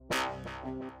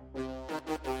Hey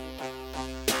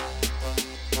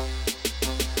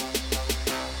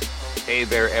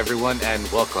there, everyone, and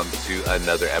welcome to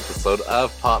another episode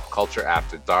of Pop Culture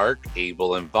After Dark.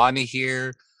 Abel and Bonnie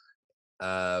here.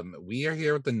 We are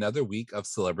here with another week of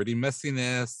celebrity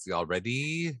messiness. Y'all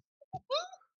ready?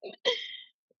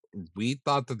 We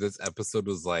thought that this episode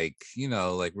was we're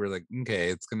like, okay,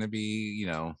 it's gonna be,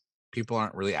 people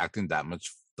aren't really acting that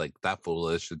much like that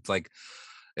foolish. It's like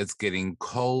it's getting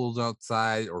cold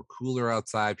outside or cooler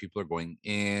outside. People are going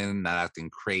in, not acting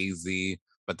crazy.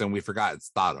 But then we forgot it's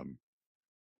Stardom.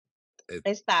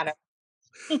 It's that.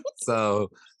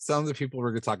 So some of the people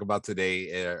we're going to talk about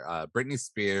today are Britney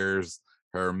Spears,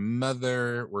 her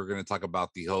mother. We're going to talk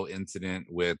about the whole incident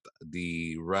with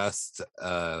the Rust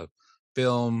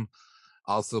film.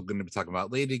 Also going to be talking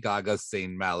about Lady Gaga,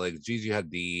 Zayn Malik, Gigi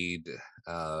Hadid,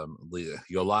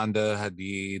 Yolanda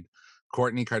Hadid,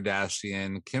 Kourtney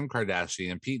Kardashian, Kim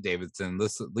Kardashian, Pete Davidson,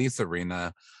 Lisa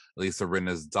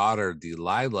Rinna's daughter,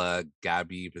 Delilah,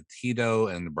 Gabby Petito,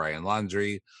 and Brian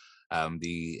Laundrie.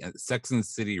 The Sex and the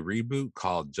City reboot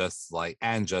called Just Like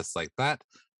That,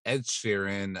 Ed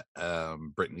Sheeran,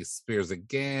 Britney Spears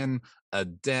again,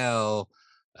 Adele,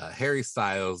 Harry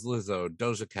Styles, Lizzo,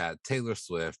 Doja Cat, Taylor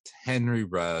Swift, Henry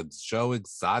Ruggs, Joe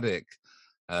Exotic,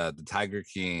 the Tiger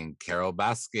King, Carol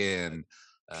Baskin,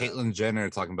 Caitlyn Jenner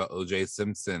talking about O.J.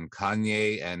 Simpson,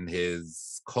 Kanye and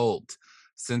his cult,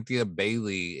 Cynthia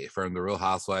Bailey from The Real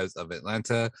Housewives of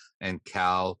Atlanta, and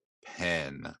Cal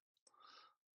Penn.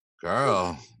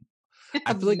 Girl,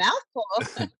 I A feel like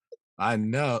mouthful. I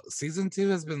know season 2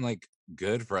 has been like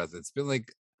good for us. It's been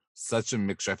like such a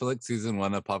mixture. I feel like season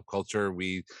 1 of pop culture,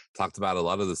 we talked about a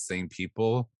lot of the same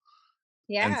people.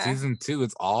 And Yeah, season 2,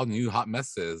 it's all new hot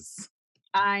messes.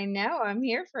 I know. I'm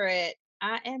here for it.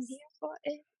 I am here for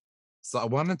it. So I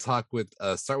want to start with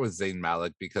Zayn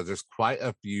Malik because there's quite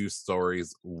a few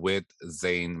stories with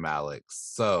Zayn Malik.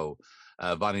 So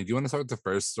Bonnie, do you want to start with the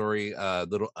first story? A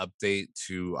little update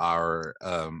to our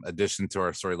addition to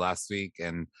our story last week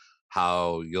and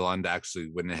how Yolanda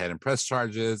actually went ahead and pressed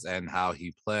charges and how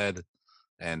he pled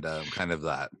and kind of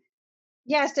that.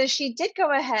 Yeah, so she did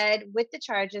go ahead with the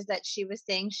charges that she was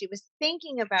saying she was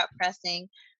thinking about pressing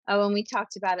when we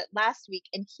talked about it last week,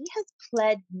 and he has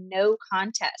pled no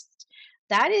contest.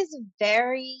 That is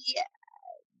very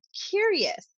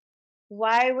curious.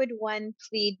 Why would one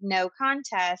plead no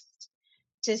contest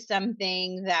to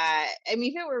something that, I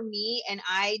mean, if it were me and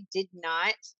I did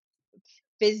not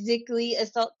physically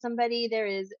assault somebody, there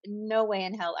is no way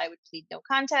in hell I would plead no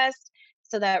contest.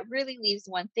 So that really leaves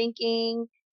one thinking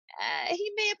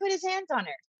he may have put his hands on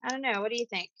her. I don't know. What do you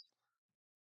think?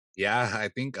 Yeah, I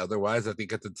think otherwise, I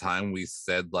think at the time we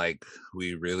said like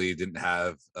we really didn't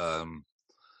have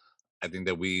I think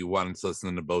that we wanted to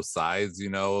listen to both sides.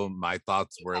 My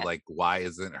thoughts were Yeah. like, why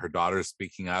isn't her daughter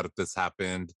speaking out if this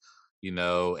happened?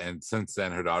 And since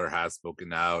then, her daughter has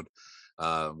spoken out.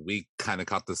 We kind of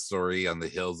caught the story on the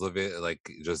heels of it, like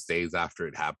just days after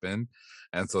it happened.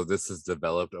 And so this has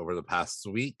developed over the past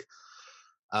week.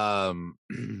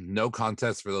 No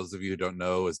contest, for those of you who don't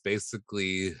know, is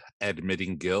basically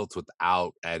admitting guilt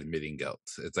without admitting guilt.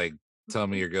 It's like, tell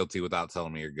me Mhm. you're guilty without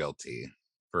telling me you're guilty,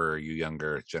 for you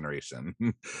younger generation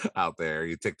out there,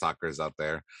 you TikTokers out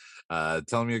there.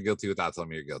 Telling me you're guilty without telling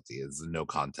me you're guilty is no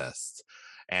contest.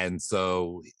 And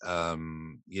so,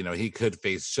 he could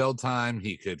face jail time,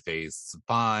 he could face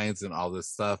fines and all this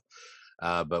stuff.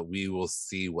 But we will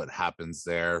see what happens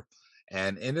there.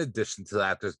 And in addition to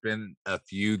that, there's been a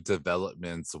few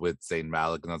developments with Zayn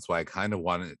Malik, and that's why I kind of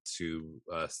wanted to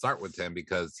start with him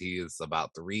because he is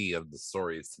about 3 of the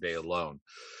stories today alone.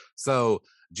 So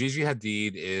Gigi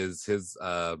Hadid is his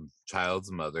child's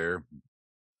mother,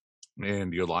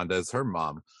 and Yolanda is her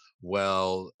mom.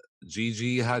 Well,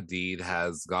 Gigi Hadid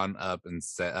has gone up and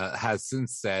has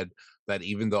since said that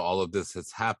even though all of this has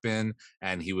happened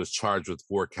and he was charged with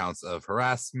 4 counts of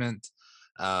harassment,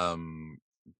 um,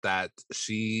 that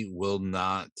she will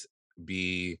not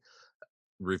be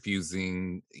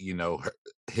refusing,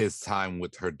 his time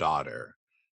with her daughter,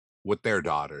 with their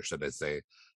daughter, should I say.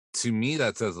 To me,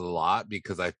 that says a lot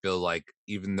because I feel like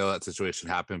even though that situation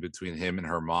happened between him and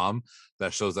her mom,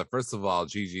 that shows that first of all,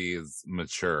 Gigi is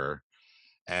mature.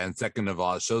 And second of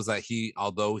all, it shows that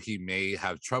although he may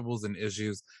have troubles and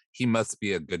issues, he must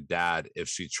be a good dad if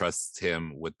she trusts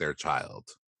him with their child.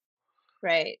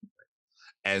 Right.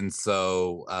 And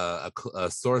so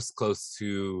a source close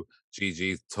to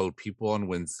Gigi told People on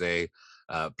Wednesday,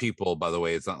 People, by the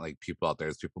way, it's not like People out there,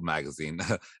 it's People Magazine.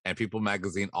 And People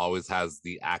Magazine always has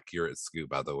the accurate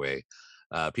scoop, by the way.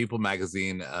 People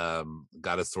Magazine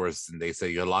got a source and they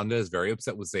say Yolanda is very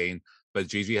upset with Zayn, but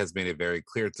Gigi has made it very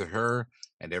clear to her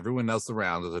and everyone else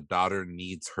around that the daughter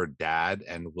needs her dad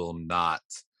and will not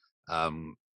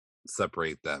um,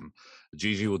 separate them.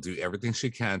 Gigi will do everything she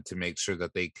can to make sure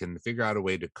that they can figure out a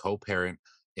way to co-parent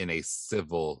in a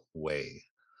civil way.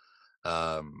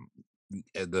 Um,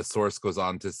 the source goes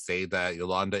on to say that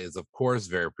Yolanda is, of course,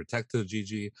 very protective of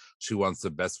Gigi. She wants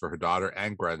the best for her daughter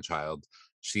and grandchild.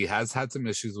 She has had some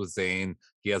issues with Zayn.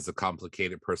 He has a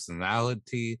complicated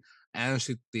personality, and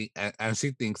and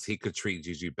she thinks he could treat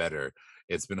Gigi better.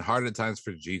 It's been hard at times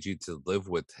for Gigi to live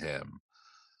with him.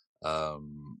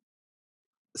 Um,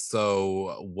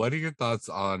 so, what are your thoughts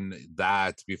on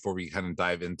that before we kind of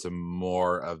dive into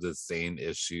more of the same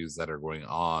issues that are going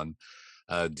on?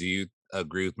 Do you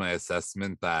agree with my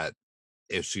assessment that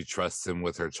if she trusts him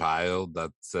with her child,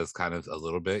 that says kind of a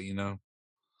little bit, you know?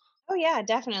 Oh, yeah,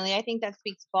 definitely. I think that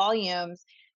speaks volumes.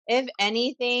 If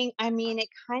anything, I mean, it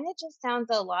kind of just sounds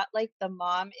a lot like the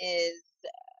mom is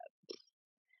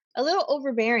a little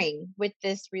overbearing with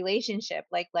this relationship.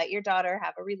 Like, let your daughter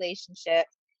have a relationship,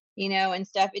 and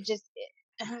stuff. It just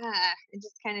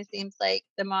kind of seems like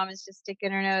the mom is just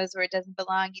sticking her nose where it doesn't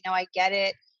belong. I get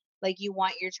it. Like, you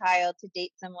want your child to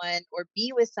date someone or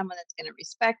be with someone that's going to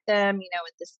respect them, and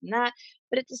this and that.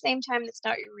 But at the same time, it's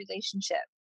not your relationship.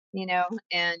 And I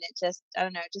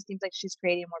don't know, it just seems like she's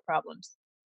creating more problems.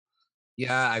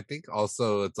 Yeah, I think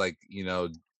also it's like,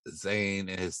 Zayn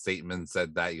in his statement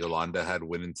said that Yolanda had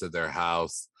went into their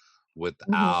house Hmm.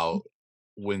 without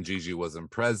when Gigi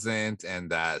wasn't present, and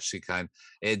that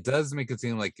it does make it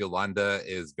seem like Yolanda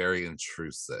is very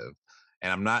intrusive.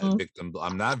 And I'm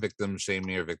not victim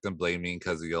shaming or victim blaming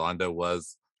because Yolanda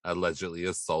was allegedly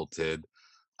assaulted.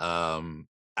 Um,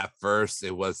 at first,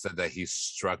 it was said that he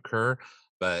struck her,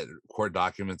 but court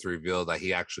documents reveal that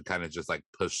he actually kind of just like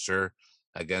pushed her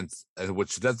against,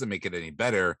 which doesn't make it any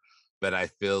better. But I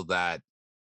feel that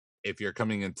if you're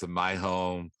coming into my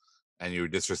home and you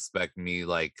disrespect me,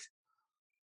 like,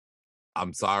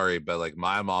 I'm sorry, but like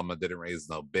my mama didn't raise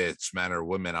no bitch, man or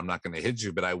woman. I'm not going to hit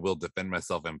you, but I will defend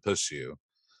myself and push you.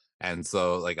 And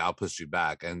so like I'll push you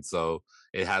back. And so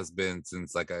it has been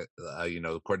since like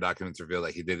court documents reveal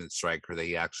that he didn't strike her, that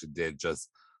he actually did just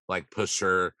like push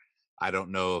her. I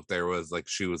don't know if there was like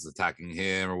she was attacking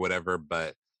him or whatever,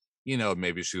 but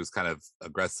maybe she was kind of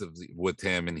aggressive with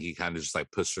him and he kind of just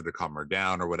like pushed her to calm her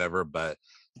down or whatever. But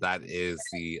that is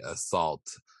the assault.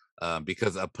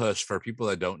 Because a push, for people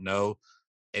that don't know,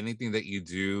 anything that you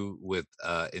do with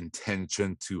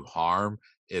intention to harm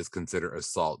is considered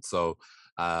assault. So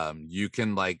you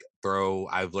can like throw,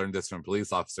 I've learned this from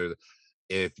police officers,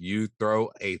 if you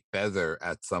throw a feather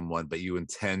at someone but you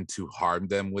intend to harm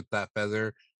them with that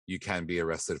feather, you can be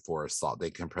arrested for assault.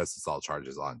 They can press assault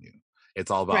charges on you.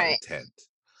 It's all about Right. intent.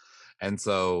 And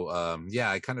so yeah,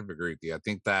 I kind of agree with you. I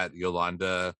think that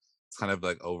Yolanda is kind of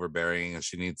like overbearing and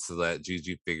she needs to let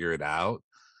Gigi figure it out.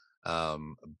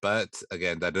 But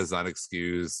again, that does not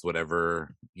excuse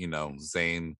whatever,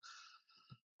 Zayn,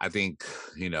 I think,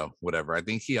 whatever. I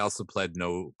think he also pled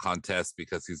no contest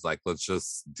because he's like, let's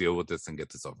just deal with this and get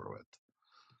this over with.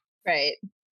 Right.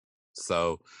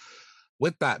 So,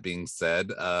 with that being said,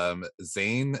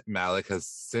 Zayn Malik has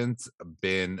since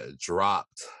been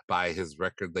dropped by his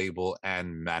record label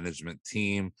and management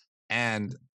team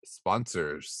and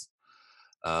sponsors.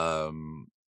 Um,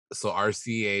 so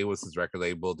RCA was his record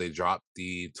label. They dropped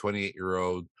the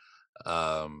 28-year-old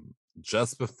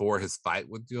just before his fight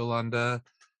with Yolanda.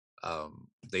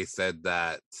 They said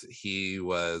that he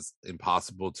was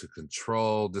impossible to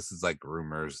control. This is like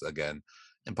rumors again.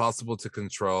 Impossible to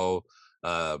control.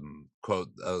 Quote,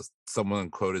 someone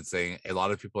quoted saying, a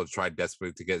lot of people have tried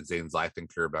desperately to get Zayn's life and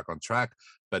career back on track,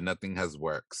 but nothing has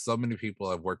worked. So many people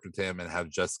have worked with him and have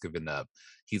just given up.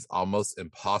 He's almost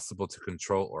impossible to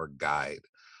control or guide.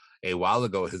 A while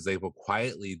ago, his label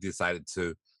quietly decided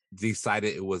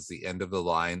it was the end of the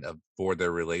line for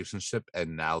their relationship,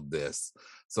 and now this.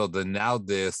 So the now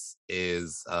this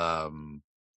is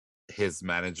his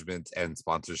management and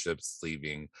sponsorships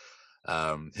leaving.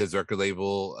 His record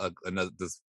label,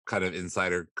 this kind of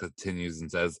insider continues and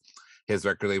says, his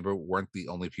record label weren't the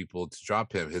only people to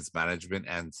drop him. His management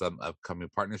and some upcoming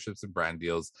partnerships and brand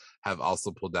deals have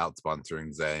also pulled out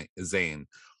sponsoring Zayn.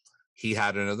 He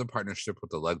had another partnership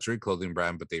with a luxury clothing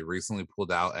brand, but they recently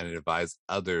pulled out and advised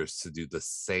others to do the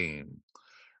same.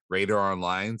 Radar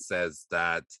Online says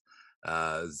that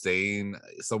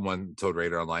someone told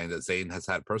Radar Online that Zayn has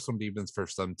had personal demons for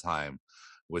some time,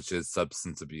 which is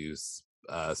substance abuse,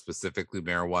 specifically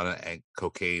marijuana and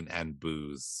cocaine and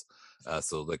booze,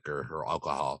 so liquor or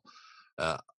alcohol.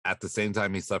 Uh, at the same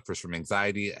time, he suffers from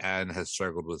anxiety and has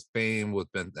struggled with fame,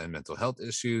 and mental health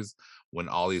issues. When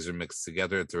all these are mixed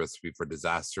together, it's a recipe for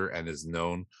disaster and is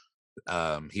known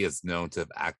he is known to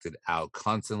have acted out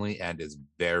constantly and is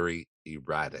very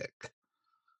erratic.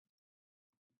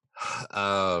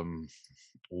 Um,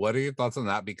 what are your thoughts on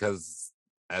that? Because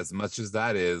as much as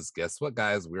that is, guess what,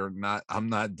 guys? I'm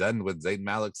not done with Zayn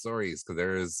Malik stories because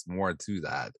there is more to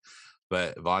that.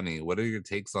 But Vonnie, what are your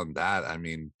takes on that? I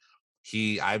mean,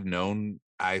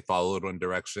 I followed One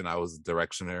Direction. I was a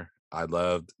Directioner. I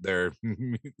loved their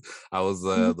I was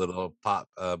a Mhm. little pop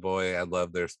boy. I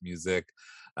loved their music.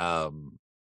 Um,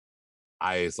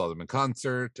 I saw them in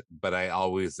concert, but I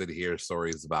always did hear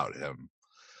stories about him.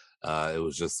 It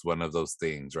was just one of those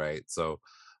things, right? So,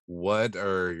 what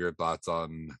are your thoughts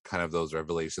on kind of those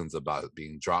revelations about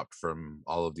being dropped from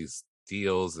all of these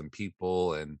deals and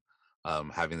people and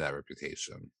having that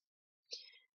reputation?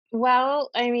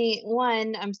 Well, I mean,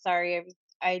 one, I'm sorry,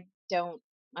 I don't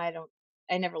I don't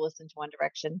I never listened to One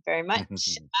Direction very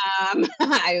much.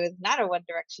 I was not a One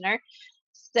Directioner.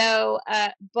 So,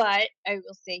 but I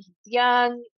will say he's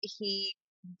young. He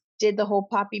did the whole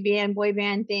poppy band, boy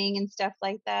band thing and stuff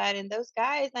like that. And those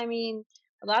guys, I mean,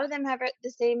 a lot of them have the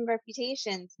same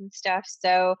reputations and stuff.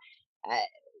 So, uh,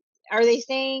 are they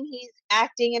saying he's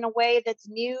acting in a way that's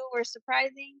new or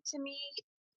surprising to me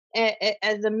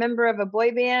as a member of a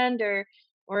boy band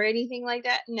or anything like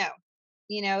that? No.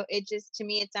 You know, it just to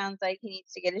me it sounds like he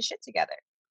needs to get his shit together.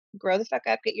 Grow the fuck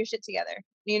up, get your shit together.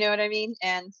 You know what I mean?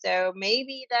 And so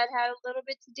maybe that had a little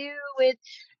bit to do with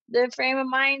the frame of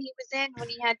mind he was in when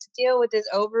he had to deal with his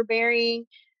overbearing,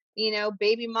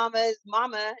 baby mama's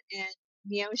mama. And,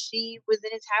 she was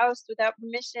in his house without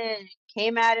permission, and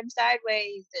came at him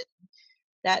sideways. And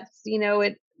that's,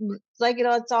 it's like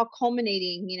it's all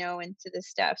culminating, into this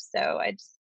stuff. So I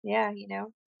just, yeah,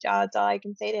 that's all I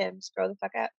can say to him. Just grow the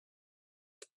fuck up.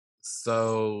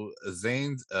 So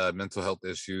Zayn's mental health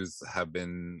issues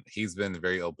he's been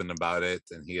very open about it,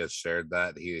 and he has shared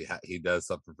that he does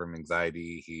suffer from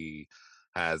anxiety. He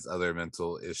has other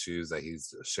mental issues that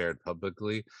he's shared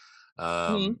publicly. Hmm.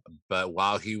 Um, but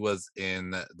while he was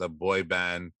in the boy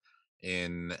band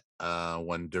in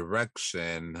One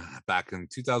Direction back in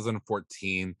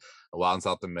 2014, while in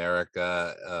South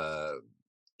America,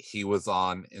 he was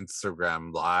on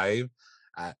Instagram Live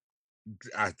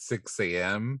at 6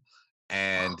 a.m.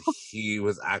 and he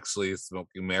was actually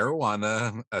smoking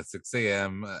marijuana at 6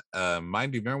 a.m.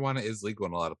 Mind you, marijuana is legal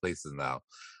in a lot of places now.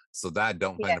 So that I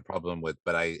don't Yeah. find a problem with,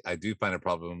 but I do find a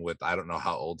problem with I don't know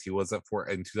how old he was in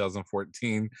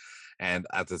 2014. And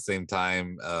at the same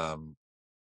time,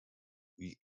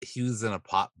 he was in a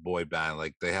pop boy band.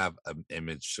 Like they have an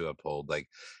image to uphold. Like,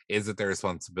 is it their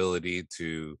responsibility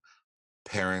to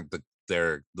parent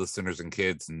their listeners and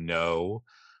kids? No,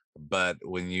 but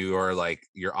when you are like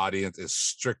your audience is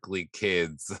strictly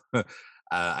kids,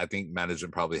 I think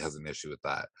management probably has an issue with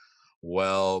that.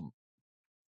 Well,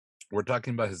 we're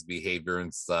talking about his behavior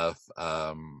and stuff.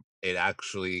 It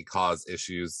actually caused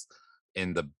issues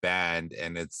in the band,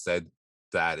 and it's said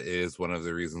that is one of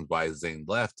the reasons why Zayn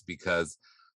left, because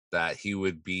that he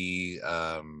would be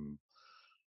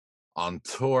on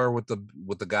tour with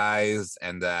the guys,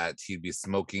 and that he'd be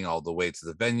smoking all the way to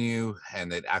the venue,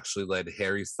 and it actually led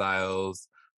Harry Styles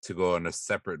to go on a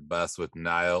separate bus with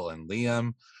Niall and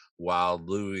Liam, while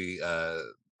Louis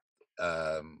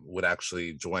would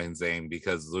actually join Zayn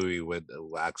because Louis would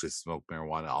actually smoke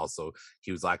marijuana. Also,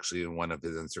 he was actually in one of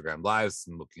his Instagram lives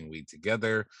smoking weed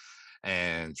together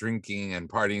and drinking and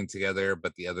partying together,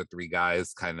 but the other three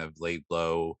guys kind of laid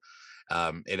low.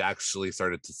 It actually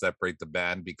started to separate the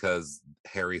band because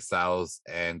Harry Styles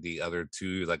and the other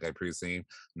two, like I previously named,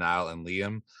 Niall and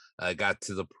Liam, got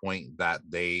to the point that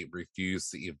they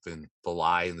refused to even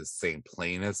fly in the same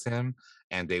plane as him,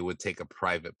 and they would take a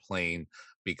private plane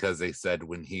because they said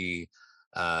when he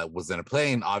was in a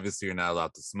plane, obviously you're not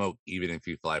allowed to smoke even if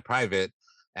you fly private.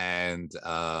 And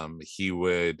he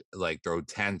would like throw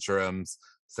tantrums.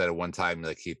 Said at one time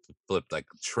like he flipped like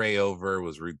a tray over,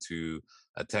 was rude to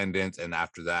attendants, and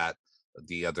after that,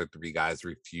 the other three guys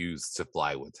refused to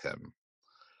fly with him.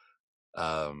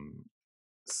 Um,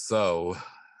 so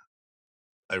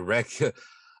a rec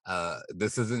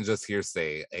this isn't just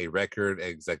hearsay. A record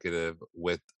executive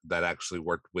with that actually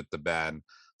worked with the band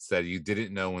said you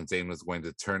didn't know when Zayn was going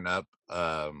to turn up,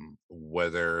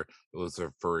 whether it was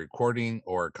for recording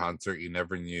or a concert. You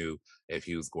never knew if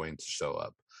he was going to show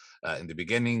up. In the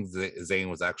beginning, Zayn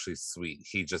was actually sweet.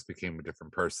 He just became a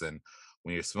different person.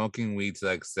 When you're smoking weed to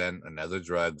that extent and other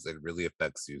drugs, it really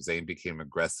affects you. Zayn became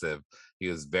aggressive. He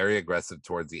was very aggressive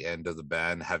towards the end of the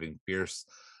band, having fierce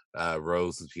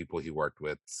rose with people he worked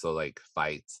with. So like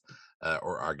fights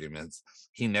or arguments,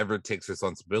 he never takes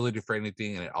responsibility for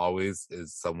anything, and it always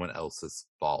is someone else's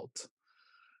fault.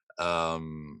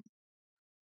 Um,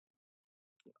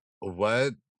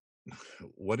 what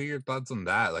what are your thoughts on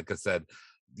that? Like I said,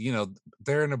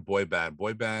 they're in a boy band.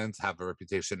 Boy bands have a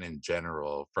reputation in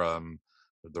general from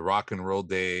the rock and roll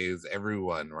days.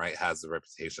 Everyone, right, has a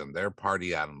reputation. They're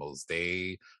party animals.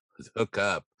 They hook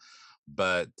up.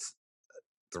 But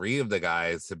three of the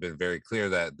guys have been very clear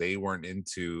that they weren't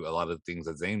into a lot of things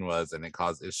that Zayn was, and it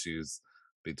caused issues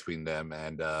between them.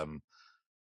 And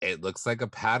it looks like a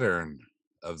pattern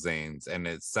of Zayn's. And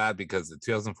it's sad because in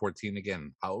 2014,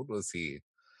 again, how old was he?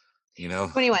 You know,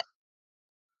 21.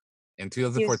 in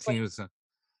He was 2014, 20. he was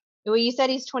Well, you said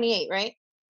he's 28, right?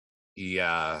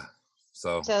 yeah.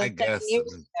 So So I guess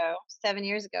 7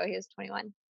 years ago, he was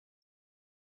 21.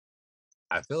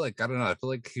 I feel like I don't know. I feel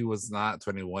like he was not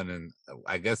 21, and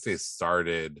I guess they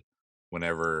started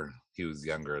whenever he was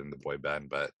younger in the boy band,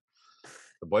 but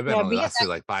the boy band Yeah, only because lasted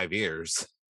like 5 years.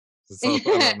 So I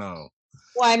I don't know.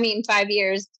 well, I mean, 5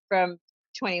 years from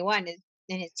 21 is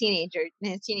in his teenage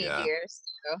Yeah, years,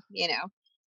 so,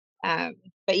 um,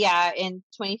 but yeah, in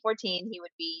 2014, he would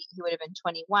have been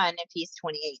 21 if he's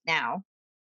 28 now.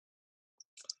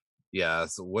 yeah.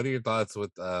 So what are your thoughts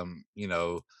with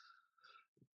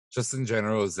just in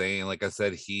general, Zayn? Like I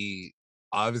said, he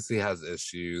obviously has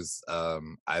issues.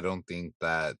 I don't think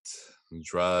that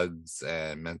drugs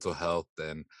and mental health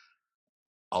and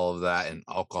all of that and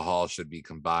alcohol should be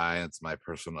combined. It's my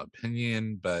personal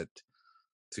opinion, but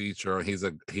to each her own. He's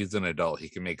an adult. He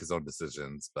can make his own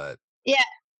decisions. But Yeah,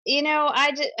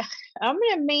 I'm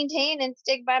gonna maintain and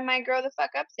stick by my grow the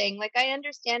fuck up thing. Like, I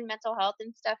understand mental health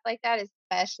and stuff like that,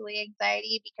 especially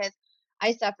anxiety, because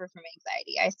I suffer from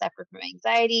anxiety. I suffer from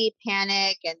anxiety,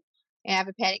 panic, and I have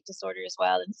a panic disorder as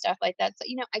well and stuff like that. So,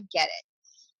 I get it.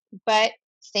 But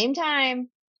same time,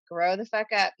 grow the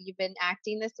fuck up. You've been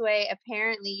acting this way.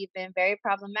 Apparently, you've been very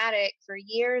problematic for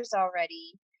years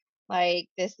already. Like,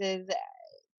 this is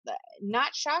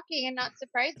not shocking and not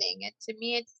surprising. To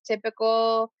me, it's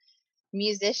typical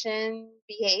musician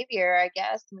behavior, I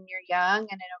guess, when you're young and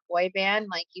in a boy band,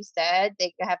 like you said,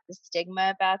 they have the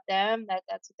stigma about them that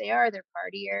that's what they are. They're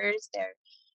partiers.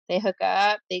 They hook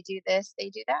up. They do this. They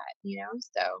do that.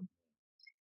 So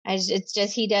it's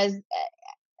just he does.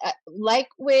 Like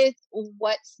with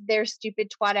what's their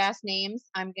stupid twat ass names,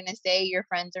 I'm gonna say your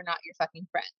friends are not your fucking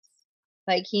friends.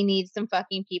 Like, he needs some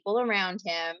fucking people around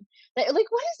him. Like,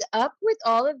 what is up with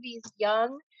all of these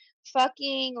young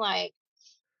fucking like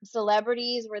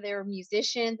celebrities where they're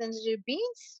musicians and just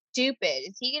being stupid?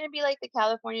 Is he gonna be like the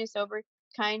California sober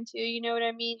kind too? You know what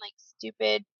I mean? Like,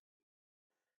 stupid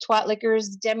twat liquors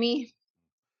demi.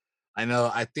 I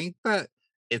know I think that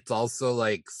it's also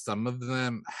like some of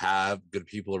them have good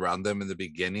people around them in the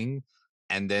beginning,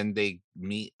 and then they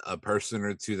meet a person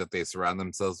or two that they surround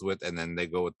themselves with, and then they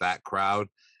go with that crowd,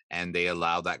 and they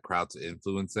allow that crowd to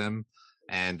influence them.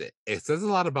 And it says a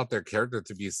lot about their character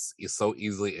to be so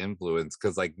easily influenced.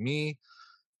 Because like me,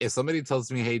 if somebody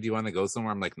tells me, "Hey, do you want to go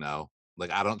somewhere?" I'm like, "No."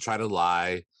 Like I don't try to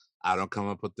lie. I don't come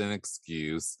up with an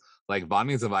excuse. Like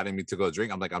Bonnie's inviting me to go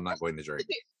drink. I'm like, I'm not going to drink.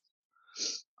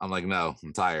 I'm like, no,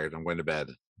 I'm tired. I'm going to bed.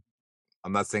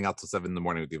 I'm not staying out till 7 in the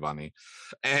morning with you, Bonnie.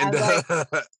 I And was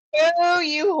like, "Oh,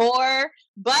 you whore!"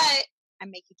 But I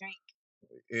make you drink.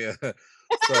 yeah,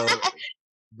 so,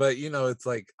 but it's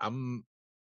like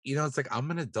it's like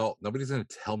I'm an adult. Nobody's gonna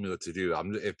tell me what to do.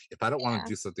 If I don't want to Yeah,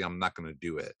 do something, I'm not gonna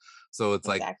do it. So it's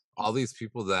like exactly. all these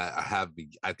people that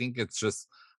I think it's just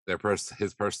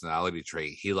his personality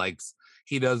trait.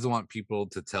 He doesn't want people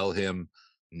to tell him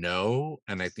no,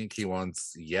 and I think he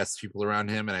wants yes people around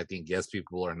him, and I think yes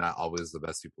people are not always the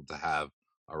best people to have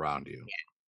around you.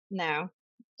 No,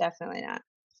 definitely not.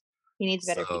 He needs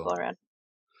better So people around.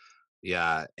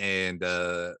 yeah, and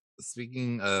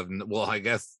speaking of, well, I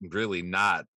guess really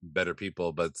not better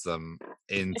people, but some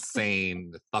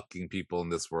insane fucking people in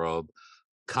this world.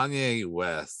 Kanye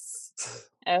West,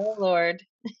 Oh Lord.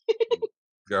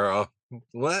 girl,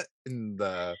 what in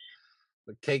the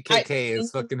I KKK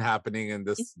is fucking happening in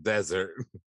this desert?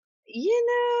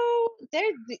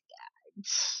 They're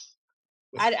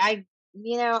I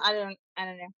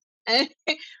don't know.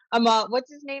 I'm all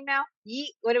what's his name now? Yeet.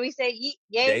 What do we say? Yeet.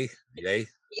 Yay. Yay, yay,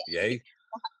 Yay. yay,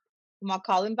 I'm gonna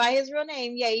call him by his real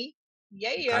name. Yay.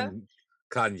 Yay. Yeah.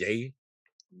 Kanye.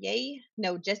 Yay.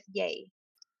 No, just yay.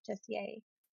 Just yay.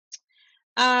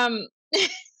 Um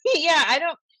yeah, I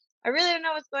really don't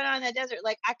know what's going on in that desert.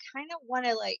 Like, I kinda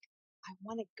I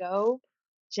wanna go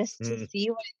just to see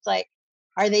what it's like.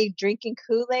 Are they drinking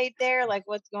Kool-Aid there? Like,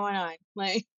 what's going on?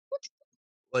 Like,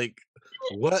 Like,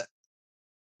 what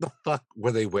the fuck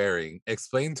were they wearing?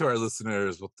 Explain to our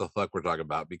listeners what the fuck we're talking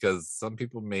about, because some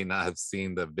people may not have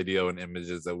seen the video and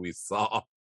images that we saw.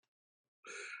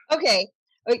 Okay.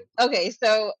 Okay,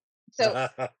 so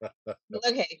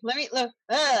okay, let me start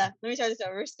this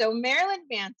over. So Marilyn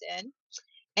Manson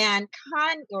and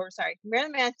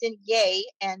Marilyn Manson, Ye,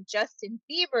 and Justin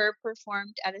Bieber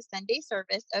performed at a Sunday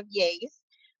service of Ye's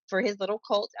for his little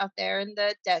cult out there in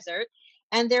the desert.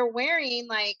 And they're wearing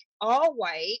like all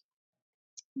white.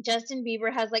 Justin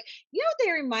Bieber has like, you know what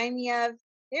they remind me of?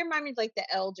 They remind me of like the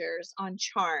elders on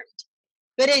Charmed.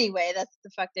 But anyway, that's the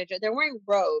fuck they're wearing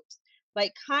robes.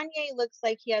 Like Kanye looks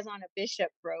like he has on a bishop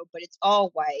robe, but it's all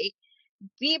white.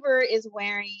 Bieber is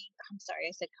wearing, I'm sorry,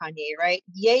 I said Kanye, right?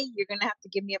 Yay, you're gonna have to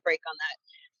give me a break on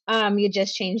that. You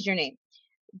just changed your name.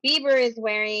 Bieber is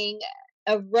wearing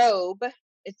a robe.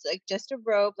 It's like just a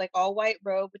robe, like all white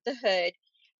robe with the hood.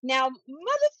 Now,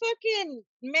 motherfucking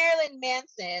Marilyn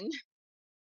Manson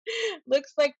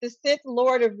looks like the Sith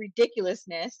Lord of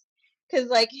ridiculousness. Cause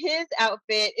like his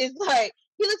outfit is like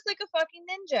he looks like a fucking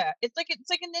ninja. It's like a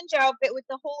ninja outfit with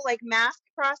the whole like mask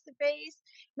across the face.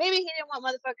 Maybe he didn't want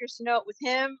motherfuckers to know it was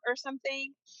him or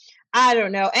something. I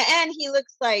don't know. And he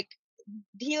looks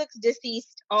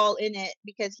deceased all in it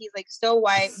because he's like so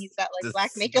white and he's got like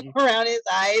black makeup Deceit. around his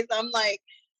eyes. I'm like,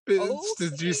 Bitch,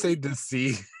 did you okay. say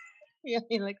deceit? Yeah,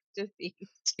 he looks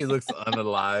deceased. He looks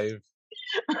unalive.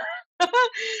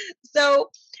 So,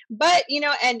 but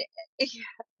and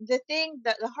the thing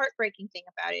that the heartbreaking thing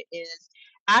about it is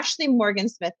Ashley Morgan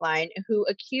Smithline, who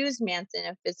accused Manson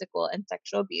of physical and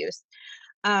sexual abuse,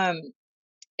 um,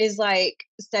 is like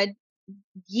said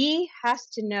Ye has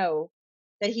to know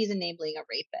that he's enabling a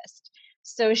rapist.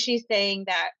 So she's saying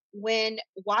that when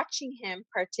watching him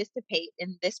participate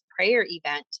in this prayer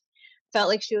event, felt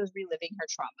like she was reliving her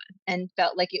trauma and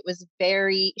felt like it was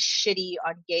very shitty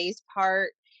on Gay's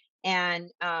part and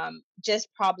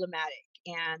just problematic.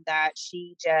 And that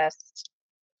she just,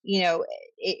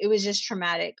 it was just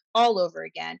traumatic all over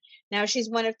again. Now, she's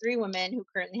one of 3 women who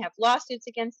currently have lawsuits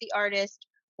against the artist,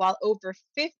 while over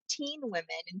 15 women,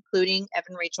 including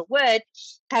Evan Rachel Wood,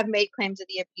 have made claims of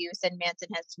the abuse, and Manson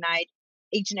has denied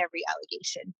each and every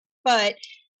allegation. But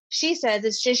she says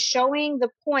it's just showing the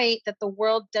point that the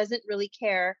world doesn't really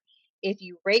care if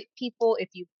you rape people, if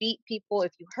you beat people,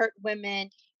 if you hurt women.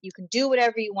 You can do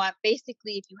whatever you want.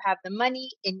 Basically, if you have the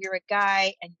money and you're a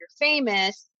guy and you're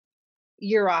famous,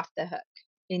 you're off the hook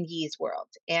in Yee's world.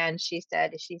 And she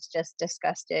said she's just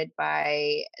disgusted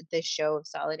by the show of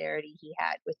solidarity he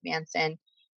had with Manson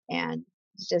and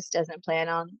just doesn't plan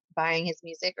on buying his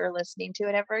music or listening to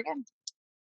it ever again.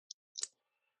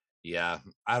 Yeah,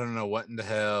 I don't know what in the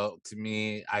hell. To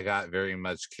me, I got very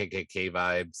much KKK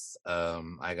vibes.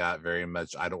 I got very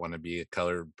much I don't want to be a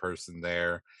colored person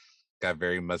there. Got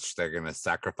very much they're gonna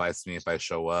sacrifice me if I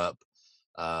show up.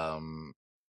 Um,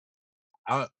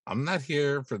 I'm not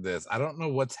here for this. I don't know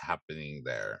what's happening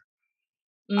there.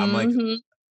 I'm Mhm.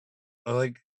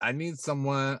 like I need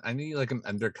someone. I need like an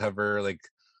undercover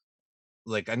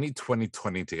I need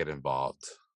 2020 to get involved.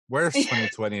 Where's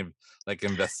 2020 like They're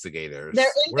investigators?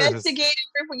 Where's investigating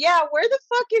yeah, where the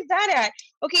fuck is that at?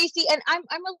 Okay, see, and I'm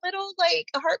a little like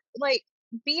heart like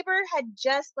Bieber had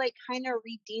just like kind of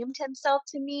redeemed himself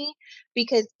to me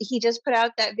because he just put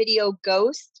out that video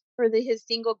Ghost for his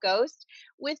single Ghost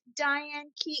with Diane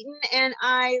Keaton and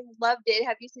I loved it.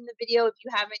 Have you seen the video? If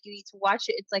you haven't, you need to watch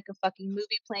it. It's like a fucking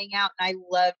movie playing out and I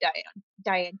love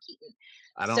Diane Keaton.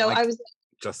 I don't So I like was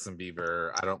Justin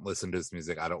Bieber. I don't listen to his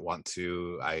music. I don't want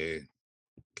to. I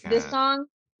this can't. song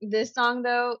this song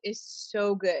though is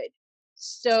so good.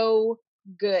 So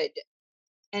good.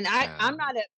 And Can't. I'm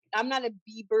not a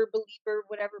Bieber believer,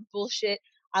 whatever bullshit.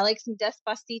 I like some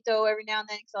Despacito every now and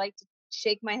then because I like to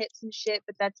shake my hips and shit,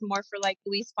 but that's more for like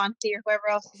Luis Fonsi or whoever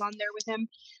else is on there with him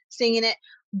singing it.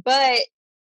 But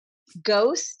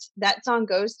Ghost, that song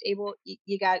Ghost,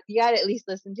 you got to at least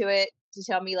listen to it to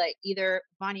tell me like either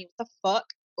Bonnie, what the fuck,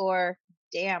 or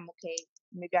damn, okay,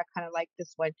 maybe I kind of like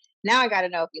this one. Now I got to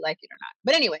know if you like it or not.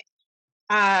 But anyway,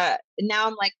 now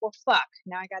I'm like, well, fuck.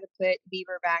 Now I got to put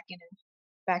Bieber back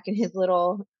in his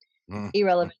little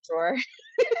irrelevant drawer.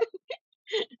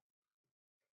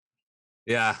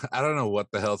 Yeah, I don't know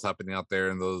what the hell's happening out there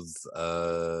in those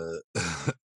That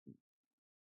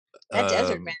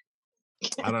desert man.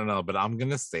 um I don't know, but I'm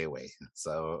gonna stay away.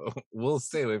 So we'll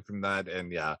stay away from that.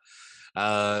 And yeah,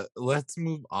 let's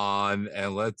move on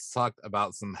and let's talk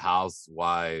about some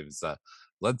housewives.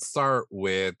 Let's start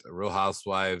with Real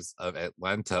Housewives of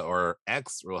Atlanta, or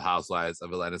ex Real Housewives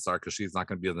of Atlanta star, because she's not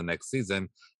going to be on the next season,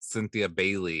 Cynthia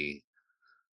Bailey.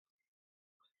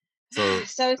 So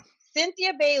So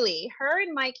Cynthia Bailey, her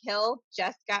and Mike Hill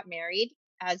just got married.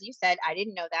 As you said, I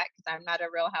didn't know that because I'm not a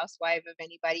real housewife of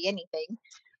anybody, anything.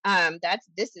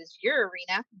 This is your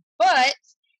arena. But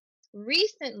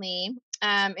recently,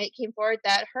 it came forward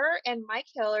that her and Mike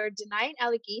Hill are denying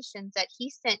allegations that he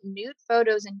sent nude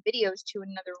photos and videos to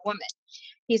another woman.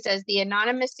 He says the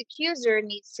anonymous accuser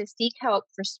needs to seek help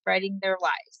for spreading their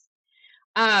lies.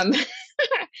 Um,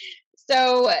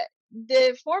 so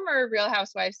the former Real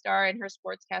Housewives star and her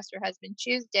sportscaster husband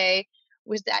Tuesday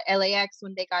was at LAX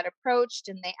when they got approached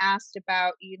and they asked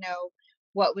about,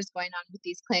 what was going on with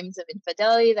these claims of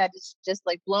infidelity that is just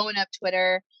like blowing up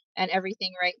Twitter and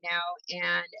everything right now.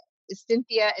 And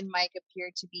Cynthia and Mike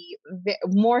appeared to be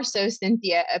more so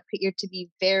Cynthia appeared to be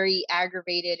very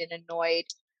aggravated and annoyed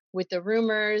with the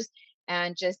rumors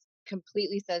and just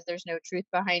completely says there's no truth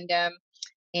behind them.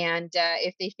 And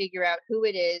if they figure out who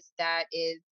it is that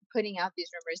is putting out these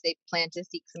rumors, they plan to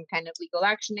seek some kind of legal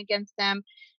action against them.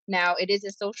 Now, it is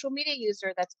a social media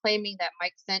user that's claiming that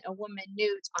Mike sent a woman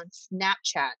nudes on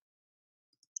Snapchat.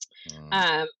 Mm,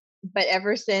 Um, but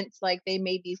ever since like they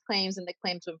made these claims and the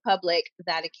claims went public,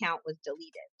 that account was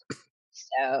deleted.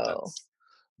 So that's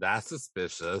that's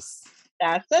suspicious.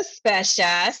 that's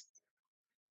suspicious.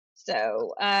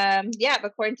 So yeah, but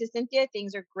according to Cynthia,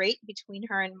 things are great between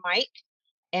her and Mike,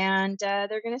 and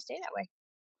they're gonna stay that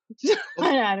way. Ho-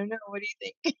 I don't know. What do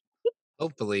you think?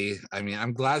 Hopefully, I mean,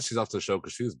 I'm glad she's off the show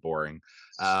because she was boring.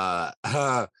 Uh,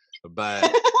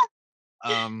 but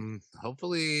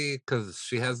hopefully, because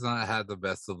she has not had the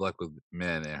best of luck with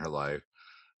men in her life,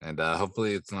 and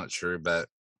hopefully it's not true. But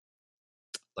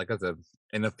like I said,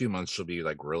 in a few months she'll be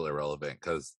like real irrelevant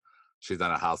because she's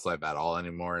not a housewife at all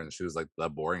anymore, and she was like the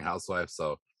boring housewife.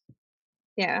 So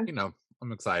Yeah. you know,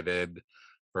 I'm excited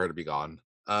for her to be gone.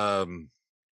 Um,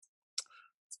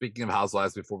 Speaking of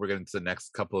housewives, before we get into the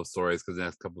next couple of stories, because the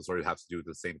next couple of stories have to do with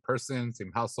the same person,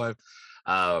 same housewife.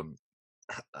 Um,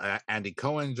 Andy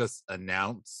Cohen just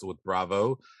announced with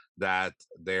Bravo that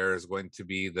there's going to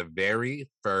be the very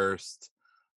first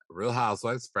Real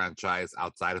Housewives franchise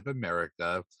outside of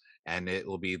America, and it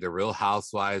will be the Real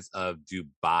Housewives of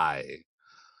Dubai.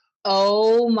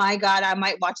 Oh my god, I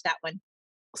might watch that one.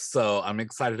 So I'm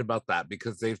excited about that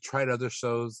because they've tried other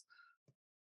shows.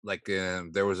 Like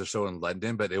there was a show in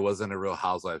London, but it wasn't a Real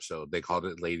Housewives show. They called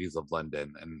it Ladies of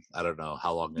London, and I don't know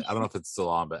how long. I don't know if it's still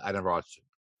on, but I never watched it.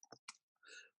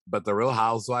 But the Real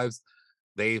Housewives,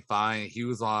 they find he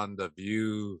was on The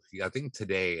View, I think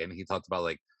today, and he talked about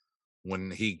like when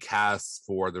he casts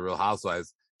for the Real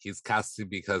Housewives, he's casting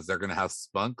because they're gonna have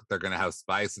spunk, they're gonna have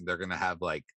spice, and they're gonna have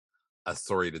like a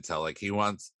story to tell. Like he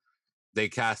wants they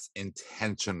cast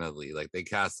intentionally, like they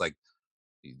cast like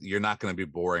you're not gonna be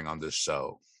boring on this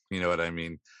show. You know what I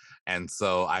mean? And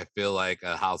so I feel like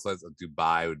a Housewives of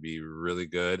Dubai would be really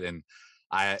good. And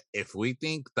if we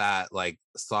think that like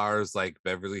stars like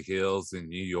Beverly Hills and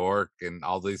New York and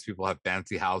all these people have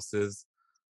fancy houses,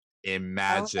 Oh,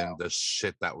 imagine the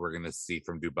shit that we're gonna see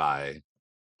from Dubai.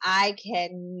 I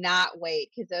cannot wait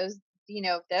because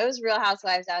those Real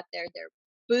Housewives out there, they're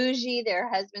bougie. Their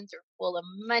husbands are full of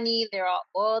money. They're all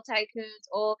oil tycoons,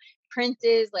 oil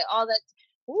princes, like all that.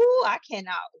 Ooh, I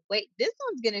cannot wait. This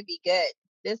one's gonna be good.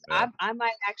 This Yeah. I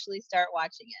might actually start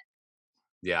watching it.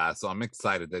 Yeah, so I'm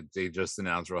excited that they just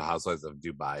announced Real Housewives of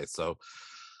Dubai. So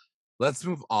let's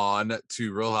move on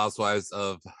to Real Housewives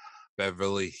of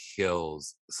Beverly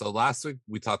Hills. So last week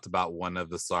we talked about one of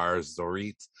the stars,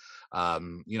 Dorit. Her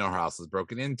house was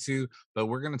broken into, but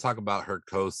we're going to talk about her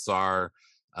co-star,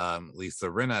 Lisa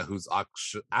Rinna, who's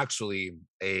actually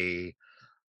a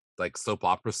like soap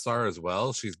opera star as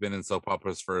well. She's been in soap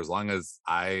operas for as long as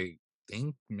I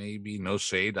think, maybe no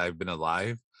shade, I've been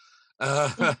alive.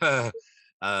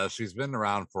 Uh, she's been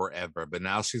around forever, but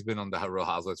now she's been on the Real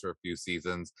Housewives for a few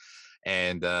seasons,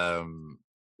 and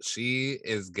she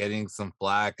is getting some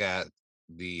flack at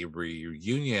the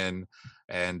reunion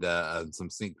and some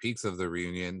sneak peeks of the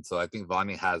reunion. So I think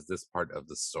Vonnie has this part of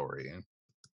the story.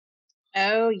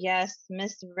 Oh yes,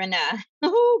 Miss Renna.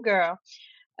 Oh girl.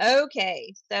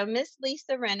 Okay, so Miss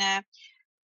Lisa Rinna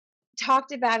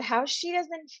talked about how she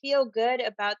doesn't feel good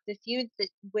about the feud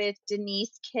with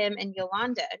Denise, Kim, and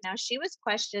Yolanda. Now, she was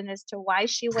questioned as to why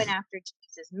she went after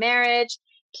Denise's marriage,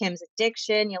 Kim's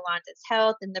addiction, Yolanda's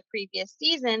health in the previous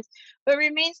seasons, but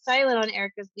remained silent on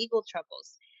Erica's legal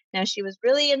troubles. Now, she was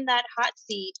really in that hot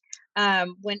seat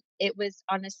when it was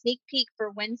on a sneak peek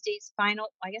for Wednesday's final,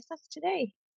 I guess that's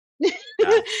today, Yeah,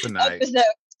 it's tonight. episode.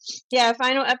 Yeah,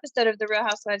 final episode of The Real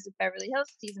Housewives of Beverly Hills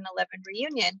season 11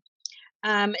 reunion.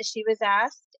 She was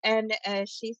asked, and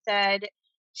she said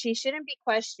she shouldn't be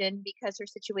questioned because her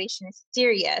situation is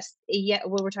serious. Yeah,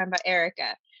 well, we're talking about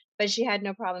Erica, but she had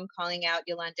no problem calling out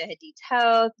Yolanda Hadid's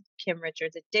health, Kim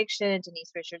Richards' addiction,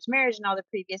 Denise Richards' marriage, and all the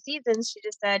previous seasons. She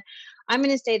just said, I'm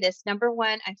going to say this. Number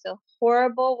one, I feel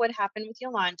horrible what happened with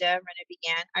Yolanda. Rena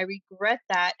began. I regret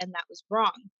that, and that was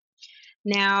wrong.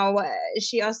 Now,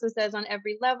 she also says, on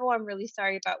every level, I'm really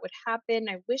sorry about what happened.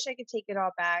 I wish I could take it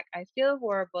all back. I feel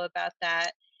horrible about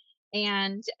that.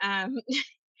 And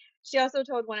she also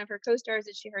told one of her co stars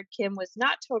that she heard Kim was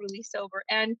not totally sober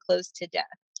and close to death.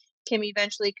 Kim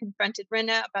eventually confronted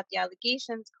Rinna about the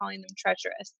allegations, calling them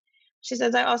treacherous. She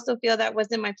says, I also feel that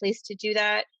wasn't my place to do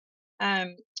that.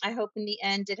 I hope in the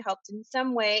end it helped in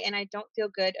some way, and I don't feel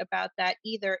good about that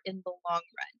either in the long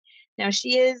run. Now,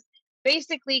 she is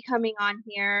basically coming on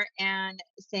here and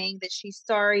saying that she's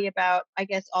sorry about, I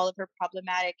guess, all of her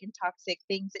problematic and toxic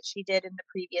things that she did in the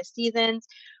previous seasons.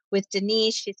 With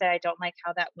Denise, she said, I don't like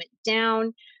how that went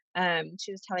down.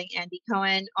 She was telling Andy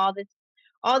Cohen all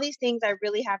these things. I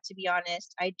really have to be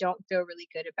honest, I don't feel really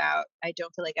good about. I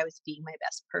don't feel like I was being my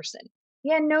best person.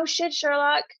 Yeah, no shit,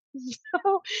 Sherlock.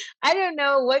 So I don't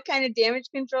know what kind of damage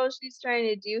control she's trying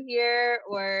to do here,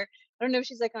 or I don't know if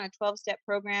she's like on a 12-step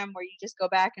program where you just go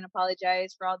back and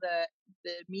apologize for all the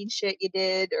mean shit you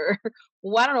did, or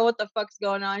well, I don't know what the fuck's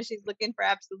going on. She's looking for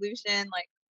absolution. Like,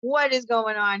 what is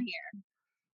going on here?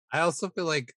 I also feel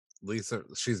like Lisa,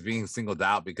 she's being singled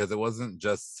out because it wasn't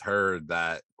just her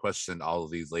that questioned all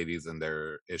of these ladies and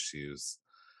their issues.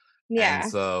 And Yeah.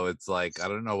 so it's like, I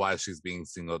don't know why she's being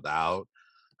singled out.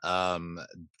 Um,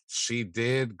 she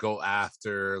did go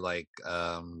after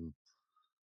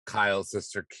Kyle's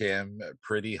sister Kim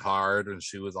pretty hard when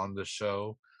she was on the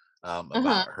show Uh-huh.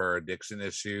 about her addiction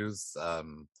issues.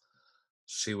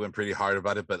 She went pretty hard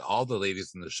about it, but all the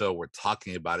ladies in the show were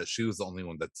talking about it. She was the only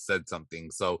one that said something.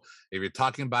 So if you're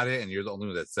talking about it and you're the only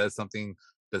one that says something,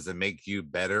 does it make you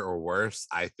better or worse?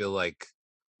 I feel like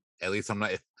at least I'm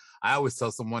not. If I always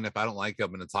tell someone if I don't like you,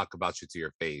 I'm going to talk about you to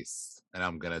your face, and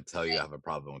I'm going to tell you I Right. have a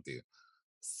problem with you.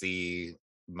 See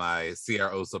my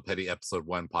CRO So Petty episode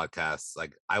 1 podcast.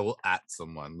 Like I will at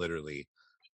someone literally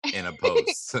in a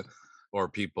post or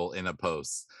people in a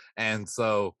post. And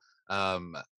so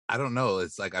um I don't know.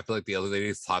 It's like I feel like the other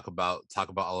ladies talk about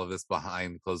all of this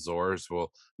behind closed doors.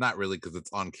 Well, not really because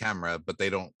it's on camera, but they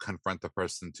don't confront the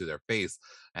person to their face.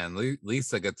 And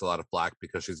Lisa gets a lot of flack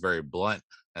because she's very blunt,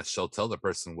 and she'll tell the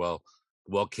person, well,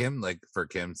 Kim, like for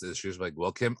Kim's issues, like,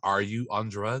 well, Kim, are you on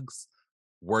drugs?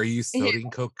 Were you snorting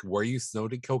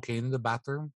cocaine in the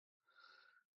bathroom?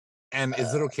 And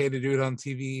is it okay to do it on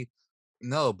TV?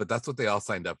 No, but that's what they all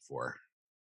signed up for.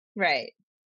 Right.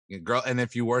 Girl, and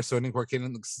if you were snorting cocaine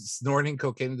in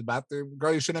the bathroom,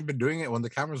 girl, you shouldn't have been doing it when the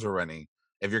cameras were running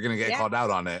if you're gonna get Yeah. called out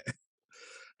on it.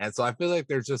 And so I feel like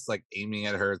they're just like aiming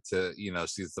at her to,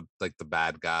 she's the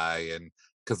bad guy, and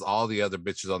because all the other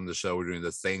bitches on the show were doing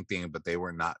the same thing, but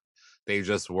they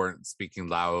just weren't speaking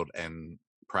loud and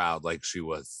proud like she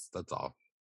was. That's all.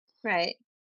 Right.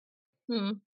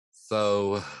 Hmm.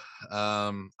 So,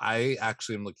 I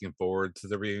actually am looking forward to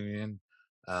the reunion.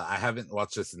 I haven't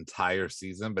watched this entire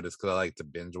season, but it's because I like to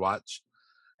binge watch,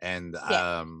 and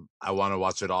Yeah. I want to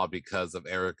watch it all because of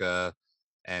Erica.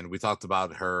 And we talked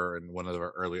about her in one of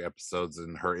our earlier episodes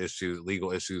and her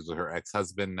legal issues with her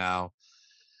ex-husband now,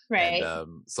 and Right.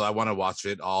 so I want to watch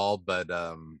it all, but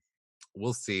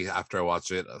we'll see after I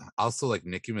watch it. Also, like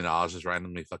Nicki Minaj is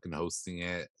randomly fucking hosting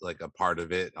it, like a part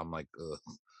of it. I'm like, ugh,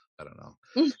 I don't know.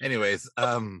 Anyways,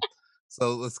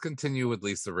 so let's continue with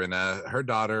Lisa Rinna. Her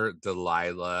daughter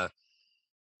Delilah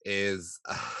is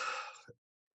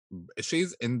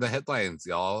she's in the headlines,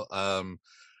 y'all.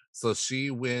 So she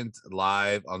went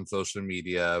live on social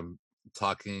media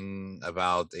talking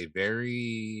about a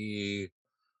very,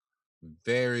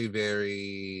 very,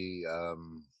 very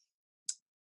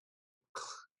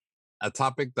a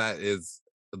topic that is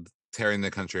tearing the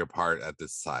country apart at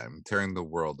this time, tearing the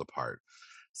world apart.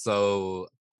 So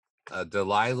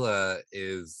Delilah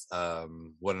is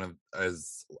one of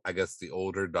is I guess the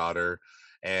older daughter,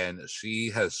 and she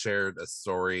has shared a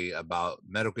story about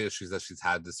medical issues that she's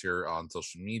had this year on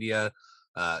social media,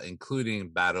 including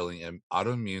battling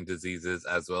autoimmune diseases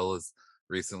as well as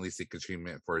recently seeking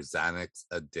treatment for Xanax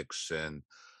addiction.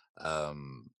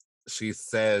 Um, she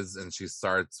says, and she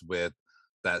starts with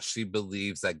that she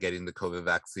believes that getting the COVID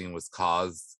vaccine is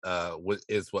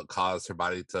what caused her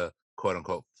body to quote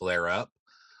unquote flare up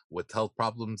with health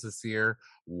problems this year,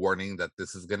 warning that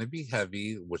this is going to be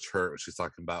heavy, which she's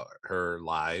talking about her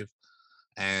live,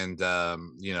 and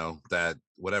that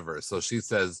whatever. So she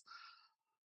says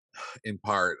in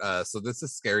part, so this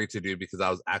is scary to do because I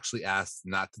was actually asked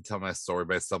not to tell my story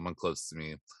by someone close to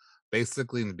me.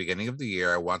 Basically, in the beginning of the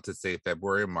year, I want to say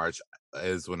February or March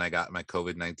is when I got my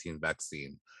COVID-19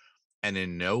 vaccine. And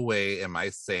in no way am I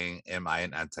saying, am I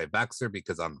an anti vaxxer?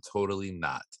 Because I'm totally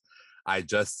not. I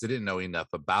just didn't know enough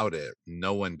about it.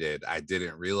 No one did. I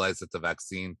didn't realize that the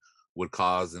vaccine would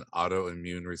cause an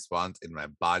autoimmune response in my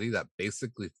body that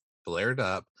basically flared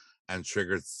up and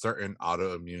triggered certain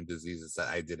autoimmune diseases that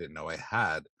I didn't know I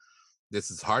had. This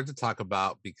is hard to talk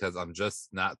about because I'm just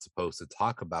not supposed to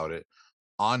talk about it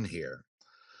on here.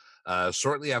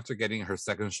 Shortly after getting her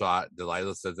second shot,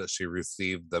 Delilah says that she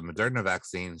received the Moderna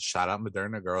vaccine. Shout out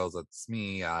Moderna girls, that's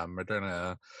me. I'm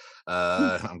Moderna.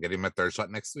 I'm getting my third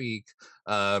shot next week.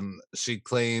 She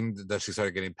claimed that she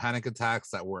started getting panic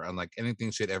attacks that were unlike anything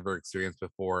she had ever experienced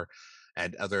before,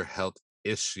 and other health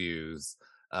issues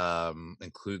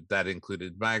included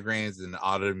migraines and an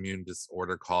autoimmune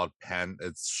disorder called pan.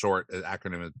 It's short, an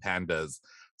acronym is PANDAS.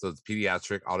 So it's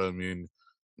pediatric autoimmune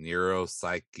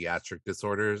neuropsychiatric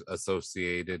disorders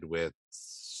associated with,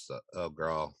 oh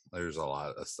girl, there's a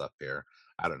lot of stuff here.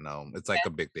 I don't know, it's like a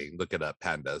big thing. Look it up,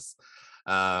 pandas.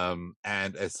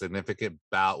 And a significant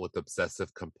bout with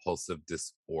obsessive compulsive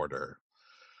disorder.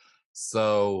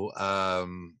 So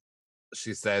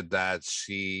she said that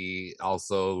she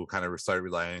also kind of started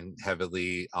relying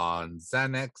heavily on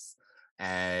Xanax,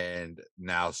 and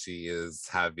now she is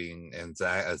having a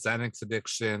Xanax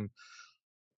addiction.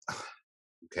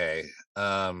 Okay.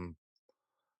 I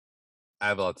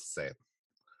have a lot to say.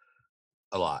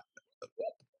 A lot.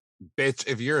 Bitch,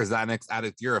 if you're a Xanax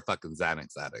addict, you're a fucking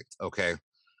Xanax addict, okay?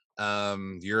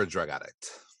 You're a drug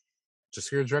addict.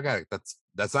 Just you're a drug addict.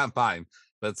 That's not fine,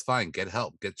 but it's fine. Get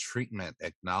help, get treatment,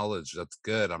 acknowledge. That's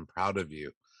good. I'm proud of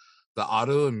you. The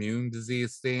autoimmune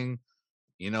disease thing,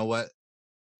 you know what?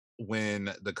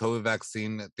 When the COVID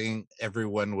vaccine thing,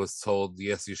 everyone was told,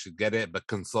 yes, you should get it, but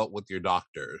consult with your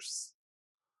doctors.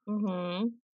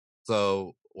 Mhm.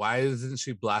 So why isn't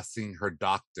she blasting her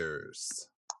doctors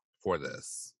for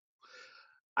this?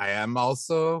 I am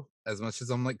also, as much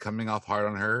as I'm like coming off hard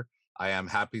on her, I am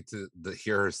happy to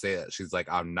hear her say it. She's like,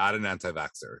 I'm not an anti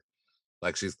vaxxer.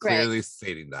 Like she's Right. clearly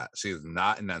stating that she is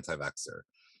not an anti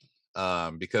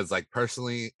vaxxer. Because like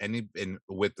personally,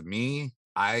 with me,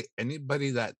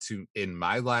 anybody that to in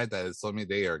my life that has told me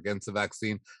they are against the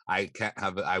vaccine, I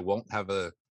won't have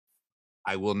a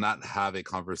I will not have a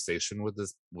conversation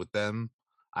with them.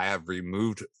 I have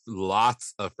removed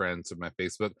lots of friends from my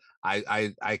Facebook.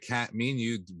 I can't. Me and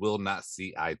you will not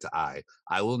see eye to eye.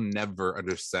 I will never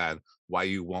understand why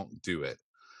you won't do it.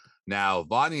 Now,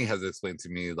 Vonnie has explained to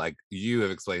me, like you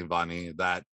have explained, Vonnie,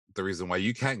 that the reason why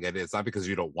you can't get it, it's not because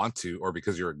you don't want to or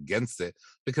because you're against it,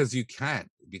 because you can't,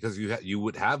 because you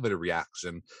would have a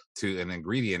reaction to an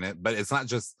ingredient in it. But it's not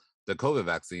just the COVID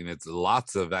vaccine; it's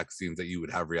lots of vaccines that you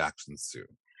would have reactions to.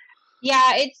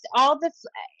 Yeah, it's all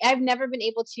I've never been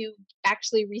able to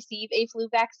actually receive a flu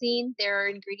vaccine. There are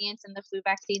ingredients in the flu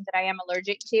vaccine that I am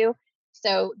allergic to.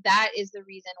 So that is the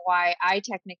reason why I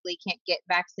technically can't get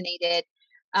vaccinated.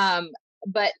 Um,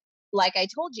 but like I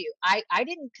told you, I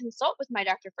didn't consult with my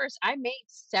doctor first. I made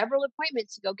several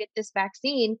appointments to go get this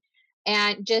vaccine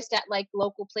and just at like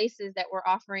local places that were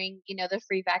offering, the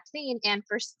free vaccine. And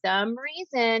for some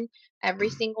reason,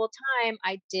 every single time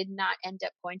I did not end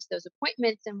up going to those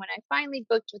appointments. And when I finally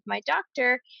booked with my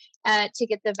doctor to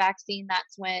get the vaccine,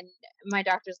 that's when my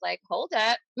doctor's like, hold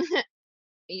up,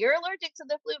 you're allergic to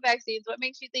the flu vaccines. What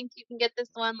makes you think you can get this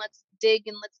one? Let's dig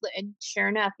and and sure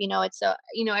enough, it's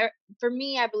for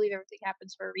me, I believe everything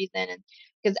happens for a reason. And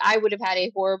because I would have had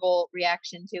a horrible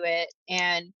reaction to it.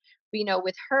 And,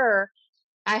 with her,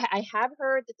 I have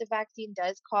heard that the vaccine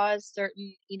does cause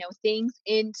certain, things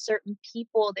in certain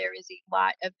people. There is a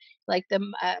lot of like the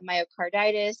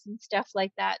myocarditis and stuff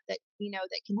like that that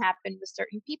can happen with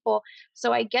certain people.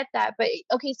 So I get that. But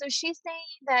okay, so she's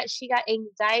saying that she got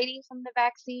anxiety from the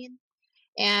vaccine,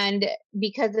 and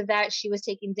because of that, she was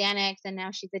taking Xanax, and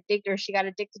now she's addicted, or she got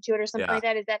addicted to it, or something Yeah, like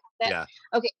that. Is that yeah.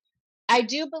 okay? I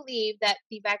do believe that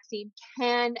the vaccine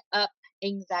can up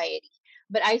anxiety,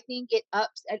 but I think it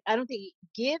ups I don't think it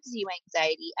gives you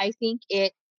anxiety. I think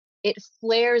it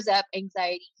flares up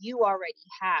anxiety you already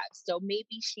have. So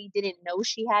maybe she didn't know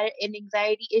she had an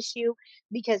anxiety issue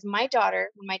because when my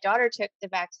daughter took the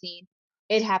vaccine,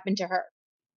 it happened to her.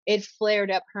 It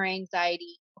flared up her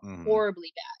anxiety Hmm.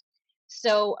 horribly bad.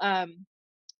 So,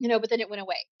 but then it went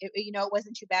away. It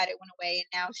wasn't too bad. It went away, and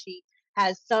now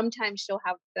sometimes she'll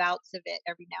have bouts of it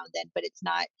every now and then, but it's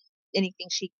not anything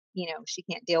she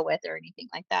can't deal with or anything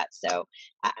like that. So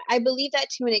I believe that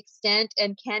to an extent.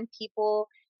 And can people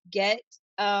get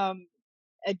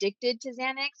addicted to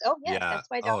Xanax? Oh yes, Yeah. that's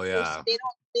why Oh doctors yeah.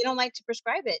 they don't like to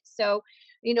prescribe it. So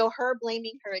her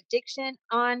blaming her addiction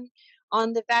on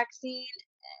the vaccine,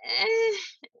 eh,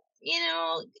 you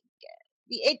know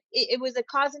it was a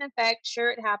cause and effect.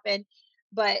 Sure, it happened,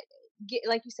 but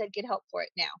like you said, get help for it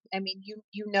now. I mean,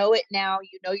 you know it now.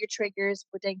 You know your triggers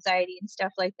with anxiety and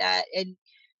stuff like that, and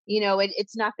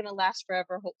it's not going to last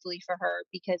forever. Hopefully for her,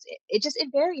 because it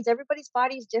varies. Everybody's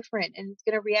body is different, and it's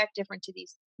going to react different to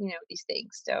these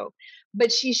things. So,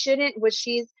 but she shouldn't. What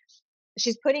she's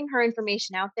putting her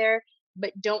information out there,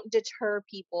 but don't deter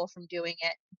people from doing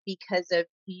it because of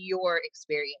your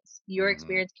experience. Your Mhm.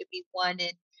 experience could be one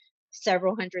in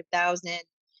several hundred thousand,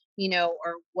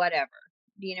 or whatever.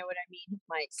 Do you know what I mean?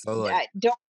 Like, So, like,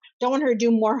 don't want her to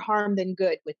do more harm than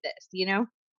good with this.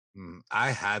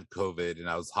 I had COVID and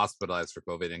I was hospitalized for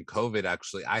COVID, and COVID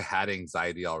actually I had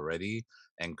anxiety already,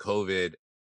 and COVID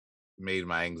made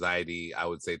my anxiety, I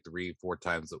would say 3, 4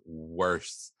 times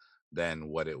worse than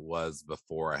what it was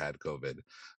before I had COVID.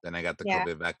 Then I got the Yeah,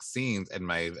 COVID vaccines, and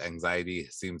my anxiety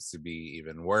seems to be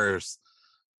even worse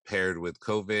paired with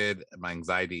COVID. My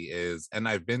anxiety is, and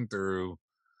I've been through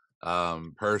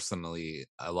personally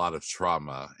a lot of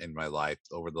trauma in my life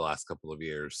over the last couple of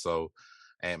years. So,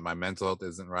 and my mental health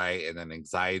isn't right, and then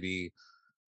anxiety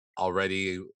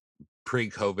already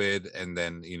pre-COVID, and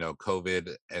then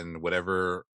COVID and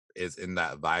whatever is in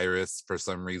that virus for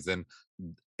some reason,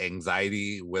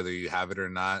 anxiety, whether you have it or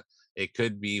not, it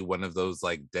could be one of those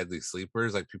like deadly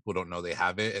sleepers. Like people don't know they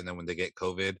have it, and then when they get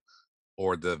COVID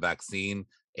or the vaccine,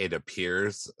 it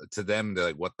appears to them. They're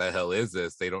like, what the hell is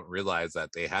this? They don't realize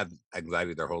that they had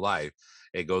anxiety their whole life.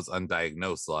 It goes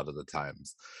undiagnosed a lot of the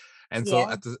times. And so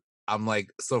yeah, I'm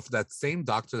like, so for that same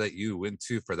doctor that you went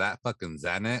to for that fucking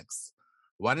Xanax,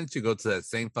 why didn't you go to that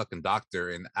same fucking doctor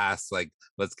and ask, like,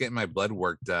 let's get my blood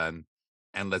work done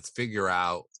and let's figure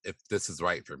out if this is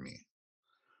right for me?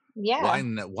 yeah,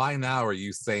 Why now are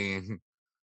you saying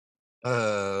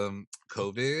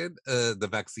COVID, the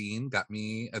vaccine got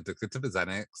me addicted to the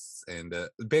Xanax, and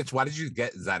bitch, why did you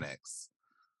get Xanax?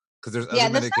 Because there's yeah.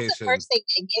 other That's not the first medications. thing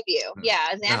they give you. Yeah,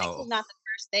 Xanax is No, not the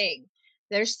first thing.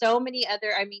 There's so many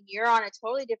other. I mean, you're on a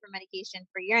totally different medication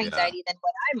for your yeah, anxiety than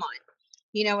what I'm on.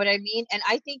 You know what I mean? And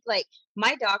I think, like,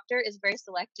 my doctor is very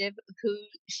selective who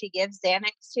she gives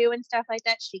Xanax to and stuff like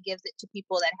that. She gives it to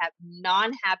people that have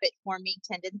non-habit forming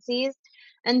tendencies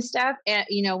and stuff. And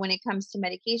when it comes to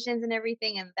medications and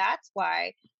everything, and that's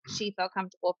why she felt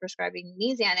comfortable prescribing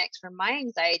me Xanax for my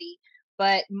anxiety.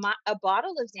 But a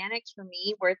bottle of Xanax for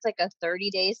me, where it's like a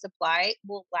 30-day supply,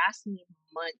 will last me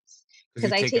months because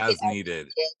because you I take take it as every needed.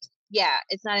 day. Yeah,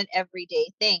 it's not an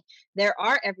everyday thing. There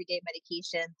are everyday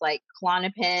medications like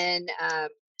Klonopin.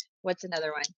 What's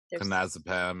another one? There's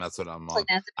Clonazepam, that's what I'm on.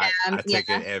 clonazepam. I Yeah, take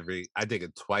it I take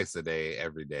it twice a day,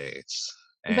 every day,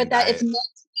 but and that it's meant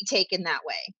to be taken that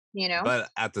way. but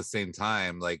at the same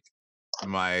time, like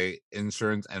my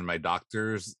insurance and my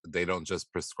doctors, they don't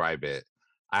just prescribe it.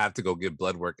 I have to go get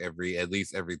blood work at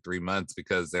least every 3 months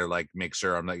because they're like, make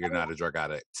sure you're Oh, not a drug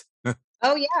addict.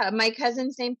 oh yeah, my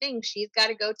cousin, same thing. She's got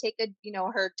to go take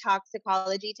her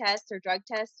toxicology test, her drug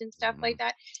test, and stuff like Mhm.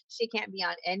 that. She can't be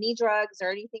on any drugs or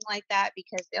anything like that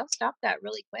because they'll stop that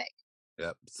really quick.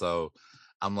 Yep. So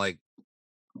I'm like,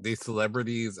 these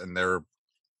celebrities and their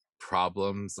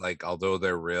problems, like, although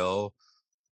they're real,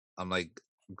 I'm like,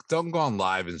 don't go on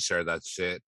live and share that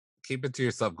shit. Keep it to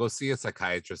yourself. Go see a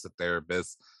psychiatrist, a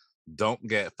therapist. Don't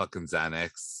get fucking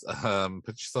Xanax.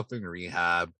 Put yourself in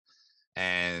rehab,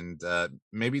 and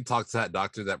maybe talk to that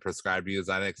doctor that prescribed you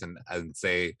Xanax, and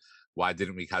say, why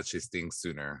didn't we catch these things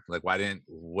sooner? Like,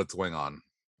 what's going on?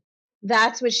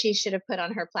 That's what she should have put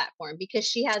on her platform because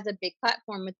she has a big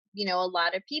platform with, a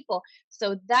lot of people.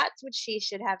 So that's what she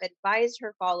should have advised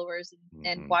her followers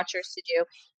and Hmm. watchers to do.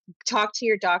 Talk to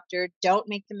your doctor. Don't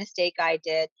make the mistake I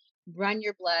did. Run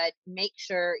your blood. Make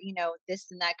sure, this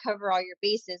and that, cover all your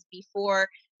bases before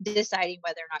deciding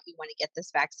whether or not you want to get this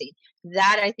vaccine.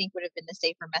 That I think would have been the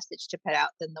safer message to put out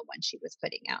than the one she was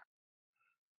putting out.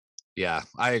 Yeah,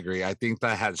 I agree. I think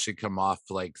that had she come off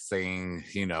like saying,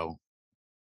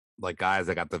 like, guys,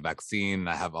 I got the vaccine,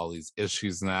 I have all these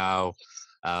issues now.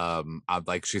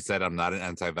 Like she said, I'm not an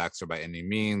anti-vaxxer by any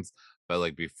means, but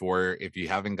like before, if you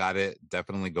haven't got it,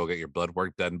 definitely go get your blood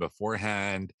work done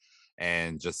beforehand,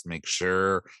 and just make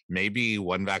sure maybe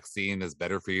one vaccine is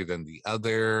better for you than the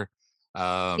other.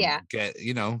 Yeah.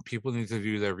 People need to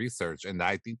do their research, and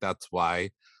I think that's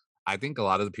why I think a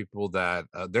lot of the people that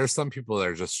there's some people that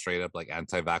are just straight up like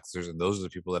anti-vaxxers, and those are the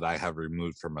people that I have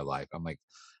removed from my life. I'm like,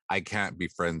 I can't be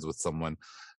friends with someone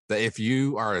that, if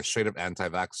you are a straight up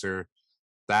anti-vaxxer,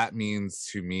 that means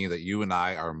to me that you and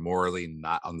I are morally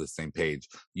not on the same page.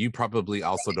 You probably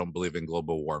also don't believe in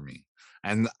global warming,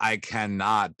 and I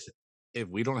cannot. If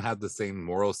we don't have the same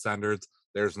moral standards,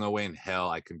 there's no way in hell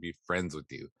I can be friends with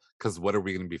you. Because what are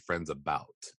we going to be friends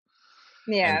about?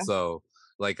 Yeah. And so,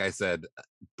 like I said,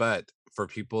 but for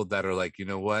people that are like, you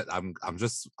know what, I'm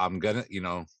gonna,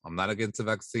 I'm not against the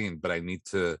vaccine, but I need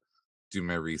to do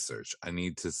my research. I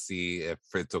need to see if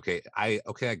it's okay. I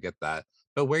get that,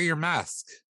 but wear your mask,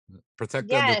 protect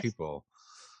the other Yes. people,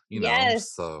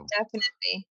 Yes. so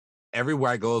Definitely.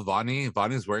 everywhere I go with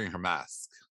Vonnie's wearing her mask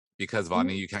because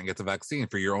Vonnie, Mhm. you can't get the vaccine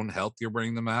for your own health. You're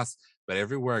wearing the mask, but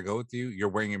everywhere I go with you, you're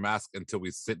wearing your mask until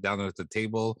we sit down at the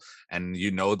table, and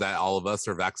you know that all of us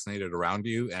are vaccinated around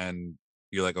you, and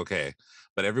you're like, okay.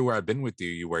 But everywhere I've been with you,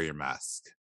 you wear your mask.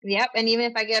 Yep, and even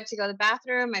if I get up to go to the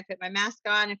bathroom, I put my mask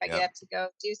on. If I Yep. get up to go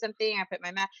do something, I put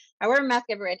my mask. I wear a mask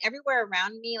everywhere, and everywhere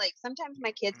around me. Like sometimes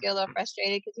my kids get a little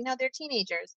frustrated because they're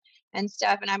teenagers and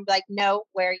stuff, and I'm like, no,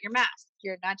 wear your mask.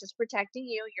 You're not just protecting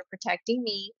you; you're protecting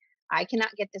me. I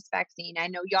cannot get this vaccine. I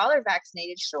know y'all are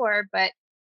vaccinated, sure, but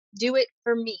do it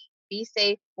for me. Be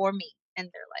safe for me. And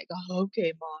they're like, oh,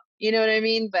 okay, mom. You know what I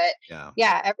mean? But Yeah.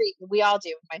 yeah, we all do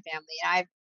in my family. I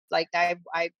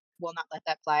will not let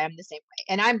that fly. I'm the same way.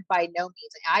 And I'm by no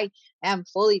means I am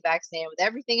fully vaccinated with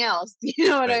everything else. You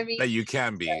know what That I mean? that you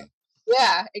can So be.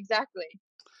 yeah, exactly.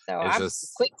 So It's I'm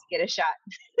just quick to get a shot.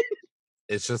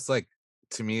 it's just like,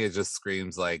 to me, it just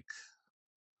screams like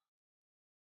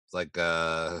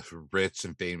rich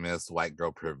and famous white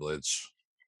girl privilege.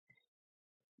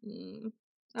 Mm.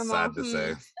 I'm all Sad to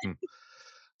say.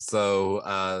 So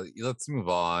let's move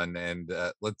on, and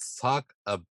let's talk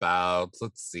about,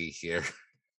 let's see here.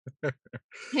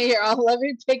 Here, I'll let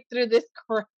me pick through this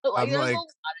like I'm there's a like,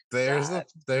 lot of stuff.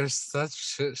 there's such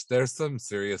shit, there's some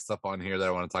serious stuff on here that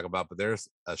I want to talk about, but there's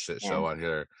a shit Yeah. show on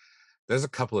here. There's a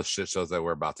couple of shit shows that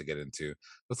we're about to get into.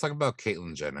 Let's talk about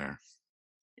Caitlyn Jenner.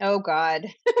 Oh God.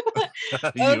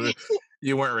 you Okay.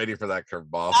 you weren't ready for that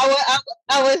curveball.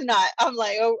 I was not. I'm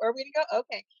like, "Oh, are we to go?"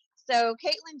 Okay. So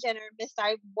Caitlyn Jenner, Miss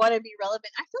I Wanna Be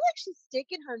Relevant, I feel like she's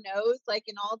sticking her nose, like,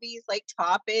 in all these, like,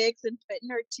 topics and putting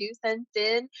her 2 cents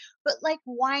in, but, like,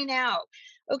 why now?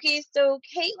 Okay, so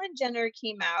Caitlyn Jenner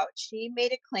came out, she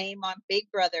made a claim on Big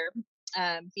Brother,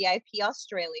 VIP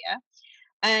Australia,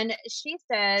 and she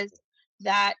says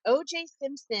that O.J.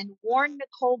 Simpson warned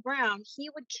Nicole Brown he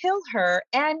would kill her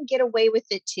and get away with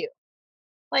it too.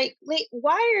 Like, wait,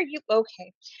 why are you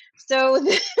okay? So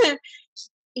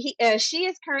she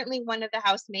is currently one of the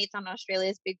housemates on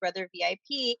Australia's Big Brother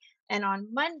VIP. And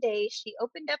on Monday, she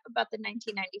opened up about the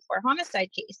 1994 homicide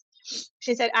case.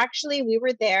 She said, actually, we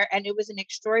were there and it was an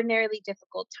extraordinarily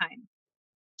difficult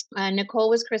time. Nicole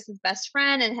was Chris's best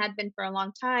friend and had been for a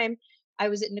long time. I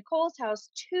was at Nicole's house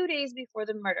 2 days before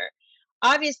the murder.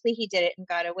 Obviously, he did it and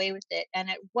got away with it. And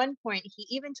at one point, he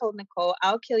even told Nicole,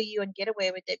 I'll kill you and get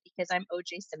away with it because I'm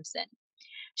OJ Simpson.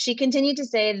 She continued to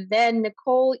say, then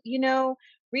Nicole,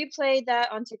 replayed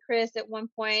that onto Chris at one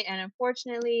point, and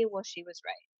unfortunately, well, she was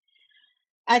right.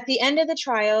 At the end of the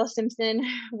trial, Simpson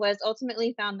was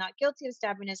ultimately found not guilty of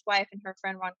stabbing his wife and her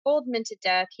friend Ron Goldman to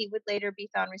death. He would later be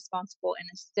found responsible in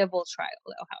a civil trial,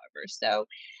 though, however. So,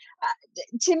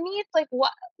 to me, it's like, why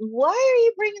are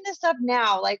you bringing this up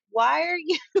now? Like, why are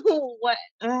you, what?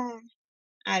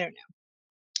 I don't know.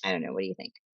 I don't know. What do you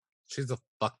think? She's a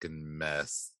fucking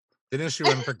mess. Didn't she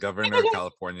run for governor of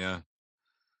California?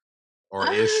 Or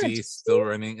is she Did still she?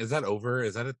 running? Is that over?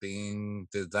 Is that a thing?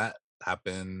 Did that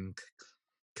happen?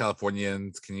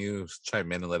 Californians, can you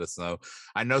chime in and let us know?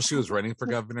 I know she was running for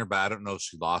governor, but I don't know if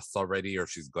she lost already or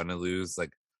she's gonna lose.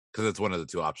 Like, because it's one of the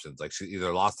two options. Like, she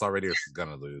either lost already or she's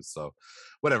gonna lose. So,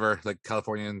 whatever. Like,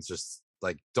 Californians, just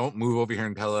like, don't move over here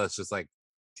and tell us. Just like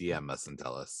DM us and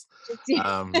tell us. Just,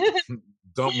 Um,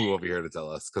 don't move over here to tell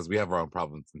us because we have our own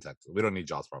problems in Texas. We don't need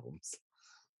y'all's problems.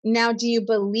 Now, do you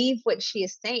believe what she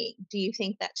is saying? Do you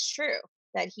think that's true?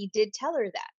 That he did tell her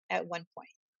that at one point?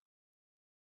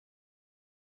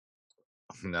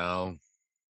 No,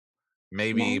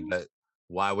 maybe, No? but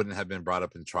why wouldn't it have been brought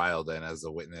up in trial then as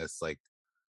a witness? Like,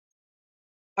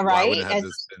 why Right? wouldn't have As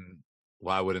this been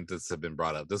why wouldn't this have been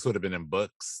brought up? This would have been in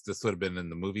books, this would have been in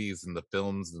the movies and the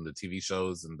films and the TV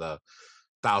shows and the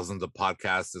thousands of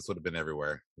podcasts. This would have been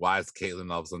everywhere. Why is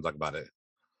Caitlyn all of a sudden talking about it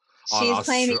on she's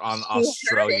claiming she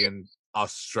heard it.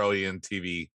 Australian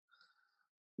TV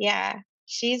Yeah.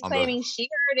 She's on the claiming she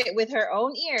heard it with her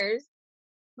own ears.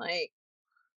 Like,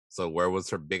 so where was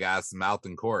her big ass mouth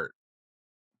in court?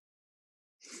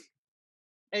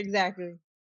 exactly.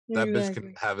 That bitch can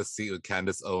Exactly. have a seat with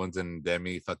Candace Owens and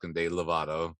Demi fucking Day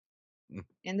Lovato.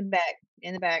 In the back.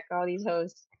 In the back. All these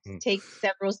hoes take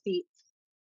several seats.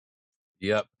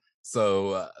 Yep.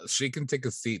 So she can take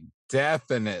a seat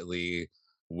definitely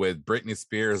with Britney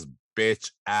Spears'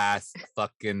 bitch ass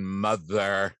fucking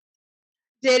mother.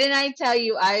 Didn't I tell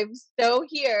you I'm so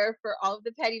here for all of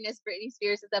the pettiness Britney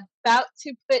Spears is about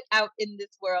to put out in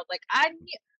this world? Like I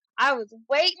knew I was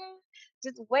waiting,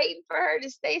 just waiting for her to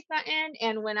say something.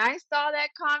 And when I saw that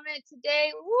comment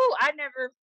today, woo, I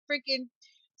never freaking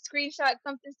screenshot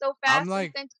something so I'm fast and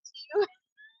like, sent it to you.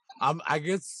 I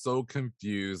get so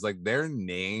confused. Like their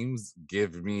names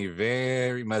give me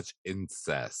very much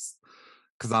incest.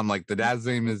 Cause I'm like, the dad's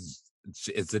name is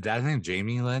the dad's name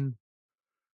Jamie Lynn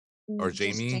or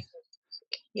Just Jamie?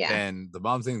 yeah. Then the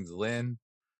mom's name is Lynn.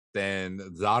 Then the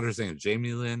daughter's name is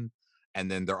Jamie Lynn. And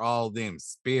then they're all named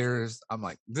Spears. I'm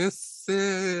like, this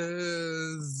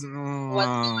is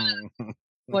What's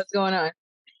what's going on?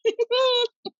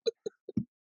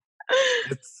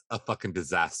 it's a fucking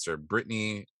disaster.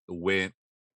 Britney went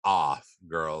off,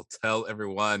 girl. Tell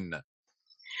everyone.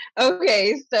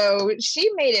 Okay, so she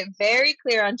made it very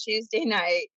clear on Tuesday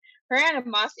night. Her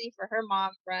animosity for her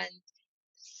mom runs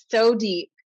so deep,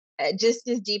 just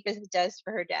as deep as it does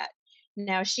for her dad.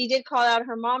 Now, she did call out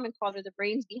her mom and called her the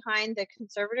brains behind the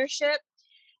conservatorship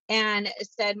and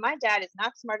said, "My dad is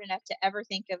not smart enough to ever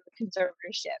think of a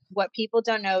conservatorship. What people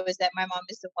don't know is that my mom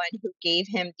is the one who gave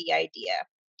him the idea."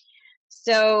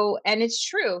 So, and it's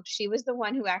true. She was the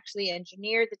one who actually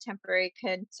engineered the temporary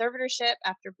conservatorship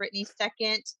after Brittany's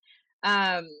second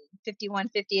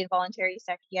 5150 involuntary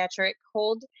psychiatric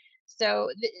hold. So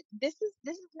this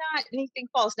is not anything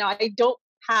false. Now I don't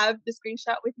have the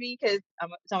screenshot with me because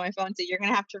it's on my phone. So you're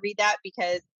gonna have to read that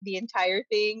because the entire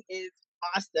thing is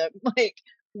awesome. Like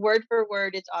word for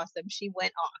word, it's awesome. She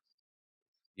went off.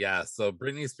 Yeah, so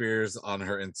Britney Spears on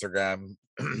her Instagram,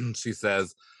 she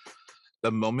says,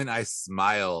 the moment I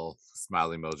smile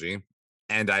emoji,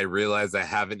 and I realize I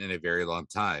haven't in a very long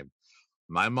time.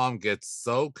 My mom gets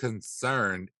so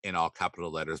concerned, in all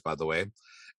capital letters, by the way,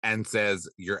 and says,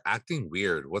 "You're acting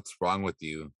weird. What's wrong with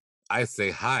you?" I say,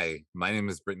 "Hi, my name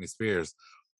is Britney Spears.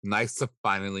 Nice to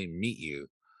finally meet you.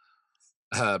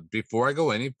 Before I go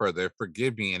any further,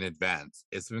 forgive me in advance.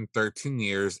 It's been 13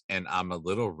 years and I'm a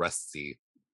little rusty.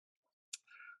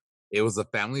 It was a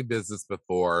family business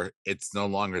before. It's no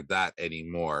longer that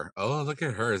anymore." Oh, look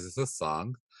at her. Is this a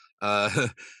song? Uh,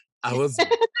 I was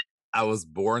I was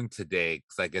born today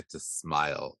because I get to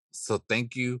smile. So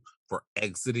thank you for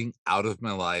exiting out of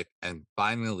my life and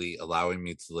finally allowing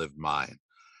me to live mine.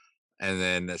 And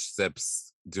then she said,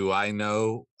 "Psst, do I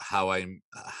know how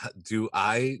do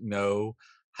I know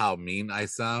how mean I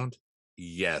sound?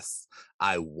 Yes,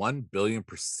 I 1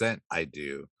 billion% I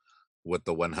do," with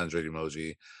the 100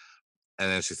 emoji. And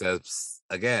then she says, "Psst,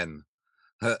 again,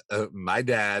 my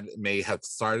dad may have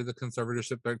started the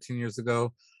conservatorship 13 years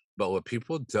ago, but what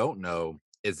people don't know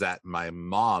is that my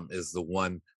mom is the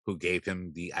one who gave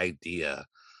him the idea.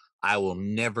 I will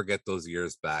never get those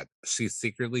years back. She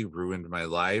secretly ruined my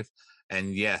life.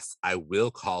 And yes, I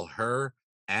will call her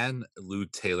and Lou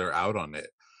Taylor out on it.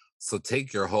 So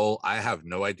take your whole I have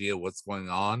no idea what's going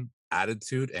on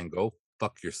attitude and go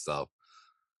fuck yourself."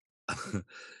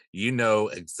 You know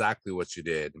exactly what you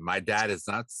did. My dad is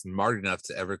not smart enough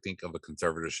to ever think of a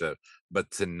conservatorship,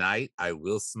 but tonight I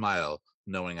will smile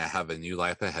knowing I have a new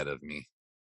life ahead of me.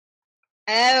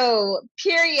 Oh,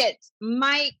 period.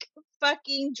 Mic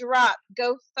fucking drop.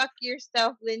 Go fuck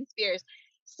yourself, Lynn Spears.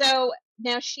 So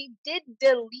now she did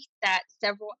delete that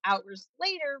several hours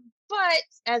later, but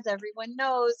as everyone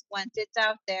knows, once it's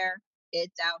out there,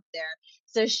 it's out there.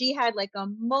 So she had like a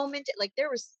moment, like there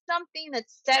was something that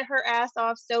set her ass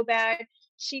off so bad.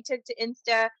 She took to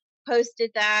Insta,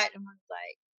 posted that, and was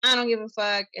like, I don't give a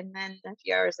fuck. And then a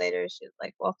few hours later, she was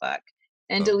like, well, fuck,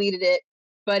 and So deleted it,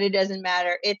 but it doesn't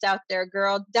matter. It's out there,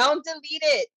 girl. Don't delete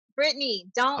it. Brittany,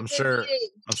 don't I'm delete sure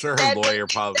it. I'm You sure said what you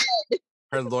said.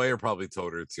 her lawyer probably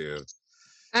told her to.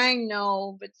 I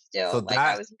know, but So still, like I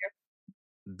that was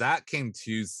here. that came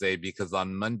Tuesday because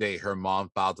on Monday her mom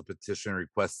filed a petition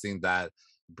requesting that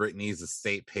Britney's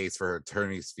estate pays for her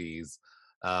attorney's fees.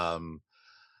 Um,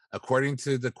 According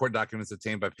to the court documents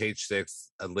obtained by Page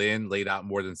Six, Lynn laid out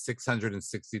more than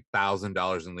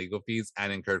 $660,000 in legal fees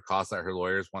and incurred costs that her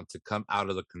lawyers want to come out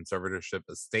of the conservatorship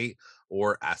estate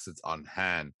or assets on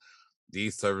hand.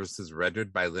 These services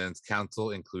rendered by Lynn's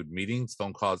counsel include meetings,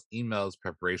 phone calls, emails,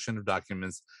 preparation of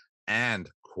documents, and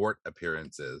court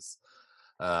appearances.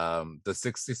 The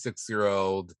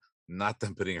 66-year-old, not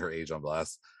them putting her age on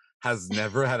blast, has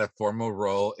never had a formal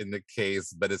role in the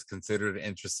case, but is considered an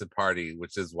interested party,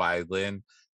 which is why Lynn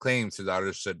claims her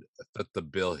daughter should foot the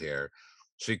bill here.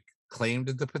 She claimed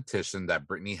in the petition that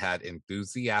Britney had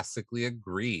enthusiastically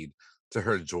agreed to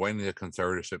her joining the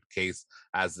conservatorship case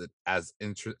as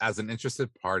an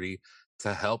interested party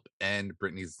to help end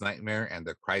Britney's nightmare, and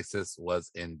the crisis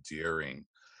was enduring.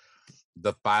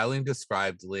 The filing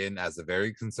described Lynn as a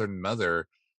very concerned mother.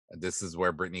 This is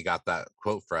where Britney got that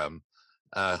quote from.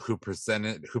 Who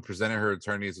presented her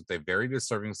attorneys with a very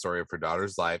disturbing story of her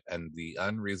daughter's life and the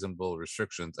unreasonable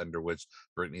restrictions under which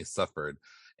Britney suffered,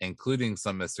 including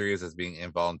some as serious as being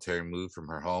involuntarily moved from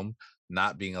her home,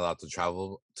 not being allowed to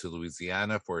travel to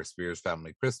Louisiana for her Spears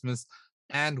family Christmas,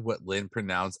 and what Lynn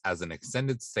pronounced as an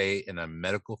extended stay in a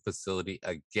medical facility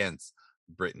against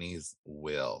Britney's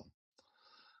will.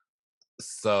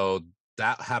 So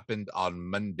that happened on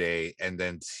Monday, and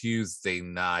then Tuesday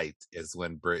night is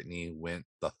when Britney went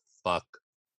the fuck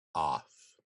off.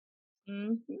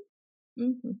 Mhm,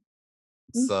 mhm,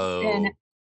 and So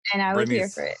I was here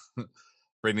Britney's for it.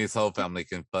 Britney's whole family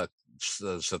can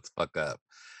shut the fuck up.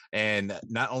 And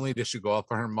not only did she go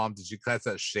off on her mom, did you catch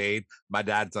that shade? My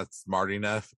dad's not smart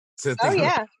enough to Oh, think.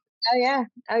 yeah. Oh, yeah.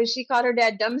 Oh, she called her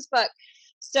dad dumb as fuck.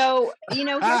 So,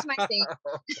 here's my thing.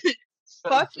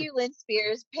 Fuck you, Lynn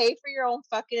Spears. Pay for your own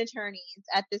fucking attorneys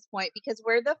at this point, because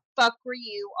where the fuck were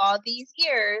you all these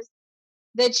years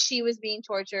that she was being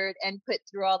tortured and put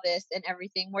through all this and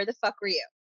everything? Where the fuck were you?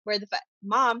 Where the fuck?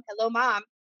 Mom, hello, mom.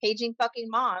 Paging fucking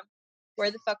mom.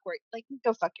 Where the fuck were you? Like,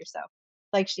 go fuck yourself.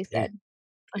 Like she said.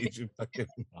 Page you fucking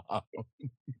mom.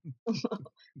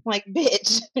 Like,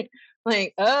 bitch.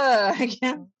 Like, I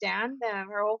can't stand them.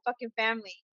 Her whole fucking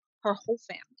family. Her whole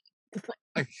family.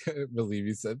 I can't believe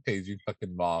you said page you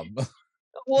fucking mom.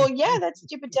 Well, yeah, that's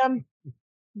stupid dumb.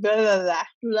 Blah, blah, blah.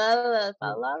 Blah, blah,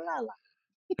 blah, blah,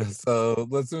 blah. So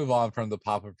let's move on from the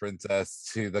Papa Princess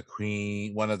to the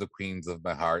queen, one of the queens of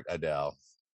my heart, Adele.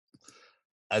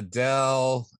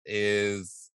 Adele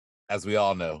is, as we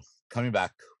all know, coming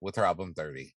back with her album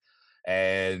 30.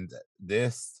 And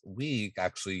this week,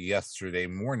 actually yesterday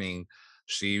morning,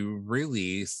 she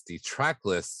released the track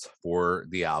list for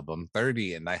the album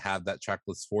 30. And I have that track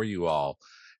list for you all.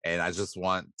 And I just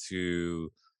want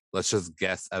to, let's just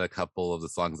guess at a couple of the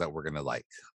songs that we're going to like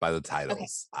by the Okay.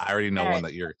 titles. I already know All one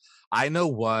right. that I know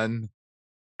one.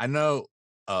 I know,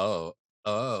 oh,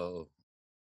 oh.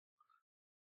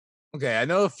 Okay, I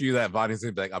know a few that Bonnie's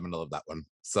gonna be like, I'm gonna love that one.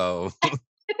 So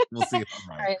we'll see if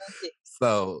I'm All right. right. Let's see.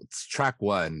 So it's track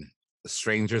one,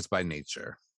 Strangers by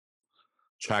Nature.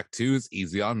 Track two is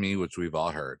Easy on Me, which we've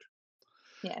all heard.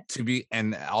 Yes.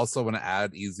 And also want to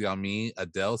add Easy on Me.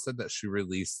 Adele said that she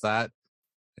released that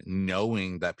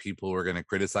knowing that people were going to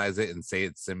criticize it and say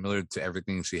it's similar to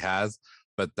everything she has,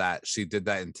 but that she did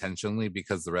that intentionally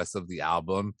because the rest of the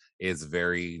album is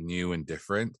very new and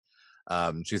different.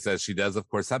 She says she does, of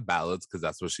course, have ballads because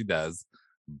that's what she does,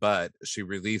 but she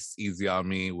released Easy on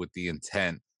Me with the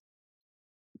intent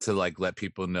to like let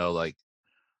people know, like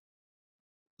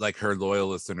her loyal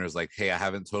listeners, like, hey, I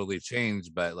haven't totally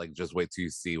changed, but like just wait till you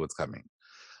see what's coming.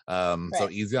 So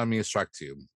Right. Easy on Me is track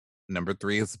two. Number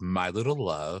three is My Little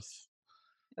Love.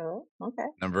 Oh, okay.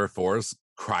 Number four is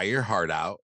Cry Your Heart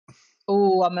Out.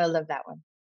 Oh, I'm gonna love that one.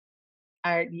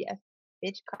 All right. Yes.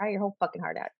 Bitch, cry your whole fucking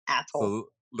heart out, asshole. So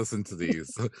listen to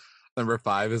these. Number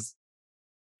five is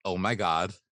Oh My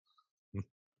God.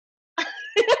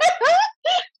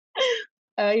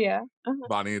 Oh yeah.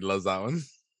 Bonnie loves that one.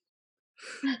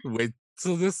 Wait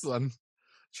till this one.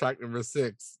 Track number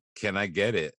six, Can I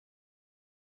Get It?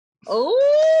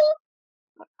 Oh,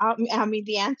 I mean,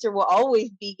 the answer will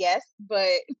always be yes, but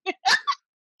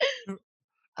I like it.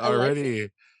 Already.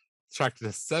 Track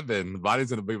to seven.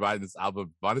 Bonnie's gonna be buying this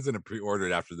album. Bonnie's gonna pre-order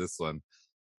it after this one.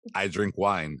 I Drink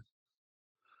Wine.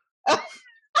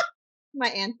 My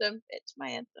anthem, bitch. My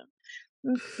anthem.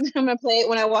 I'm gonna play it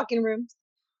when I walk in rooms.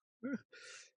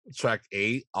 Track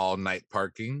eight, All Night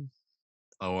Parking.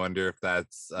 I wonder if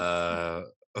that's All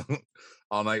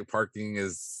Night Parking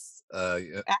is like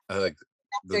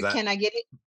does After, that can I get it?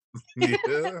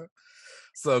 yeah.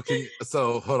 So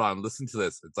hold on, listen to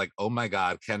this. It's like, oh my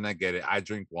God, can I get it? I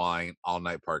drink wine, all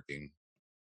night parking.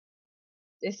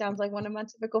 It sounds like one of my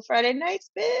typical Friday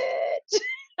nights, bitch.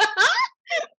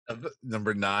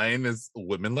 Number nine is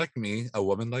Women Like Me, a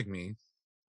woman like me.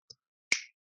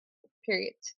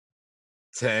 Period.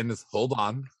 10 is Hold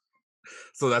On.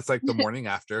 So that's like the morning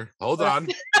after. Hold on.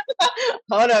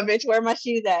 Hold on, bitch. Where are my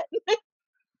shoes at?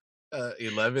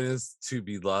 11 is To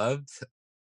Be Loved,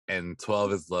 and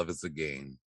 12 is Love Is a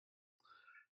Game.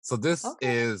 So this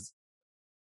Okay. is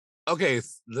okay.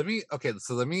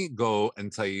 So let me go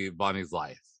and tell you Bonnie's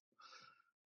life.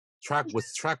 Track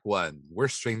one, We're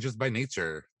Strangers by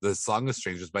Nature. The song is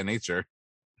Strangers by Nature.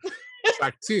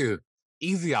 Track two,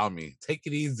 Easy on Me. Take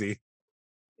it easy.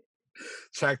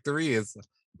 Track three is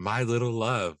My Little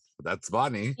Love. That's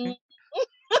Bonnie. Mm.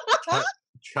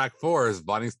 Track four is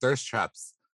Bonnie's Thirst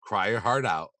Traps. Cry Your Heart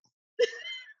Out.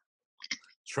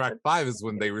 Track That's 5 is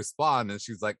when they respond, and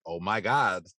she's like, "Oh my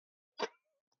god."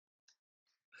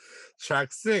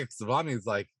 Track 6, Bonnie's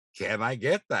like, "Can I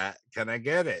get that? Can I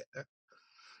get it?"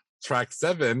 Track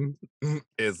 7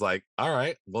 is like, "All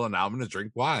right, well now I'm gonna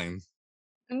drink wine."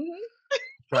 mhm.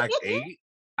 Track 8,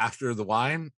 after the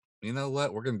wine, you know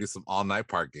what? We're gonna do some all night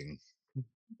parking.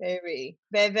 Baby,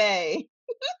 baby.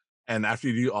 And after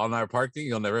you do all night parking,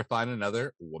 you'll never find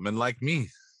another woman like me.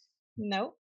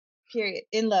 Nope. Period.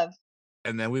 In love.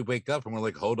 And then we wake up and we're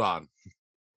like, hold on,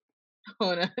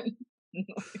 Hold on.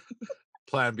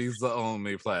 plan B is the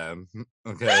only plan.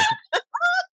 Okay.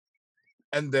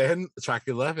 And then track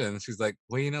 11, she's like,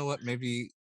 well, you know what?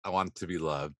 Maybe I want to be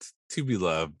loved, to be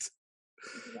loved.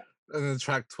 Yeah. And then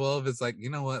track 12 is like, you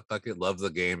know what? Fuck it, love the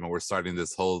game. And we're starting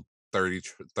this whole 30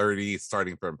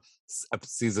 starting from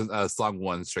season song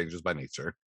 1, Strangers by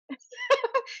Nature.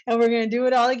 And we're gonna do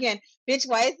it all again. Bitch,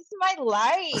 why is this my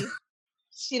life?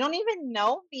 She don't even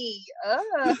know me.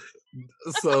 Ugh.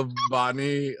 So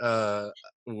Bonnie,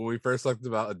 when we first talked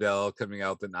about Adele coming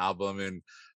out with an album, and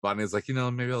Bonnie's like, you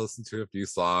know, maybe I'll listen to a few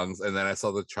songs. And then I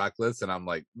saw the track list and I'm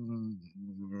like,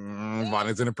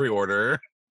 Bonnie's in a pre-order.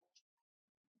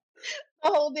 The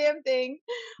whole damn thing.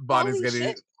 Bonnie's Holy getting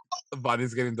shit.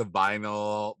 Bonnie's getting the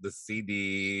vinyl, the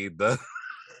CD, the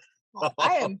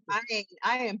I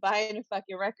am buying a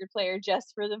fucking record player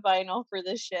just for the vinyl for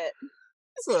this shit.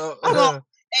 so I'm all,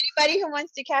 anybody who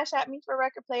wants to cash at me for a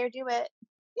record player, do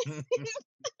it.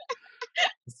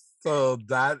 so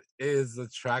that is the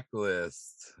track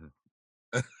list.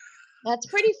 That's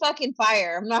pretty fucking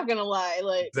fire. I'm not gonna lie.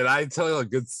 Like Did I tell you a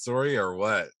good story or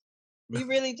what? you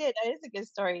really did. That is a good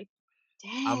story.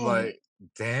 I'm Dang. like,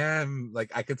 damn,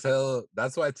 like I could tell.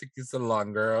 That's why it took you so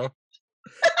long, girl.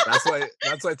 That's why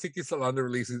it took you so long to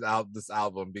release this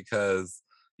album, because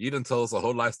you didn't tell us a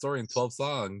whole life story in 12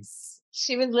 songs.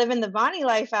 She was living the Bonnie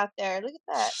life out there. Look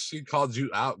at that. She called you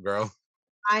out, girl.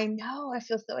 I know. I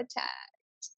feel so attacked.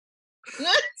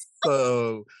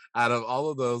 So out of all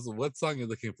of those, what song are you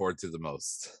looking forward to the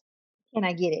most? Can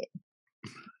I get it?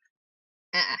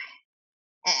 Ah,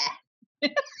 ah.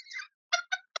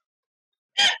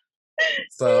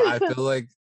 So I feel like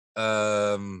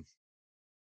um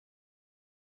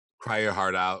Cry Your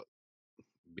Heart Out,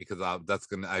 because I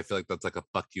feel like that's like a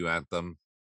fuck you anthem.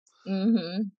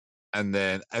 Mhm. And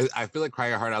then I feel like Cry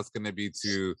Your Heart Out's gonna be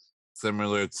too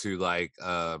similar to like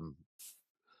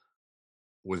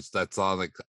which that song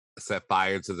like Set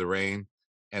Fire to the Rain.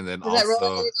 And then Is that rolling in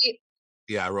also, the deep?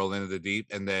 yeah, Roll into the Deep.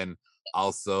 And then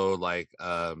also like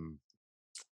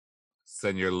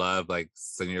Send Your Love, like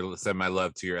send my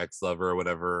love to your ex-lover or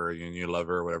whatever, or your new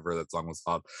lover or whatever that song was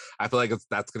called. I feel like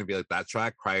that's gonna be like that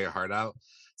track, Cry Your Heart Out.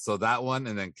 So that one,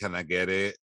 and then Can I Get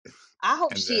It? I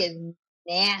hope And she then is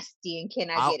nasty and can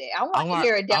I I'll get it? I want I to want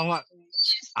hear Adele I want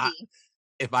I, nasty.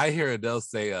 if I hear Adele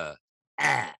say ah,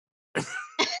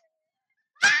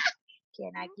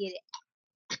 Can I get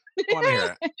I want to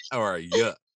hear it? it. Or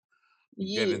yeah,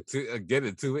 Yeah. get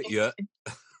into it, yeah.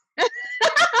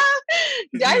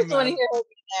 Could I you just want to imagine? hear her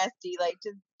be nasty, like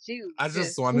just shoot, I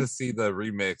just want to see the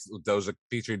remix with Doja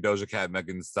featuring Doja Cat,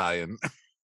 Megan Thee Stallion.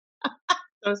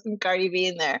 throw some Cardi B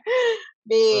in there,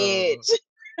 Uh, bitch.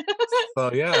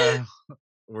 so yeah,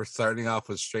 we're starting off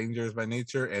with Strangers by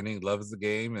Nature, ending Loves the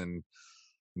Game, and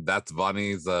that's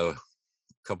Bonnie's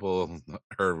couple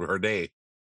her day.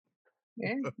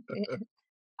 Yeah,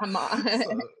 I'm on.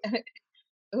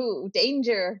 So Ooh,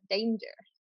 danger, danger.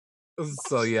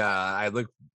 so Watch it. yeah,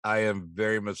 I am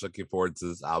very much looking forward to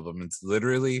this album. It's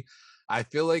literally, I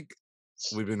feel like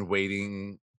we've been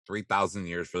waiting 3,000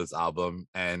 years for this album,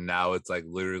 and now it's like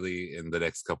literally in the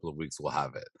next couple of weeks we'll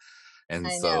have it. And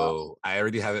I know. so I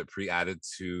already have it pre-added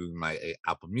to my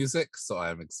Apple Music, so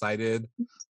I'm excited.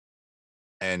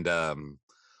 And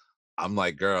I'm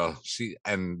like, girl,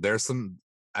 there's some,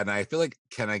 and I feel like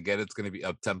Can I Get It's going to be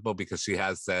up tempo, because she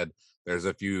has said there's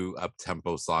a few up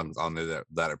tempo songs on there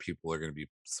that are people are going to be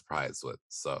surprised with.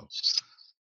 So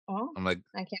Oh, I'm like,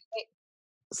 I can't wait.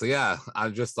 so yeah, I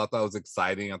just thought that was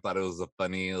exciting. I thought it was a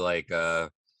funny, like a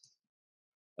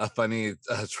funny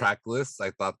track list.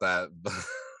 I thought that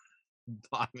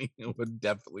Bonnie would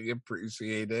definitely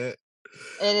appreciate it.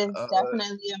 It is Uh,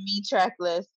 definitely a me track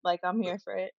list. Like I'm here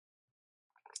for it.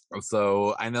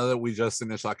 So I know that we just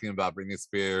finished talking about Britney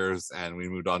Spears and we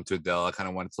moved on to Adele. I kind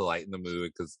of wanted to lighten the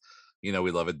mood because, you know,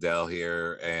 we love Adele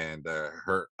here, and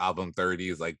her album 30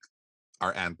 is like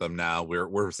our anthem now.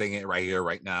 We're singing it right here,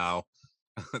 right now.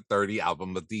 30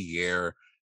 album of the year.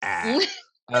 Ah.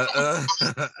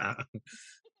 Uh,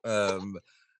 um,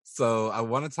 So I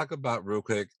want to talk about real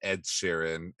quick Ed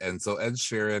Sheeran. And so Ed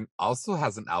Sheeran also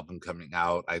has an album coming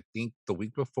out, I think the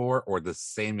week before or the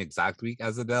same exact week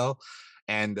as Adele.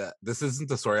 And this isn't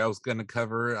the story I was going to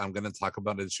cover. I'm going to talk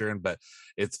about Ed Sheeran, but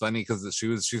it's funny because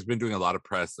she's been doing a lot of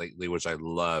press lately, which I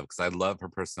love because I love her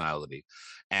personality.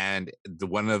 And in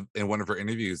one of her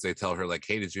interviews, they tell her like,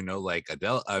 "Hey, did you know like Ed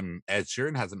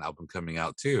Sheeran has an album coming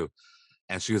out too?"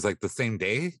 And she was like, "The same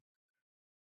day?"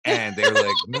 And they were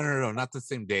like, "No, no, no, not the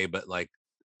same day, but like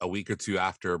a week or 2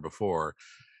 after or before."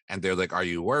 And they're like, "Are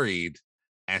you worried?"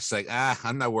 And she's like, "Ah,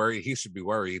 I'm not worried. He should be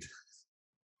worried."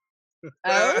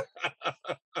 Oh,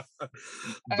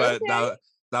 But okay.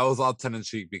 that was all tongue in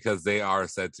cheek because they are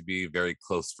said to be very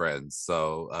close friends.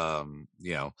 So,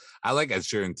 I like Ed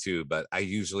Sheeran too, but I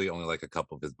usually only like a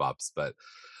couple of his bops. But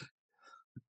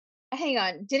Hang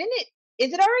on. Didn't it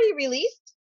is it already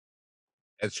released?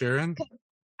 Ed Sheeran? 'Cause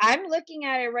I'm looking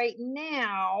at it right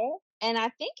now, and I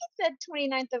think it said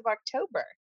 29th of October.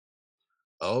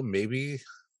 Oh, maybe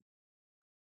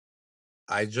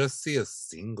I just see a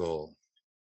single.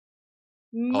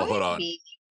 Oh, hold Might on. be.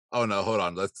 Oh no, hold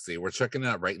on. Let's see. We're checking it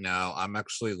out right now. I'm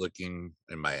actually looking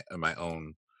in my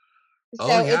own. Oh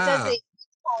So it says yeah. it's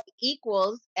called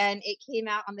Equals, and it came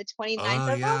out on the 29th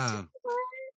Oh of yeah. October.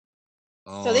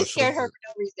 So Oh, they it scared shows her it. for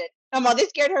no reason. Come on, they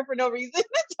scared her for no reason.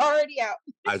 It's already out.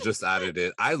 I just added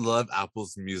it. I love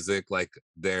Apple's music. Like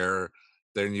their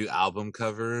new album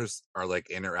covers are like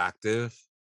interactive.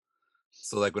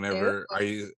 So like Ooh. whenever are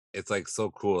you, it's like so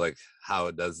cool. Like how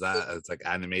it does that. It's like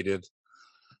animated.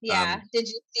 Yeah. Um, Did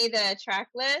you see the track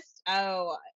list?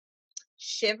 Oh,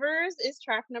 Shivers is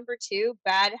track number 2,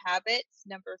 Bad Habits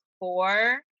number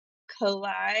 4,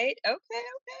 Collide. Okay,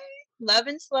 okay. Love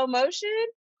in Slow Motion.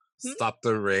 Hmm? Stop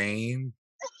the Rain,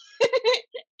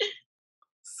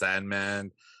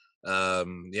 Sandman.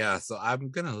 Yeah. So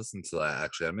I'm gonna listen to that.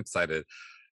 Actually, I'm excited.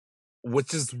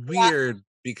 Which is Yeah, weird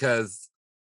because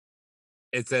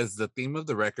it says the theme of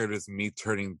the record is me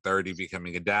turning 30,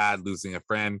 becoming a dad, losing a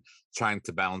friend, trying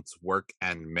to balance work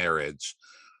and marriage,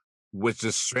 which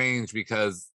is strange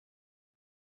because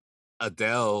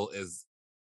Adele's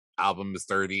album is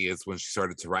 30 is when she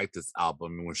started to write this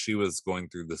album and when she was going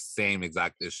through the same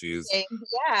exact issues,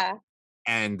 yeah,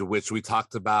 and which we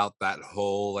talked about that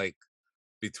whole like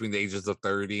between the ages of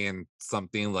 30 and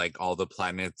something like all the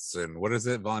planets and what is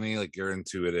it, Vonnie? Like you're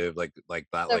intuitive, like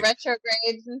that, the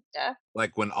retrogrades and stuff.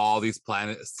 like when all these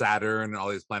planets, Saturn and all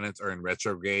these planets are in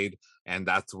retrograde, and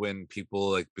that's when people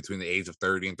like between the age of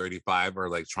 30 and 35 are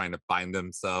like trying to find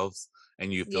themselves,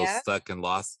 and you feel Yeah, stuck and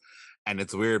lost. And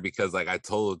it's weird because like I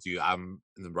told you, I'm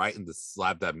right in the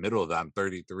slab that middle of that. I'm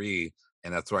 33,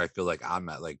 and that's where I feel like I'm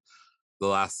at. Like the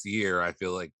last year, I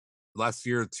feel like last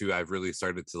year or two, I've really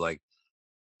started to like,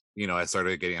 I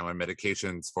started getting on my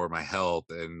medications for my health,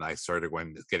 and I started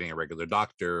going getting a regular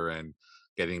doctor and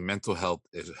getting mental health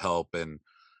help, and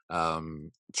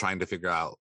trying to figure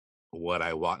out what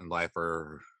I want in life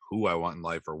or who I want in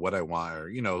life or what I want,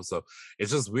 or so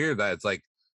it's just weird that it's like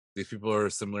these people are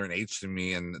similar in age to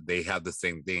me and they have the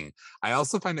same thing. I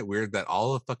also find it weird that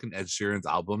all of fucking Ed Sheeran's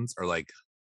albums are like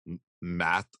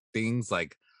math things,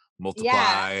 like yeah.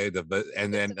 multiply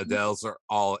and This then one, Adele's are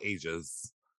all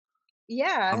ages. I'm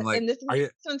yeah, like, and this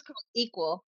one's called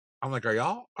Equal. are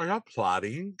y'all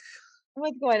plotting?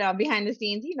 What's going on behind the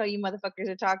scenes? You know you motherfuckers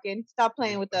are talking. Stop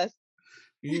playing with us.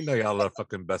 You know y'all are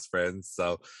fucking best friends.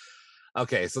 So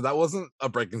okay, so that wasn't a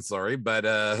breaking story, but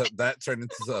that turned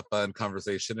into a fun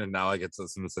conversation, and now I get to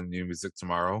listen to some new music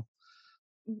tomorrow.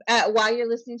 While you're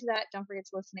listening to that, don't forget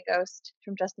to listen to Ghost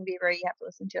from Justin Bieber. You have to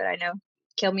listen to it. I know.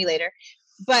 Kill me later.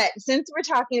 But since we're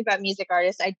talking about music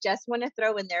artists, I just want to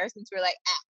throw in there since we're like,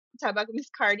 talk about Miss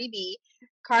Cardi B.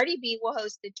 Cardi B will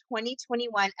host the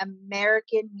 2021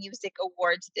 American Music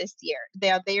Awards this year. They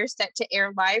are set to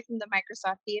air live from the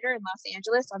Microsoft Theater in Los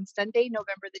Angeles on Sunday,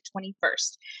 November the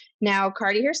 21st. Now,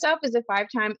 Cardi herself is a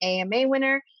 5-time AMA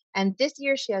winner, and this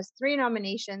year she has 3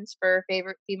 nominations for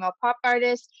favorite female pop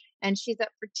artist, and she's up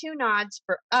for 2 nods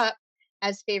for Up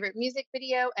as favorite music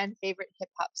video and favorite hip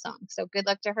hop song. So good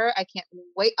luck to her. I can't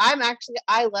wait.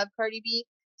 I love Cardi B.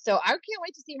 So I can't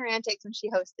wait to see her antics when she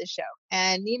hosts this show.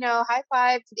 And high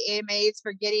five to the AMAs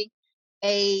for getting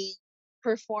a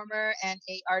performer and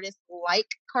a artist like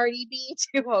Cardi B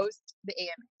to host the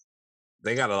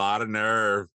They got a lot of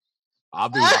nerve. I'll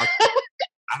be AMAs. watching.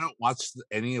 I don't watch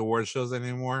any award shows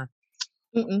anymore,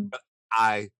 Mm-mm. but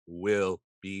I will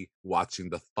be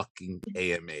watching the fucking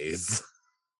AMAs.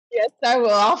 Yes, I will.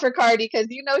 All for Cardi because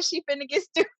she finna get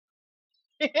stupid.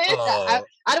 Oh,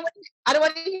 I don't want. I don't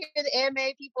want to hear the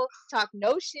AMA people talk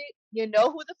no shit. You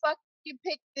know who the fuck you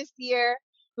picked this year?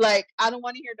 Like I don't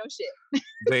want to hear no shit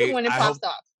they. when it I pops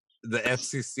hope. off. the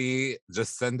FCC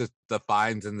just send the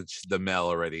fines in the mail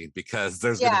already because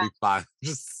there's gonna Yeah, be fines.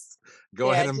 Just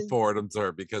go ahead yeah, and just forward them to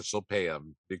her because she'll pay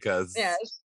them yeah. because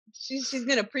She's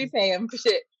gonna prepay him for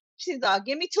shit. She's all,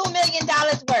 give me $2 million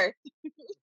worth.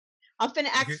 I'm finna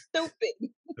act stupid.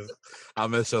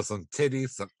 I'm gonna show some titties,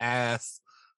 some ass.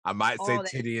 I might say All that.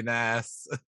 titty and ass.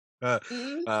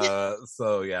 Mhm.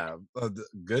 So yeah,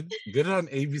 good on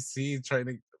ABC trying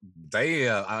to.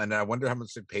 Damn, and I wonder how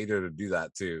much they paid her to do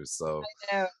that too. So,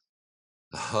 I know.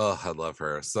 oh, I love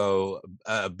her. So,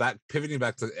 back pivoting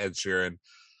back to Ed Sheeran,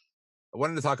 I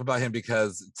wanted to talk about him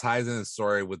because it ties in a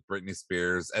story with Britney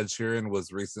Spears. Ed Sheeran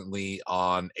was recently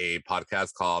on a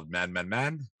podcast called Man Man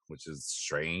Man, which is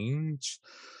strange.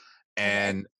 Okay.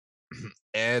 And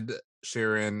Ed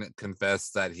Sheeran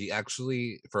confessed that he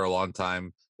actually, for a long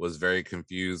time, was very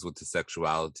confused with his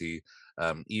sexuality.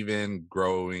 Even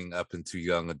growing up into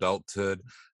young adulthood,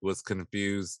 was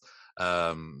confused.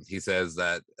 He says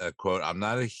that, quote, I'm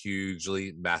not a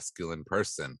hugely masculine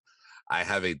person. I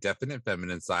have a definite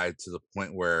feminine side to the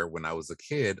point where when I was a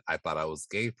kid, I thought I was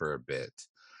gay for a bit.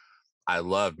 I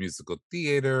love musical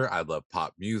theater. I love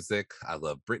pop music. I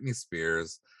love Britney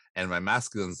Spears. And my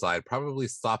masculine side probably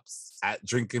stops at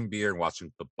drinking beer and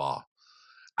watching football.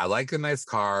 I like a nice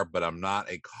car, but I'm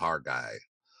not a car guy.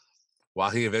 While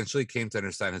he eventually came to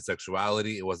understand his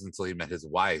sexuality, it wasn't until he met his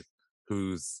wife,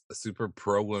 who's super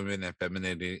pro woman and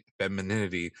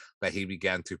femininity, that he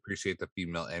began to appreciate the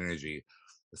female energy.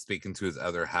 Speaking to his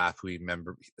other half, who he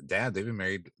remember, Dad, they've been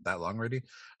married that long already,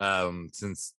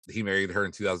 since he married her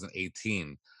in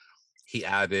 2018. He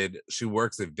added, she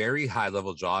works a very high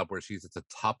level job where she's at the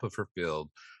top of her field.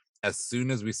 As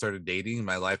soon as we started dating,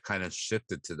 my life kind of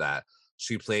shifted to that.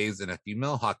 She plays in a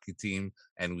female hockey team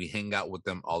and we hang out with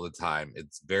them all the time.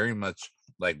 It's very much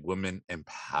like women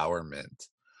empowerment.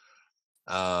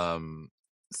 Um,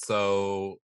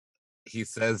 so he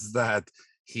says that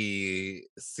he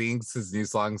sings his new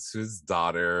songs to his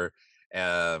daughter,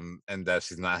 and that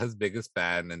she's not his biggest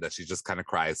fan and that she just kind of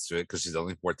cries to it because she's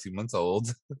only 14 months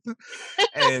old.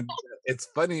 And it's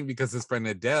funny because his friend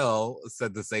Adele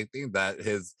said the same thing, that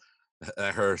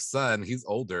her son, he's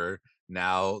older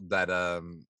now, that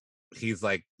he's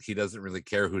like, he doesn't really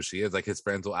care who she is. Like his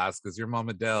friends will ask, is your mom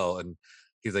Adele? And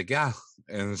he's like, yeah.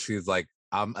 And she's like,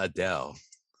 I'm Adele.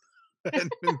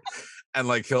 and, and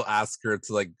like he'll ask her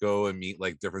to like go and meet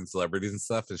like different celebrities and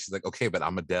stuff, and she's like, okay, but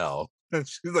I'm Adele. And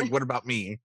she's like, what about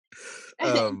me?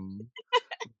 um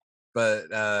but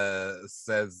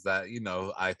says that,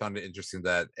 I found it interesting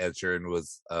that Ed Sheeran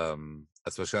was,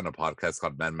 especially on a podcast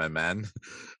called Man Man Man.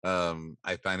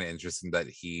 I find it interesting that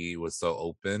he was so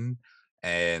open,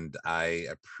 and I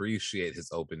appreciate his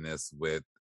openness with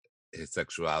his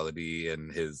sexuality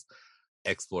and his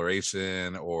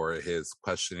exploration or his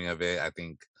questioning of it. I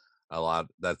think a lot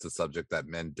that's a subject that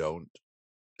men don't.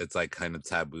 It's like kind of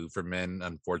taboo for men,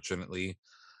 unfortunately.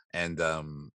 And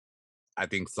I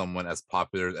think someone as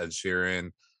popular as Ed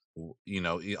Sheeran,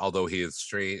 although he is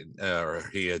straight, or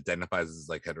he identifies as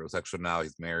like heterosexual now,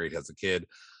 he's married, has a kid.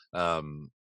 Um,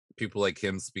 People like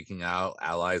him speaking out,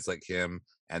 allies like him,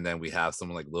 and then we have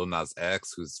someone like Lil Nas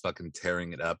X who's fucking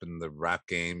tearing it up in the rap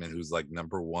game and who's like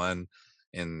number one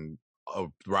in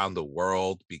around the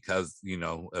world because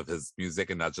of his music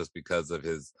and not just because of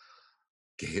his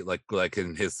gay, like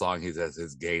in his song he says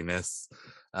his gayness.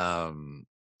 um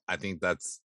I think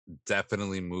that's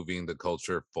definitely moving the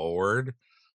culture forward.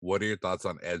 What are your thoughts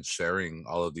on Ed sharing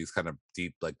all of these kind of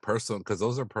deep, like personal, because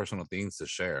those are personal things to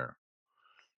share?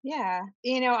 Yeah.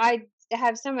 I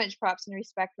have so much props and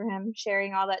respect for him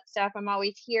sharing all that stuff. I'm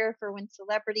always here for when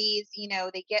celebrities,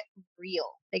 they get real.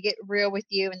 They get real with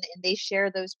you, and they share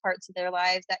those parts of their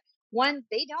lives that, one,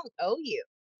 they don't owe you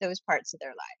those parts of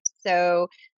their lives. So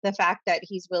the fact that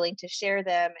he's willing to share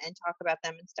them and talk about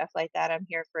them and stuff like that, I'm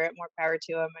here for it. More power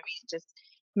to him. I mean, it just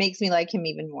makes me like him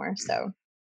even more. So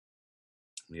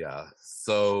Yeah.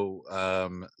 So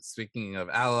speaking of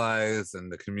allies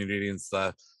and the community and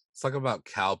stuff, let's talk about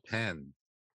Cal Penn.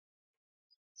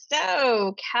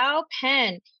 So, Cal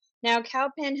Penn. Now, Cal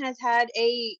Penn has had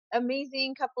a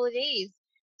amazing couple of days.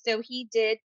 So he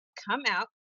did come out,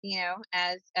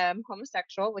 as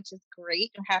homosexual, which is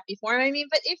great. I'm happy for him. I mean,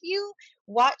 but if you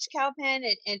watch Cal Penn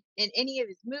in any of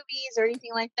his movies or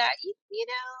anything like that, he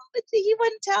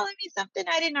wasn't telling me something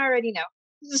I didn't already know.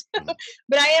 Mhm.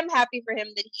 But I am happy for him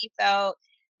that he felt,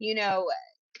 you know,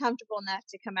 comfortable enough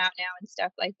to come out now and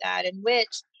stuff like that. And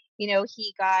which,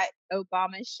 he got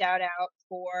Obama's shout out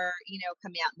for,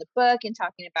 coming out in the book and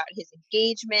talking about his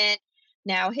engagement.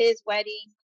 Now, his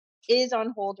wedding is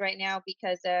on hold right now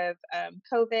because of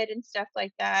COVID and stuff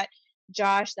like that.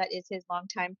 Josh, that is his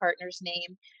longtime partner's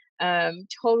name.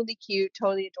 Totally cute,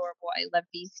 totally adorable. I love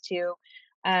these two.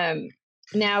 Um,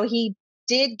 Now he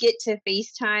did get to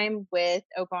FaceTime with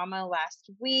Obama last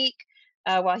week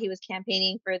while he was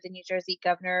campaigning for the New Jersey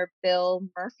Governor Bill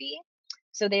Murphy.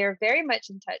 So they are very much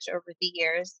in touch over the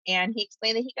years. And he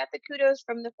explained that he got the kudos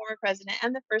from the former president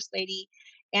and the first lady.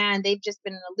 And they've just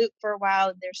been in a loop for a while.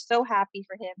 And they're so happy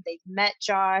for him. They've met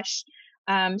Josh.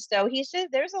 So he said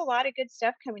there's a lot of good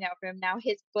stuff coming out for him. Now,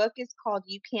 his book is called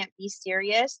You Can't Be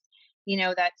Serious.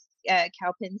 That's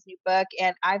Calpin's new book.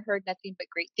 And I've heard nothing but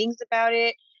great things about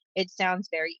it. It sounds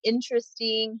very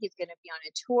interesting. He's going to be on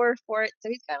a tour for it. So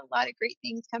he's got a lot of great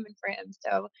things coming for him.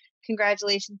 So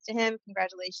congratulations to him.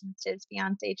 Congratulations to his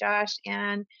fiance, Josh.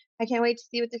 And I can't wait to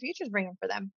see what the future's bringing for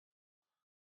them.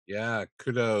 Yeah,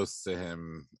 kudos to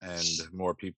him and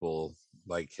more people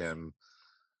like him.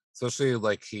 Especially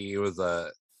like he has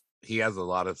a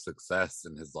lot of success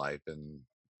in his life, and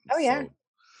Oh, yeah.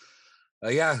 so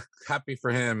yeah, happy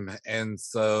for him. And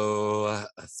so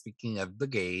speaking of the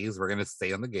gays, we're gonna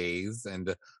stay on the gays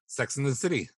and Sex in the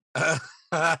City.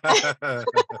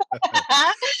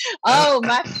 Oh,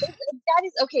 my favorite that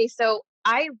is okay, so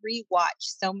I rewatch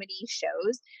so many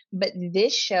shows, but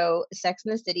this show, Sex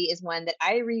and the City, is one that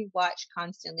I rewatch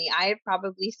constantly. I have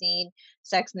probably seen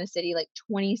Sex and the City like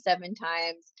 27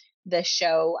 times. The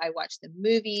show, I watch the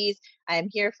movies, I am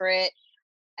here for it.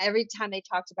 Every time they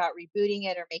talked about rebooting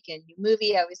it or making a new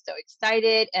movie, I was so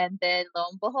excited, and then lo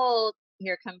and behold,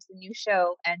 here comes the new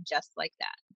show, and just like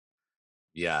that.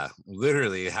 Yeah,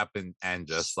 literally it happened, and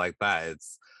just like that.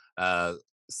 It's uh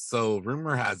so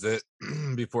rumor has it,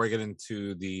 before I get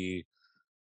into the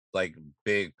like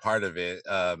big part of it,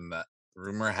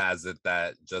 rumor has it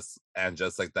that just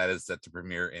like that is set to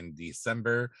premiere in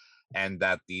December, and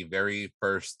that the very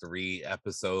first 3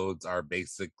 episodes are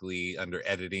basically under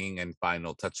editing and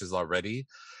final touches already,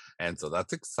 and so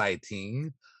that's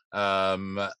exciting.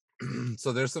 um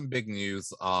so there's some big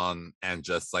news on and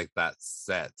just like that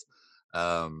set.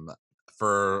 um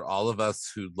for all of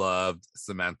us who loved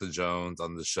Samantha Jones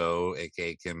on the show,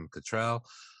 aka Kim Cattrall,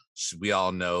 we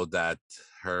all know that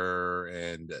her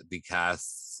and the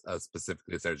cast,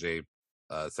 specifically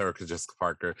Sarah Jessica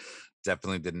Parker,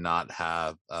 definitely did not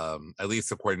have, at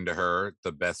least according to her,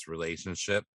 the best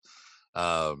relationship.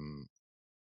 Um,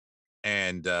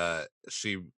 and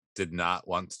she did not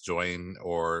want to join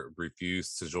or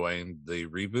refuse to join the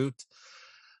reboot.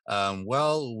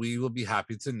 Well, we will be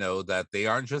happy to know that they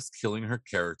aren't just killing her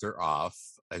character off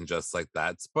and just like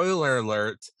that. Spoiler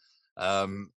alert.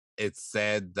 It's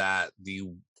said that the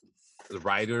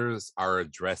writers are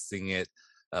addressing it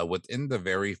within the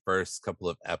very first couple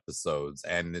of episodes,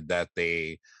 and that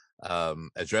they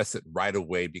address it right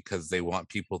away because they want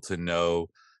people to know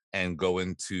and go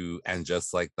into and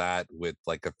just like that with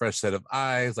like a fresh set of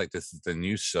eyes. Like, this is the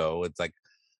new show. It's like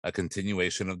a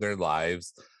continuation of their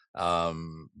lives.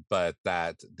 But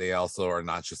that they also are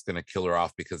not just going to kill her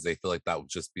off because they feel like that would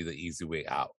just be the easy way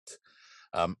out.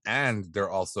 And they're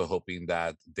also hoping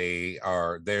that they've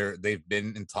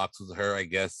been in talks with her, I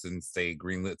guess, since they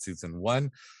greenlit season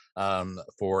 1,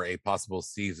 for a possible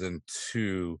season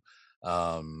 2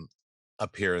 um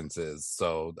appearances.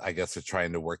 So I guess they're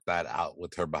trying to work that out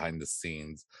with her behind the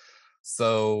scenes.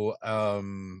 So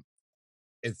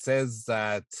it says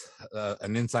that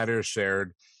an insider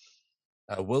shared,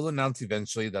 we'll announce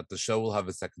eventually that the show will have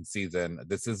a second season.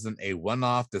 This isn't a one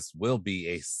off, this will be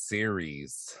a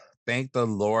series. Thank the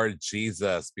Lord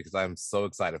Jesus, because I'm so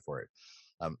excited for it.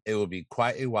 It will be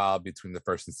quite a while between the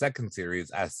first and second series,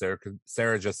 as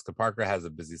Sarah Jessica Parker has a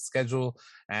busy schedule,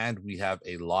 and we have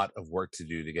a lot of work to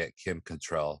do to get Kim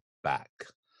Cattrall back.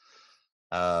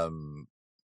 Um,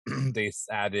 they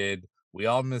added, we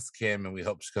all miss Kim and we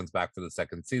hope she comes back for the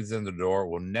second season. The door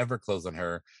will never close on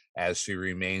her, as she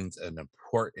remains an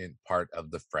important part of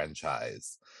the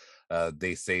franchise.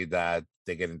 They say that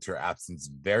they get into her absence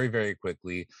very, very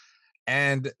quickly,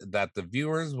 and that the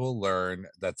viewers will learn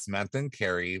that Samantha and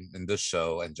Carrie in the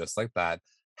show, and just like that,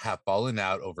 have fallen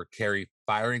out over Carrie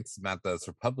firing Samantha as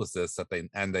her publicist,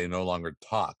 and they no longer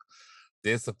talk.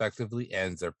 This effectively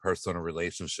ends their personal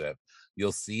relationship.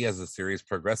 You'll see as the series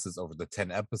progresses over the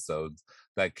 10 episodes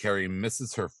that Carrie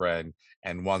misses her friend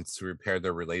and wants to repair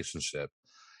their relationship.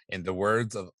 In the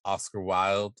words of Oscar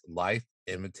Wilde, life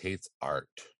imitates art.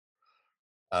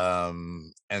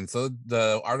 And so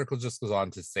the article just goes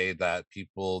on to say that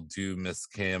people do miss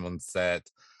Kim on set,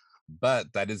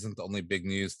 but that isn't the only big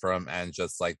news from And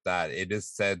Just Like That. It is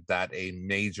said that a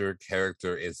major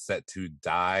character is set to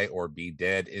die or be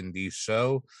dead in the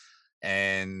show.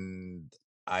 And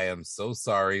I am so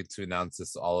sorry to announce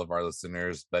this to all of our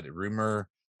listeners, but rumor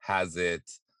has it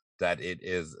that it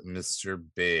is Mr.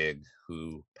 Big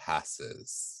who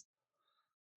passes.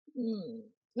 Mm.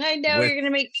 I know With you're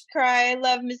gonna make me cry. I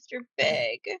love Mr.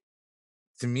 Big.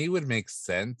 To me would make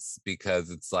sense because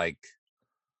it's like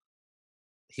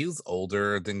he was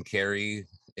older than Carrie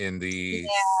in the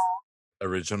Yeah,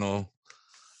 original,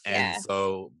 and yeah.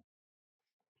 so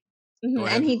go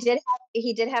And ahead.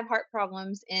 he did have heart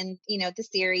problems in, the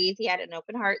series. He had an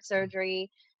open heart surgery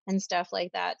and stuff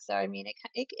like that. So I mean,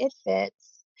 it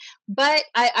fits. But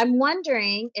I'm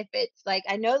wondering if it's like,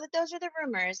 I know that those are the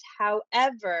rumors.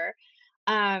 However,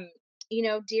 um,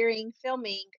 during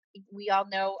filming, we all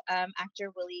know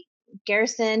actor Willie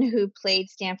Garrison, who played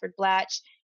Stanford Blatch,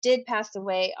 did pass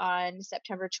away on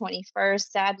September 21st,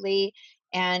 sadly,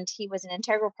 and he was an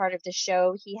integral part of the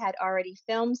show. He had already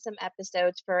filmed some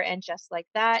episodes for And Just Like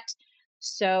That.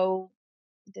 So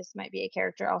this might be a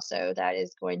character also that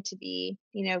is going to be,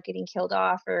 getting killed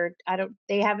off, or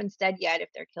they haven't said yet if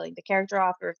they're killing the character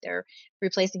off or if they're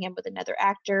replacing him with another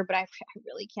actor, but I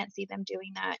really can't see them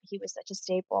doing that. He was such a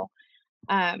staple.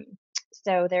 Um,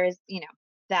 so there's,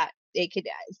 that it could,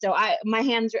 so my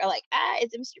hands are like,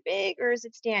 is it Mr. Big or is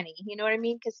it Stanny? You know what I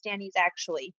mean? Because Stanny's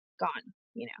actually gone,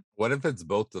 What if it's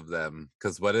both of them?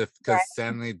 Because Right.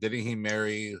 Stanley, didn't he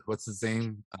marry, what's his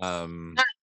name? Uh,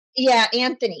 yeah,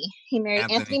 Anthony. He married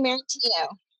Anthony. Anthony Marantino.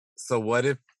 So what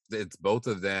if it's both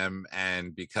of them,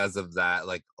 and because of that,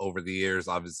 like over the years,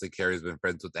 obviously Carrie's been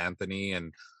friends with Anthony,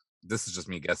 and this is just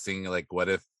me guessing, like what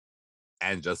if,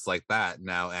 and just like that,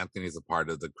 now Anthony's a part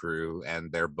of the crew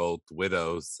and they're both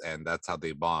widows, and that's how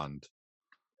they bond.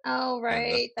 Oh, And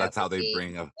right. That would be,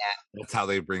 yeah. that's how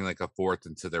they bring like a fourth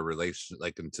into their relation,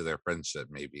 like into their friendship,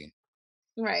 maybe.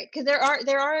 Right, because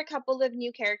there are a couple of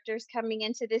new characters coming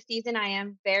into this season. I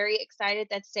am very excited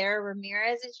that Sarah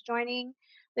Ramirez is joining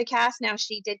the cast. Now,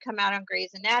 she did come out on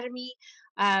Grey's Anatomy.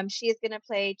 She is going to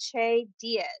play Che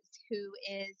Diaz, who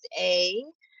is a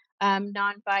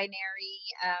non-binary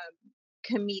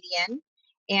comedian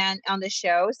and on the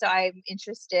show. So I'm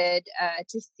interested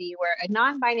to see where a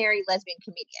non-binary lesbian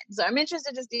comedian. So I'm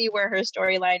interested to see where her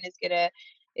storyline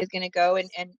is gonna go, and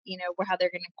where how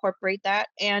they're gonna incorporate that.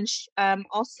 And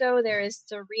also there is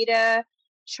Sarita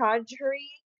Chaudhary.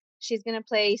 She's gonna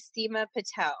play Seema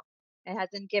Patel. It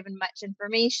hasn't given much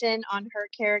information on her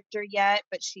character yet,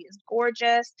 but she is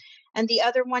gorgeous. And the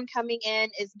other one coming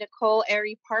in is Nicole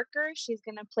Ari Parker. She's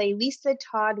gonna play Lisa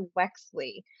Todd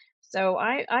Wexley. So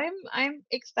I'm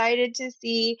excited to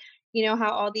see,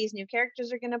 how all these new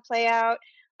characters are gonna play out.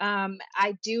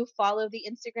 I do follow the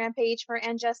Instagram page for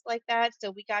And Just Like That.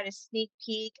 So we got a sneak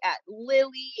peek at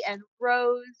Lily and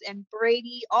Rose and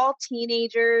Brady, all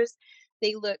teenagers.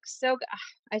 They look so good.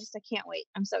 I can't wait.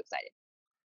 I'm so excited.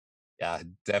 Yeah, I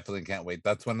definitely can't wait.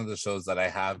 That's one of the shows that I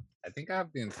have. I think I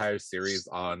have the entire series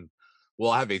on.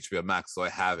 Well, I have HBO Max, so I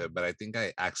have it, but I think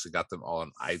I actually got them all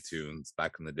on iTunes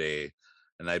back in the day,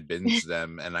 and I binged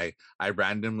them. And I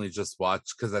randomly just watch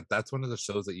because that's one of the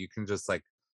shows that you can just like,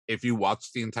 if you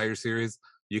watch the entire series,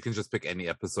 you can just pick any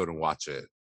episode and watch it,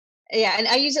 Yeah, and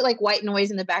I use it like white noise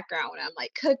in the background when I'm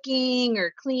like cooking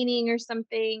or cleaning or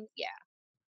something. Yeah.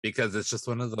 because it's just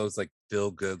one of those like feel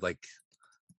good, like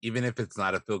even if it's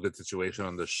not a feel good situation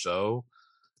on the show,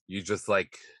 you just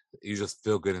like you just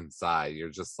feel good inside. You're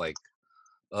just like,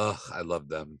 ugh, I love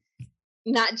them.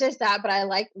 Not just that, but I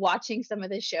like watching some of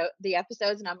the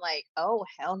episodes, and I'm like, "Oh,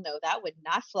 hell no, that would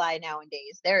not fly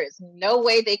nowadays. There is no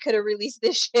way they could have released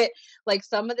this shit." Like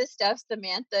some of the stuff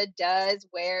Samantha does,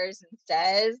 wears, and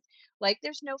says, like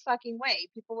there's no fucking way.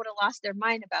 People would have lost their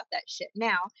mind about that shit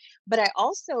now. But I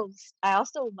also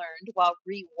learned while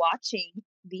rewatching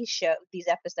these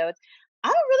episodes, I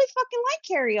don't really fucking like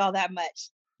Carrie all that much.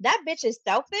 That bitch is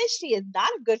selfish. She is not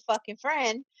a good fucking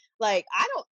friend. Like, I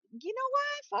don't, you know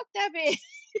what? Fuck that bitch.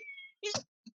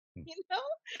 you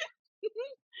know?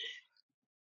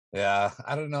 Yeah,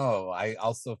 I don't know. I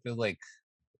also feel like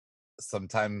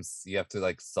sometimes you have to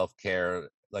like self-care,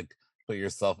 like put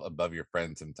yourself above your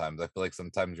friends sometimes. I feel like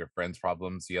sometimes your friends'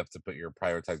 problems, you have to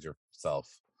prioritize yourself.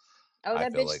 Oh, I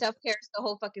that feel bitch like. self-cares the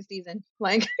whole fucking season.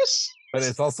 Like, But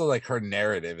it's also like her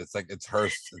narrative. It's like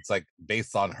it's like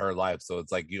based on her life. So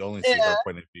it's like you only see yeah. her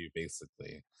point of view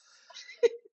basically.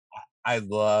 I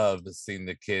love seeing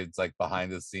the kids like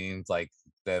behind the scenes, like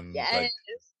them like Yes.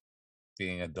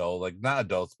 being adult, like not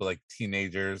adults, but like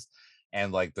teenagers,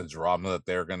 and like the drama that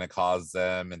they're gonna cause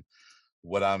them. And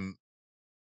what I'm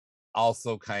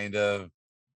also kind of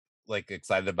like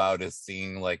excited about is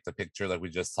seeing like the picture like we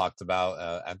just talked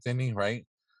about, Anthony, right?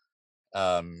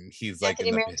 He's like in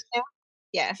Anthony the Marantino?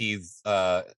 Yeah. he's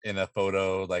in a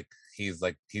photo, like he's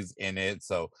in it.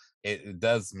 So it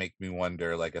does make me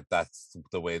wonder like if that's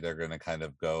the way they're gonna kind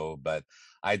of go. But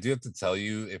I do have to tell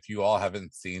you, if you all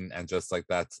haven't seen and just like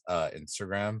that's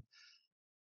Instagram,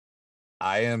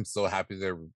 I am so happy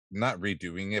they're not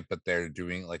redoing it, but they're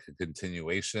doing like a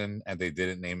continuation, and they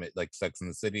didn't name it like Sex in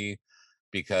the City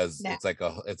because Yeah.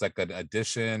 it's like an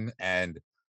addition, and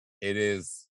it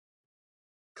is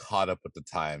caught up with the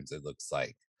times. It looks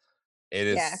like it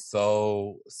is Yeah.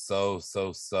 so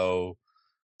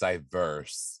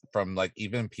diverse, from like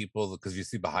even people, because you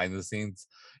see behind the scenes,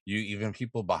 you even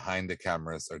people behind the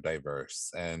cameras are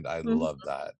diverse, and I Mhm. love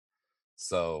that.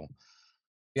 So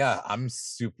yeah, I'm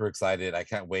super excited. I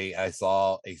can't wait. I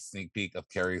saw a sneak peek of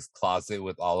Carrie's closet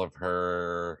with all of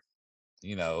her,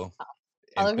 you know,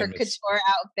 All of her infamous, couture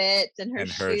outfits and her and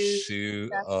her shoes, shoe.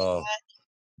 stuff like Oh, that.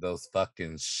 those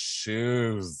fucking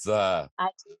shoes. I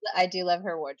do love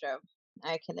her wardrobe.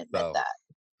 I can admit So that.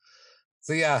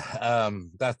 so yeah,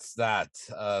 that's that.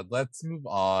 Let's move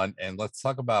on and let's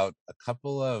talk about a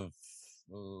couple of.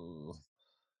 Ooh,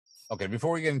 okay,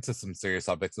 before we get into some serious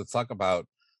topics, let's talk about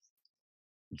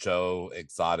Joe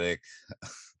Exotic.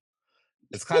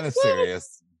 It's kind of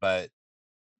serious, but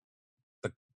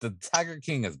the the Tiger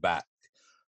King is back.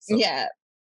 So Yeah.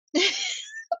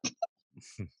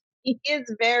 He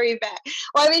is very bad.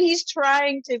 Well, I mean, he's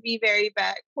trying to be very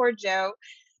bad. Poor Joe.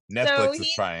 So Netflix is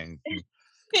he trying.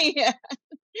 yeah.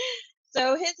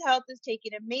 So his health is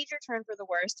taking a major turn for the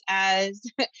worst as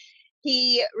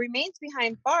he remains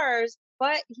behind bars,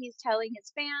 but he's telling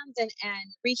his fans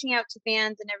and reaching out to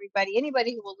fans and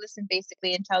anybody who will listen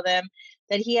basically and tell them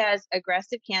that he has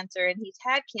aggressive cancer and he's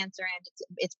had cancer and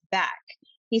it's back.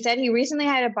 He said he recently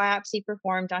had a biopsy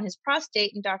performed on his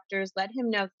prostate, and doctors let him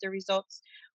know that the results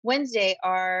Wednesday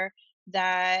are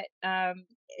that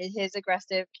his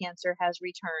aggressive cancer has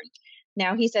returned.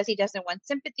 Now he says he doesn't want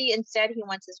sympathy. Instead, he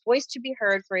wants his voice to be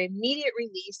heard for immediate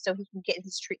release so he can get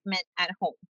his treatment at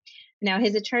home. Now,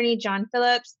 his attorney, John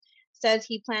Phillips, says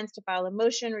he plans to file a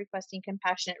motion requesting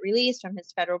compassionate release from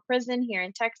his federal prison here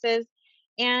in Texas.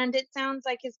 And it sounds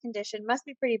like his condition must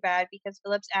be pretty bad because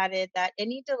Phillips added that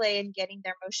any delay in getting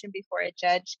their motion before a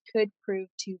judge could prove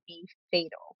to be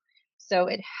fatal. So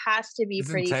it has to be He's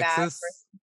in pretty bad for Texas.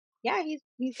 yeah, he's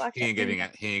locked up here in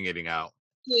Texas. He ain't getting out.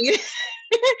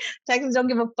 Texans don't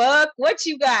give a fuck what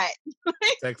you got.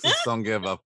 Texas don't give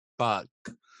a fuck.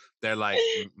 They're like,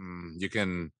 you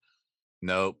can.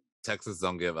 Nope. Texas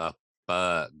don't give a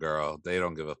fuck, girl. They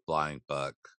don't give a flying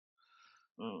fuck.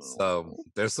 So Mm.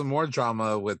 there's some more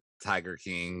drama with Tiger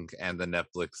King and the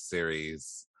Netflix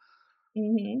series.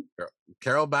 Mhm. Girl,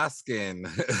 Carol Baskin,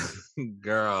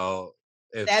 girl,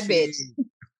 if That bitch. she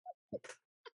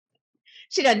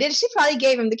She done did it. She probably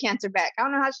gave him the cancer back. I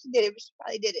don't know how she did it, but she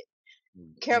probably did it.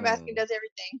 Carol Baskin mm, does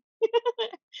everything.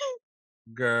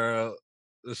 girl,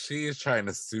 she is trying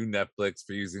to sue Netflix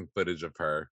for using footage of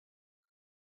her.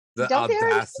 The Don't they already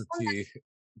own audacity. that?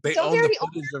 They Don't they own the already own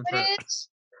footage of that her. footage?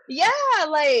 Yeah,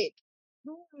 like,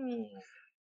 mm,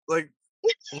 Like,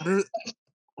 what is,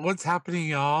 what's happening,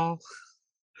 y'all?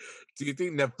 Do you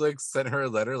think Netflix sent her a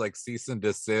letter like cease and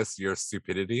desist your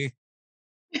stupidity?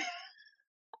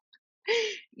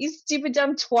 you stupid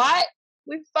dumb twat.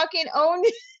 We fucking own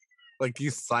it. Like you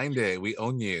signed it. We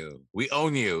own you. We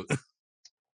own you.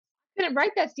 Couldn't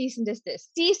write that cease and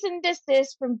desist. Cease and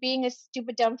desist from being a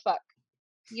stupid dumb fuck.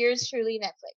 Yours truly,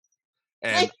 Netflix.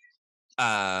 And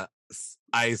Like,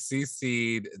 I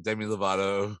CC'd Demi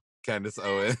Lovato, Candace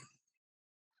Owen,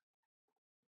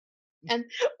 and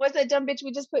what's that dumb bitch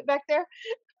we just put back there?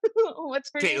 What's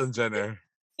her name? Caitlyn Jenner,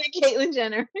 Caitlyn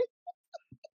Jenner.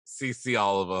 CC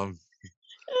all of them.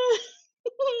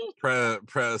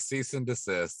 Cease and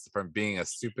desist from being a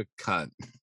stupid cunt.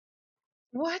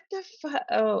 What the fuck?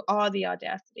 Oh, all the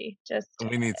audacity. Just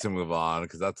We need to move on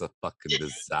because that's a fucking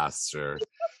disaster.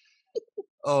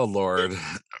 Oh Lord.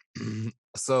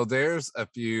 So there's a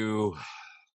few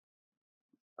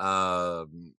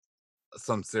um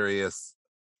some serious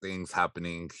things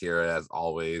happening here as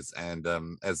always, and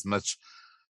as much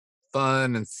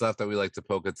fun and stuff that we like to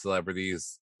poke at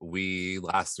celebrities, we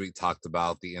last week talked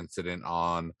about the incident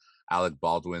on Alec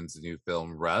Baldwin's new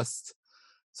film Rust.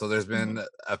 So there's mhm. been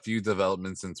a few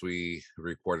developments since we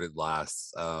recorded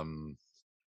last.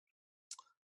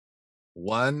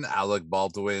 One, Alec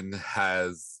Baldwin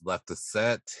has left the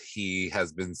set. He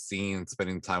has been seen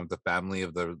spending time with the family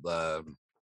of the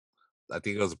I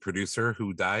think it was a producer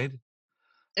who died.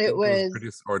 I It think it was a was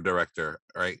producer or director,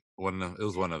 right? It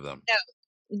was one of them.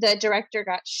 no, the director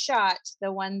got shot.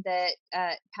 The one that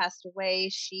passed away,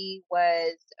 she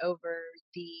was over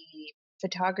the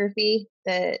photography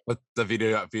that But the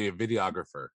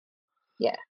videographer.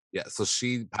 yeah. Yeah, so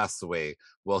she passed away.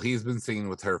 Well, he's been seen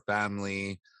with her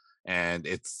family, and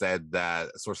it's said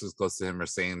that sources close to him are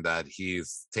saying that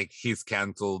he's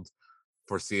canceled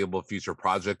foreseeable future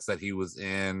projects that he was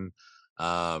in.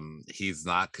 He's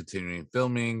not continuing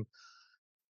filming.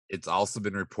 It's also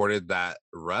been reported that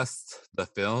Rust, the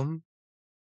film,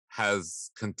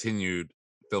 has continued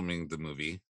filming the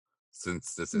movie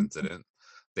since this Mhm, incident.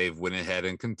 They've went ahead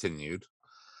and continued.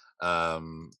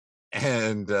 Um,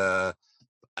 and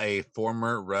a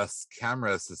former Russ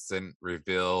camera assistant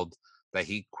revealed that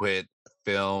he quit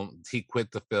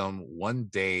the film one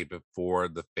day before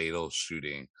the fatal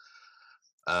shooting.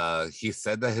 He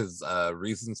said that his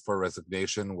reasons for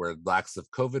resignation were lacks of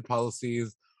COVID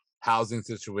policies, housing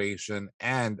situation,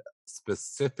 and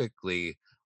specifically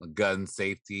gun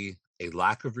safety, a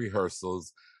lack of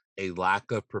rehearsals, a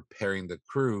lack of preparing the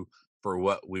crew for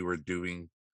what we were doing,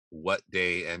 what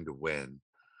day and when.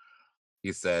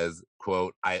 He says,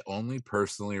 quote, I only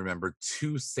personally remember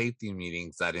two safety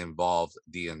meetings that involved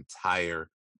the entire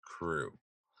crew.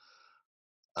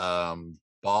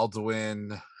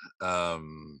 Baldwin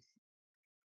um,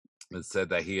 said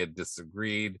that he had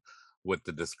disagreed with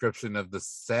the description of the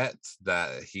set,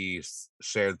 that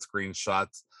shared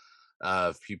screenshots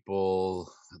of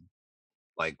people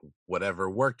like whatever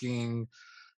working,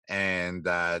 and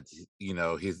that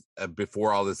he's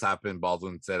before all this happened,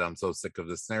 Baldwin said, I'm so sick of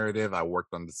this narrative. I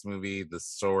worked on this movie. The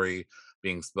story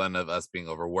being spun of us being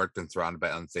overworked and surrounded by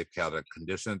unsafe chaotic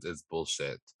conditions is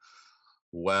bullshit.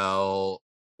 Well,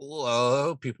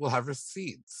 people have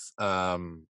receipts.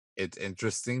 It's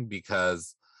interesting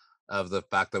because of the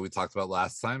fact that we talked about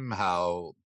last time,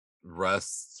 how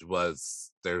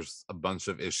there's a bunch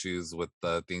of issues with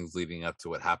the things leading up to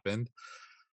what happened,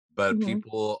 but mhm,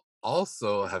 people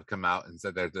also have come out and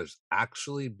said that there's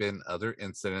actually been other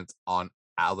incidents on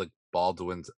Alec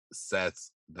Baldwin's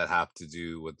sets that have to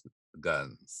do with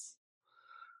guns,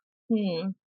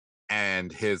 hmm,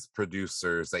 and his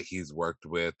producers that he's worked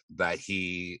with, that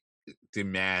he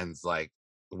demands, like,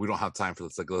 we don't have time for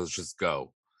this, like, let's just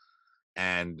go.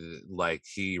 And like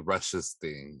he rushes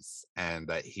things, and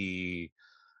that he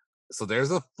so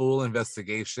there's a full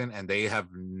investigation, and they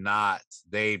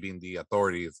being the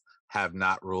authorities, have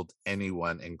not ruled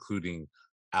anyone, including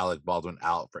Alec Baldwin,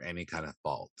 out for any kind of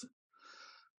fault.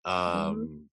 mhm,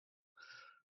 Um,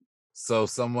 so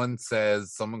someone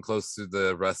close to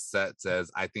the Rust set says,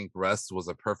 I think Rust was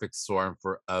a perfect storm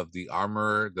of the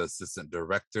armorer, the assistant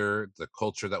director, the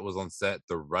culture that was on set,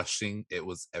 the rushing. It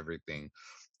was everything.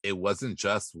 It wasn't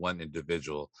just one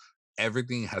individual.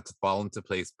 Everything had to fall into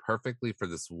place perfectly for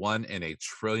this one in a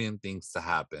trillion things to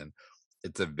happen.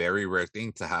 It's a very rare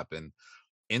thing to happen.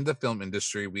 In the film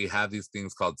industry, we have these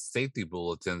things called safety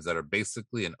bulletins that are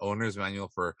basically an owner's manual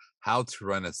for how to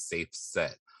run a safe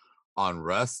set. On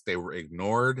Rust, they were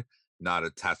ignored, not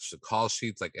attached to call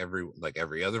sheets like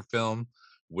every other film,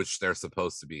 which they're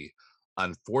supposed to be.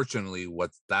 Unfortunately,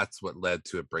 that's what led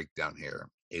to a breakdown here.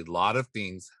 A lot of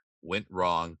things went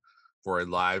wrong for a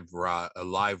live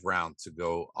round to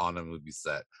go on a movie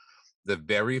set. The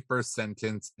very first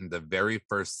sentence in the very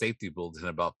first safety bulletin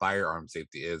about firearm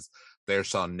safety is, there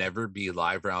shall never be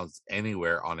live rounds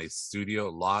anywhere on a studio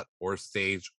lot or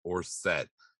stage or set.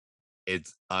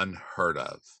 It's unheard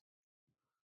of.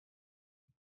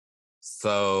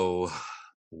 So,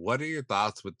 what are your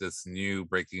thoughts with this new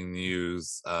breaking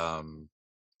news from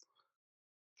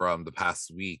the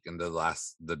past week and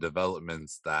the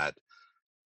developments that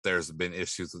there's been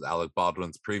issues with Alec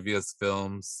Baldwin's previous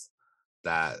films,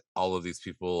 that all of these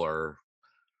people are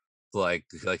like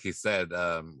he said,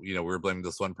 we were blaming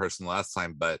this one person last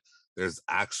time, but there's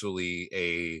actually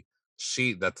a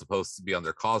sheet that's supposed to be on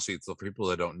their call sheet. So for people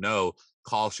that don't know,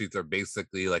 call sheets are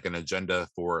basically like an agenda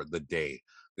for the day.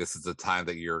 This is the time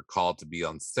that you're called to be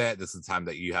on set. This is the time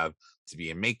that you have to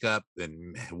be in makeup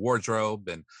and wardrobe.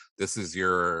 And this is it's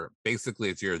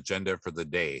your agenda for the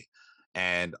day.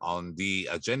 And on the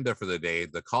agenda for the day,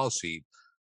 the call sheet,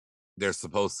 there's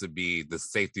supposed to be the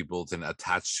safety bulletin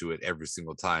attached to it every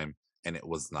single time, and it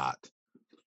was not.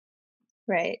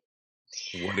 right.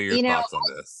 What are your You know, thoughts on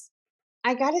this?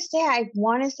 I gotta say, I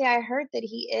wanna say I heard that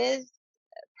he is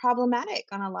problematic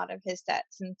on a lot of his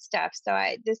sets and stuff, so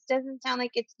I this doesn't sound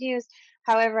like it's news.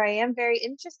 However, I am very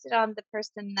interested on the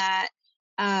person that,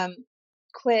 um,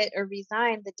 quit or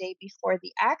resigned the day before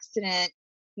the accident,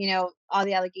 all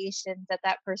the allegations that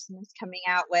that person is coming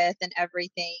out with and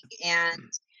everything,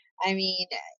 and, I mean,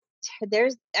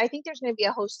 I think there's gonna be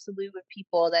a whole slew of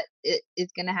people that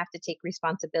is gonna have to take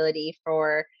responsibility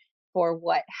for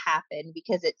what happened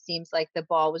because it seems like the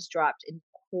ball was dropped in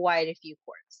quite a few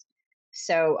courts.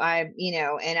 So I'm,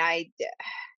 and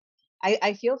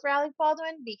I feel for Alec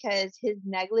Baldwin because his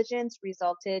negligence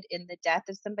resulted in the death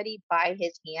of somebody by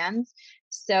his hands.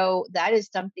 So that is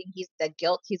something the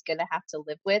guilt he's going to have to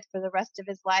live with for the rest of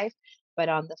his life. But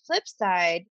on the flip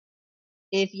side,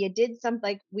 if you did something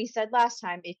like we said last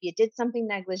time, if you did something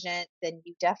negligent, then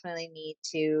you definitely need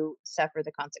to suffer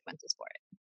the consequences for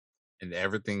it. And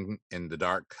everything in the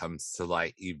dark comes to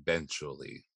light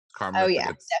eventually. Oh Karma yeah,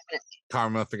 forgets definitely.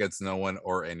 karma forgets no one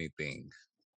or anything.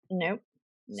 Nope.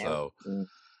 Nope.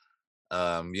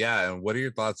 So, yeah. And what are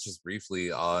your thoughts, just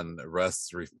briefly, on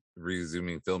Russ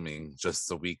resuming filming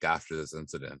just a week after this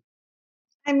incident?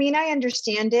 I mean, I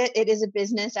understand it. It is a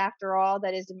business after all.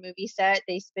 That is a movie set.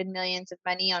 They spend millions of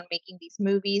money on making these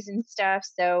movies and stuff.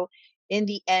 So in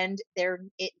the end,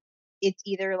 it's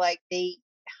either like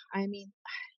I mean,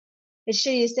 it's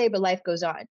shitty to say, but life goes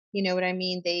on. You know what I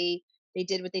mean? They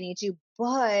did what they need to,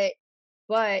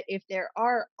 but if there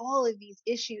are all of these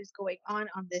issues going on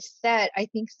this set, I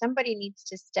think somebody needs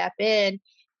to step in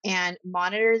and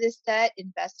monitor this set,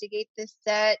 investigate this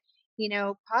set,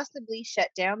 possibly shut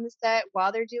down the set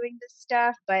while they're doing this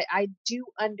stuff. But I do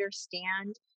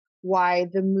understand why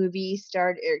the movie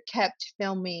started or kept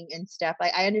filming and stuff.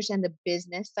 Like I understand the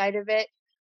business side of it,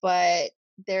 but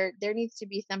there needs to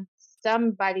be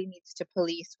somebody needs to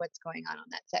police what's going on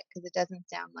that set because it doesn't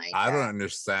sound like I don't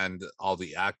understand all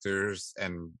the actors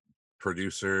and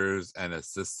producers and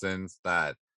assistants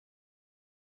that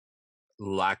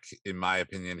lack, in my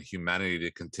opinion, humanity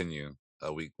to continue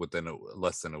a week within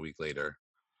less than a week later.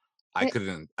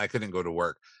 it, I couldn't go to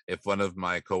work if one of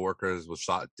my coworkers was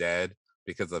shot dead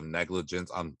because of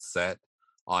negligence on set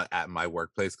at my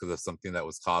workplace because of something that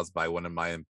was caused by one of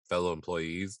my fellow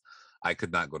employees. I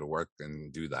could not go to work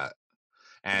and do that.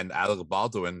 And Alec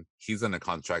Baldwin, he's in a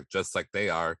contract just like they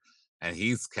are, and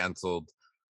he's canceled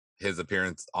his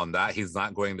appearance on that. He's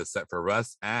not going to set for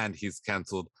Russ, and he's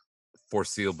canceled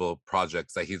foreseeable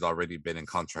projects that he's already been in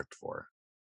contract for.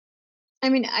 I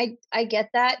mean, I get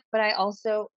that, but I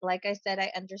also, like I said,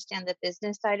 I understand the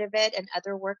business side of it and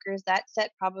other workers. That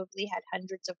set probably had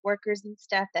hundreds of workers and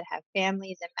stuff that have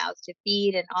families and mouths to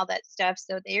feed and all that stuff.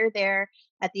 So they're there.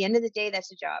 At the end of the day,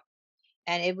 that's a job.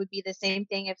 And it would be the same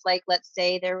thing if, like, let's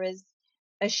say there was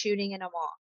a shooting in a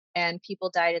mall and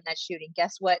people died in that shooting.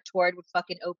 Guess what? Toward would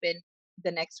fucking open the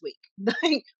next week.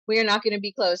 Like, we are not going to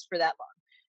be closed for that long.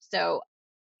 So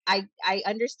I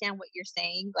understand what you're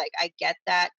saying. Like, I get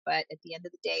that, but at the end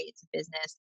of the day, it's a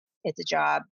business. It's a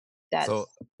job. So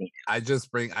That's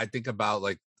I think about,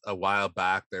 like, a while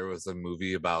back there was a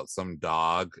movie about some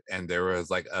dog and there was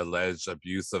like alleged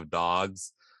abuse of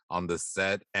dogs on the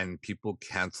set and people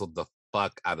canceled the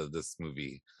fuck out of this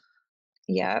movie.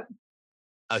 yeah.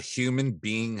 A human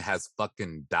being has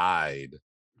fucking died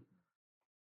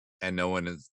and no one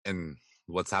is, and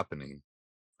what's happening?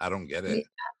 I don't get it.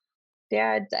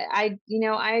 Yeah, I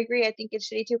agree. I think it's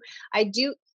shitty too. I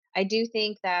do I do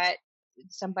think that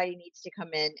somebody needs to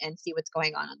come in and see what's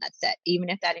going on that set, even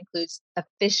if that includes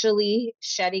officially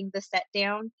shutting the set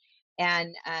down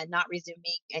and not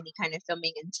resuming any kind of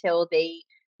filming until they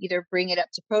either bring it up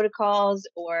to protocols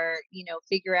or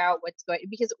figure out what's going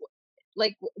because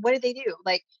like what did they do?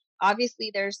 Like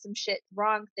obviously there's some shit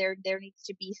wrong. There needs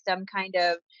to be some kind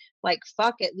of like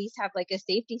fuck at least have like a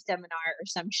safety seminar or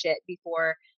some shit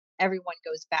before everyone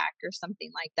goes back or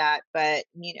something like that. But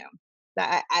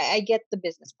I get the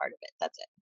business part of it. That's it.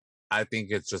 I think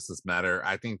it's just this matter.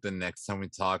 I think the next time we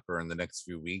talk or in the next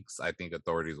few weeks, I think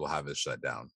authorities will have it shut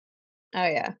down. Oh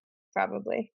yeah,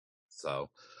 probably. So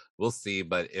we'll see.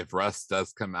 But if Rust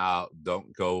does come out,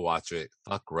 don't go watch it.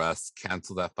 Fuck Rust.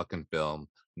 Cancel that fucking film.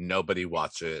 Nobody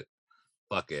watch it.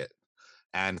 Fuck it.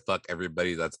 And fuck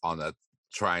everybody that's on that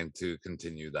trying to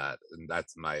continue that. And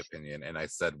that's my opinion. And I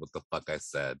said what the fuck I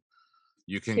said.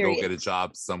 You can go Period. get a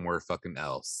job somewhere fucking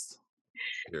else.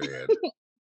 Period.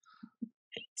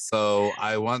 So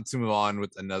I want to move on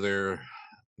with another,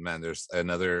 man, there's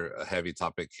another heavy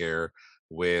topic here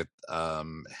with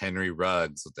Henry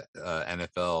Ruggs, with the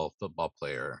NFL football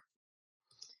player.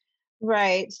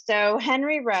 Right. So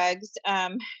Henry Ruggs,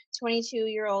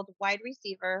 22-year-old wide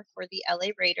receiver for the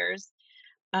LA Raiders.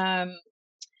 Um,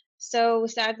 So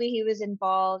sadly, he was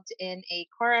involved in a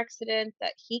car accident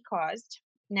that he caused.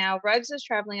 Now, Ruggs was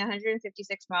traveling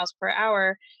 156 miles per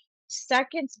hour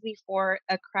seconds before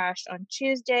a crash on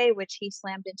Tuesday, which he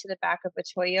slammed into the back of a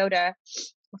Toyota,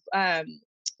 um,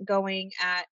 going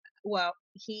at, well,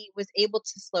 he was able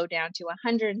to slow down to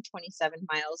 127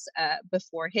 miles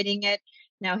before hitting it.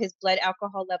 Now, his blood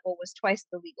alcohol level was twice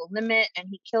the legal limit, and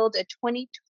he killed a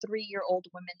 3-year-old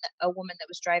woman that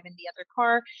was driving the other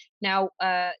car. Now,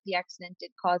 the accident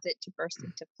did cause it to burst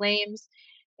into flames,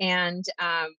 and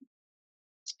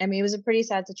I mean, it was a pretty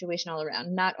sad situation all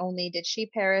around. Not only did she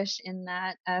perish in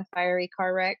that fiery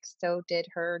car wreck, so did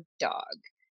her dog.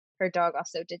 Her dog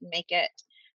also didn't make it.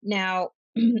 Now,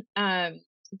 um,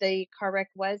 the car wreck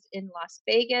was in Las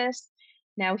Vegas.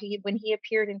 Now, when he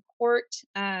appeared in court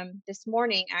this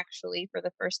morning, actually for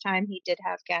the first time, he did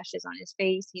have gashes on his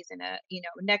face. He's in a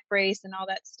neck brace and all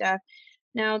that stuff.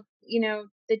 Now,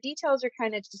 the details are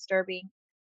kind of disturbing.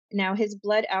 Now, his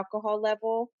blood alcohol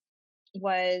level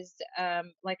was,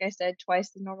 like I said,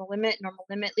 twice the normal limit. Normal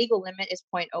limit, legal limit is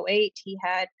 0.08. He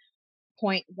had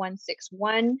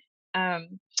 0.161.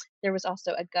 Um, there was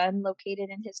also a gun located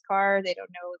in his car. They don't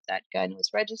know if that gun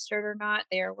was registered or not.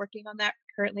 They are working on that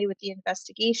currently with the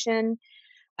investigation.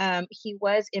 He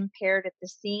was impaired at the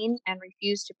scene and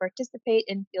refused to participate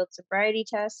in field sobriety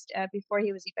tests before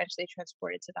he was eventually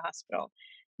transported to the hospital.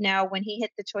 Now, when he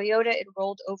hit the Toyota, it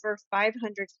rolled over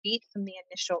 500 feet from the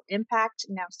initial impact.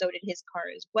 Now, so did his car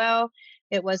as well.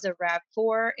 It was a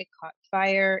RAV4. It caught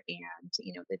fire,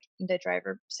 and the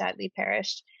driver sadly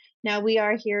perished. Now, we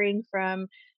are hearing from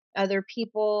other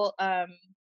people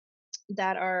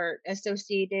that are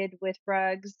associated with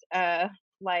Ruggs,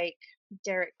 like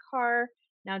Derek Carr.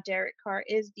 Now, Derek Carr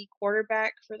is the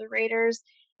quarterback for the Raiders,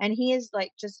 and he is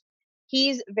like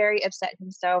he's very upset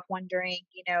himself, wondering,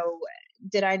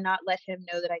 did I not let him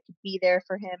know that I could be there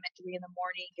for him at 3 in the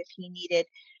morning if he needed,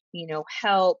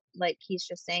 help? Like, he's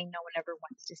just saying no one ever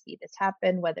wants to see this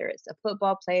happen, whether it's a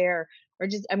football player or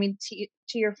just, I mean, to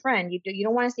your friend, you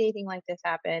don't want to see anything like this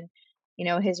happen.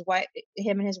 His wife,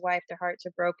 him and his wife, their hearts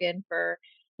are broken for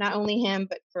not only him,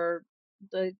 but for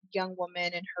the young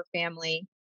woman and her family.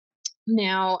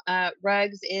 Now,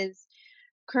 Ruggs is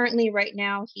currently, right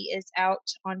now, he is out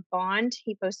on bond.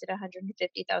 He posted a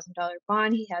 $150,000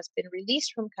 bond. He has been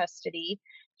released from custody.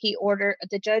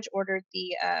 The judge ordered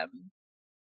the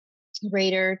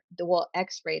Raider,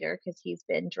 ex-Raider, because he's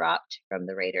been dropped from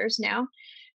the Raiders now,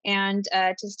 and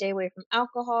to stay away from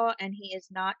alcohol, and he is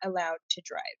not allowed to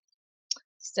drive.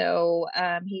 So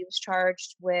he was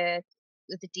charged with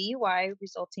the DUI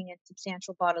resulting in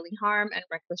substantial bodily harm and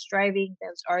reckless driving.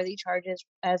 Those are the charges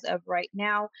as of right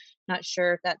now. Not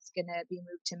sure if that's going to be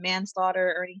moved to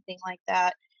manslaughter or anything like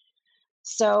that.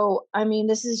 So, I mean,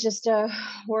 this is just a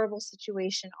horrible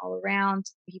situation all around.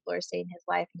 People are saying his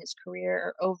life and his career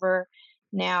are over.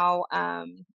 Now,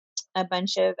 a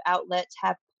bunch of outlets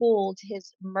have pulled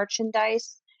his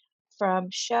merchandise from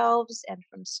shelves and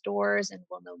from stores and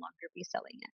will no longer be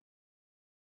selling it.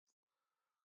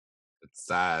 It's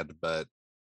sad, but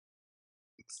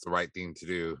it's the right thing to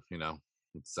do.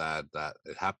 It's sad that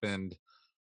it happened.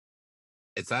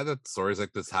 It's sad that stories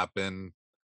like this happen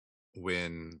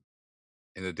when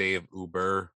in the day of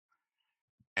Uber,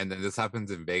 and then this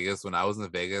happens in Vegas. When I was in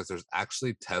Vegas, there's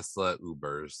actually Tesla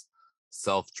Ubers, Yeah,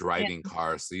 self-driving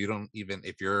cars. So you don't even,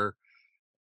 if you're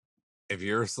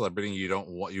a celebrity,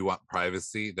 you want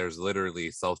privacy. There's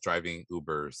literally self-driving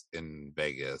Ubers in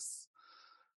Vegas,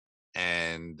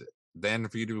 and then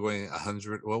for you to be going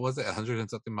 100, what was it, 100 and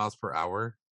something miles per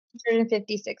hour?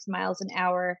 156 miles an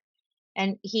hour,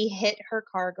 and he hit her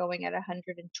car going at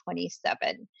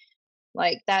 127.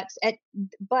 Like, but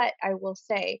I will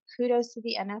say kudos to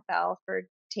the NFL for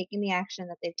taking the action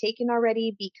that they've taken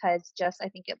already, because just, I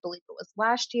believe it was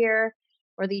last year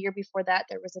or the year before that,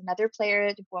 there was another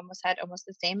player who almost had almost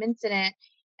the same incident,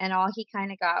 and all he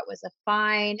kind of got was a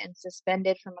fine and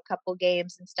suspended from a couple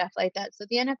games and stuff like that. So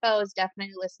the NFL is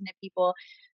definitely listening to people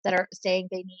that are saying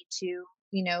they need to,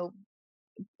 you know,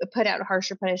 put out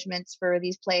harsher punishments for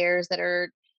these players that are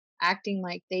acting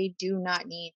like they do not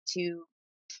need to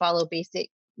follow basic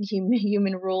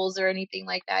human rules or anything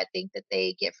like that. I think that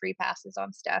they get free passes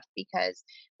on stuff because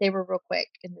they were real quick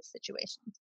in this situation.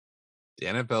 The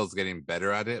NFL is getting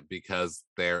better at it because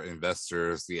their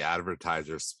investors, the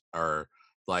advertisers, are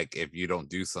like, if you don't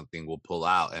do something, we'll pull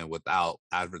out. And without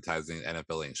advertising,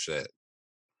 NFL ain't shit.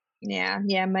 Yeah,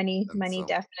 yeah, money, And money so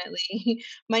definitely,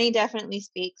 money definitely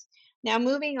speaks. Now,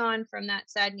 moving on from that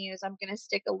sad news, I'm going to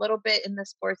stick a little bit in the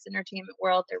sports entertainment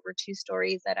world. There were two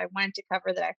stories that I wanted to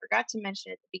cover that I forgot to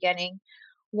mention at the beginning.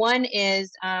 One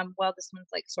is, well, this one's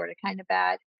like sort of kind of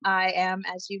bad. I am,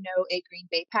 as you know, a Green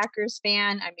Bay Packers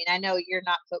fan. I mean, I know you're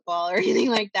not football or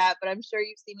anything like that, but I'm sure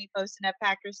you've seen me posting up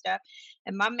Packers stuff.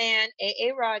 And my man,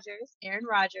 Aaron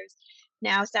Rodgers,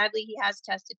 now, sadly, he has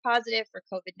tested positive for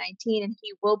COVID-19, and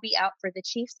he will be out for the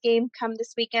Chiefs game come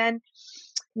this weekend.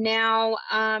 Now,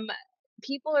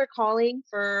 people are calling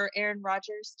for Aaron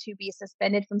Rodgers to be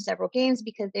suspended from several games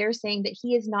because they're saying that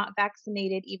he is not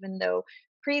vaccinated, even though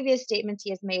previous statements he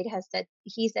has made has said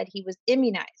he was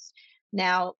immunized.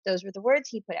 Now, those were the words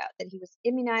he put out, that he was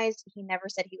immunized. He never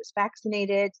said he was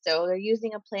vaccinated. So they're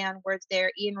using a play on words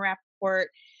there. Ian Rappaport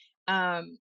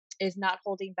um, is not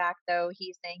holding back, though.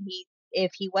 He's saying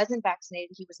if he wasn't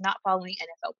vaccinated, he was not following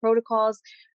NFL protocols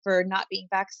for not being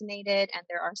vaccinated, and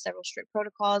there are several strict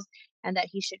protocols, and that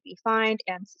he should be fined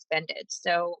and suspended.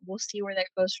 So we'll see where that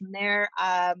goes from there.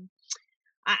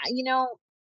 You know,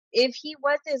 if he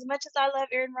was, as much as I love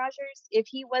Aaron Rodgers, if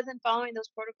he wasn't following those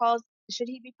protocols, should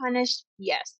he be punished?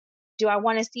 Yes. Do I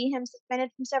want to see him suspended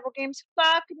from several games?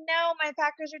 Fuck no. My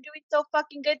Packers are doing so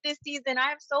fucking good this season.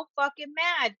 I'm so fucking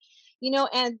mad.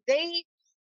 And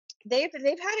they've had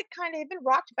it kind of been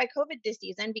rocked by COVID this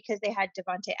season because they had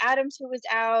Devonte Adams who was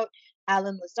out,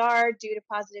 Alan Lazard due to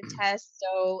positive tests.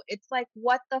 So it's like,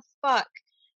 what the fuck?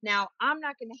 Now, I'm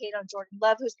not going to hate on Jordan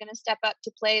Love, who's going to step up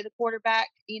to play the quarterback.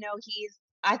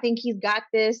 I think he's got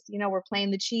this. We're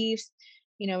playing the Chiefs.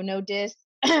 No diss,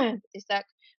 they suck.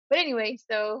 But anyway,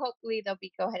 so hopefully they'll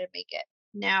go ahead and make it.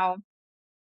 Now,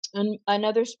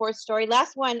 another sports story.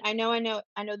 Last one. I know this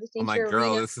I'm ain't like, your girl,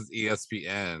 arena. this is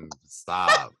ESPN.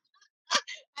 Stop.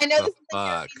 I know The this isn't your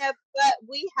fuck. arena, but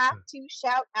we have to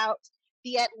shout out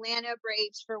the Atlanta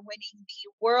Braves for winning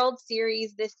the World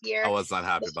Series this I year. was not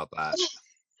happy about that.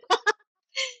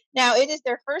 Now, it is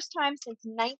their first time since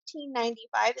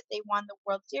 1995 that they won the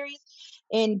World Series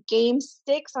in Game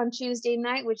 6 on Tuesday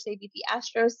night, which they beat the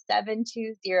Astros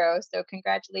 7-0. So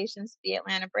congratulations to the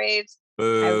Atlanta Braves. I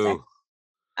was Boo.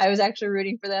 I was actually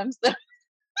rooting for them. So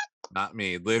Not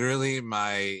me. Literally,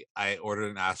 I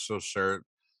ordered an Astro shirt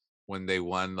when they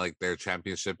won like their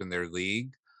championship in their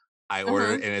league. I uh-huh.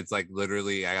 ordered, and it's like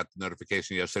literally, I got the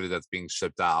notification yesterday that's being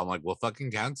shipped out. I'm like, well,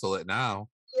 fucking cancel it now.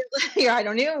 Yeah, I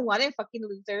don't even want it, fucking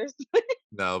losers.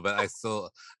 No, but I still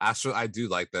Astro. I do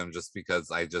like them just because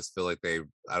I just feel like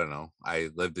I don't know. I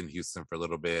lived in Houston for a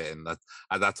little bit, and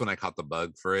that's when I caught the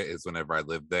bug for it. Is whenever I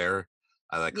lived there,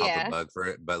 I like caught the Yeah. bug for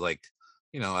it. But like,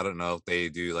 I don't know if they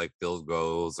do like field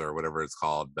goals or whatever it's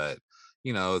called, but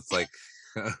it's like,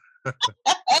 um,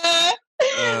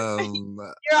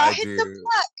 You're all I hit the do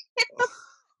puck, hit the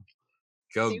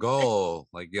go stupid. goal,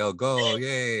 like yo go,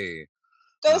 yay.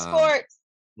 Go Um, sports.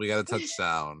 we got a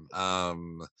touchdown.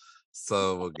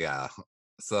 So yeah.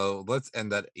 So let's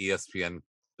end that ESPN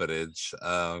footage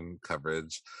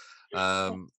coverage.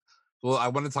 Um, well, I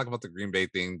want to talk about the Green Bay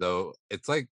thing though. It's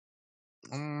like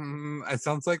it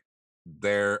sounds like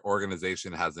their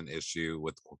organization has an issue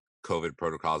with COVID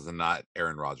protocols and not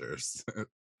Aaron Rodgers.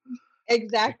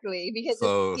 Exactly, because at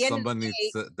So the end of the somebody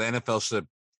needs day, the NFL should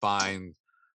find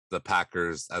the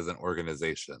Packers as an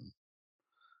organization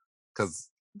because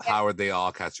yeah, how are they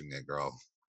all catching it, girl?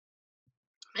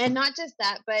 and not just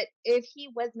that, but if he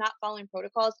was not following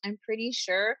protocols, I'm pretty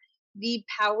sure the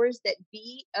powers that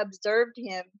be observed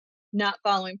him not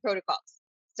following protocols.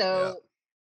 Yeah.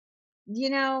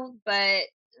 So, but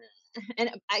and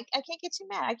I can't get too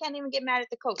mad. I can't even get mad at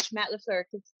the coach, Matt LaFleur,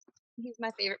 because he's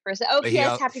my favorite person. Oh, But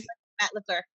P.S. Happy birthday, Matt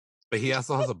LaFleur. but he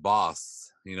also has a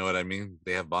boss. You know what I mean?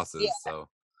 They have Yeah, bosses, so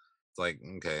it's like,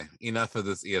 okay, enough of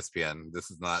this ESPN.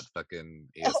 This is not fucking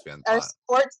ESPN our thought.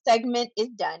 sports segment is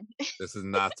done. This is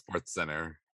not Sports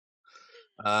Center.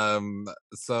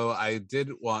 So I did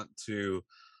want to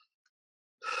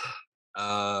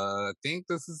I think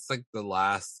this is like the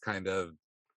last kind of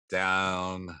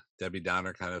Debbie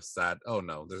Downer kind of sad. Oh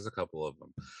no, there's a couple of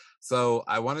them. So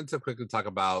I wanted to quickly talk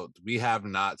about, we have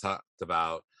not talked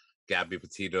about Gabby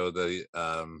Petito, the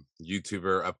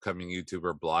upcoming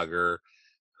YouTuber blogger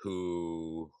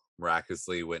who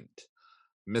miraculously went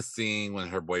missing when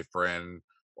her boyfriend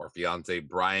or fiance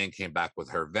Brian came back with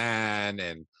her van,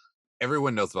 and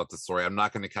everyone knows about the story. I'm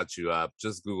not going to catch you up.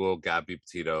 Just Google Gabby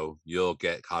Petito. You'll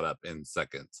get caught up in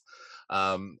seconds.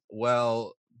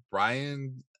 Well,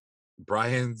 Brian's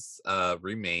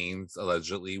remains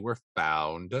allegedly were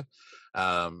found.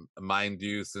 Mind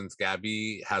you, since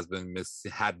Gabby had been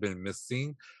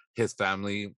missing, his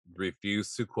family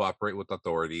refused to cooperate with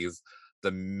authorities.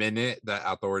 The minute that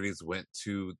authorities went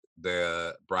to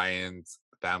the Brian's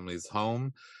family's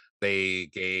home, they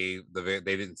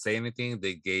didn't say anything.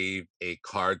 They gave a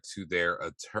card to their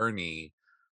attorney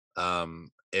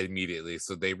immediately.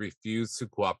 So they refused to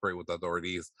cooperate with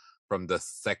authorities from the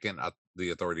second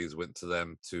the authorities went to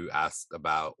them to ask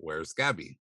about where's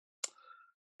Gabby.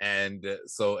 And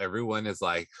so everyone is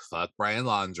like, fuck Brian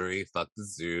Laundry, fuck the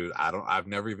zoo. I've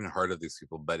never even heard of these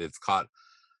people, but it's caught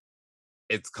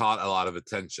a lot of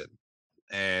attention.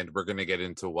 And we're going to get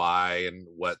into why and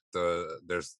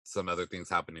there's some other things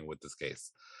happening with this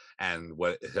case and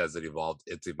what has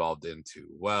it's evolved into.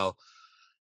 Well,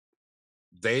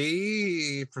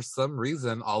 They, for some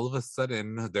reason, all of a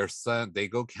sudden, their son, they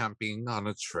go camping on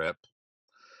a trip,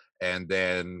 and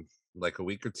then like a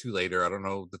week or two later, I don't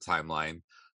know the timeline,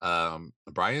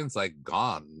 Brian's like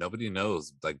gone. Nobody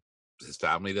knows. Like his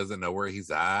family doesn't know where he's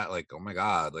at. Like, oh my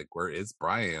god, like where is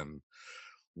Brian?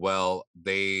 Well,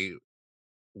 they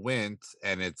went,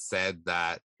 and it said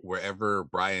that wherever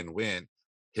Brian went,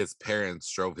 his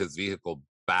parents drove his vehicle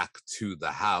back to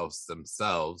the house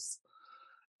themselves,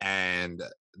 and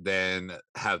then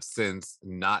have since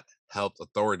not helped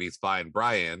authorities find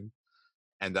Brian.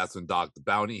 And that's when Dog the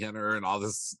Bounty Hunter and all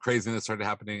this craziness started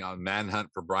happening on Manhunt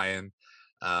for Brian.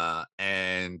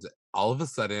 And all of a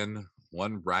sudden,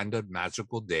 one random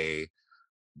magical day,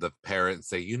 the parents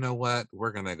say, you know what?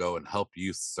 We're going to go and help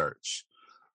you search.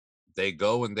 They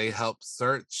go and they help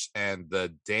search. And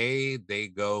the day they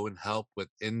go and help,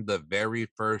 within the very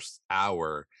first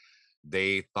hour,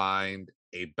 they find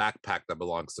a backpack that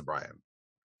belongs to Brian.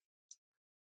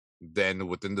 Then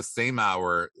within the same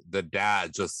hour, the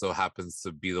dad just so happens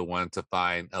to be the one to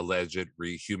find alleged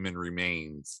human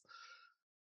remains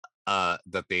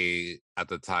that they at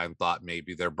the time thought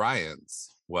maybe they're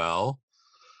Brian's. Well,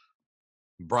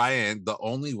 Brian, the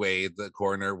only way the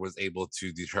coroner was able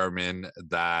to determine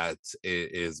that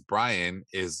it is Brian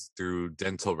is through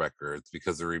dental records,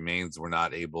 because the remains were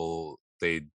not able,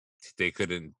 they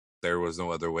couldn't, there was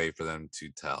no other way for them to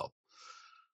tell.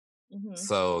 Hmm.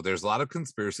 So there's a lot of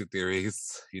conspiracy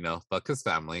theories, fuck his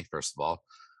family, first of all.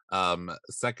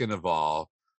 Second of all,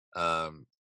 um,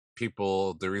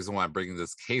 people, the reason why I'm bringing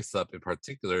this case up in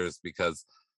particular is because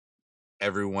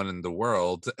everyone in the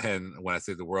world, and when I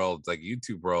say the world, like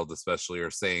YouTube world especially,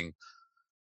 are saying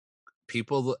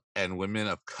people and women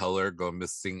of color go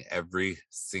missing every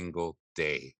single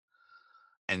day.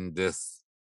 And this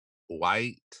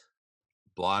white,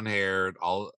 blonde haired,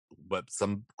 all but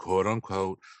some quote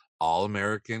unquote all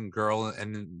American girl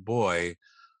and boy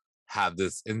have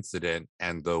this incident,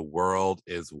 and the world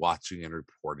is watching and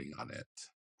reporting on it.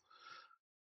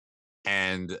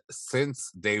 And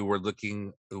since they were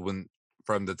looking, when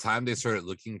from the time they started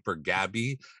looking for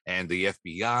Gabby, and the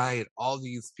FBI and all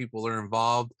these people are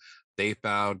involved, they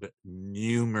found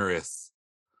numerous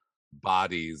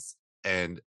bodies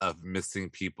and of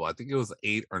missing people. I think it was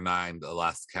 8 or 9, the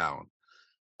last count,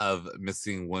 of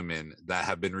missing women that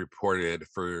have been reported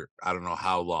for I don't know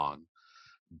how long,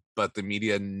 but the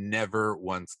media never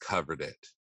once covered it.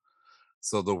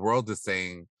 So the world is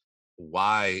saying,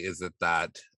 why is it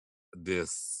that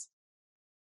this,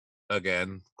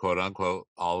 again, quote unquote,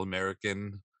 all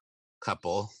American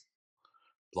couple,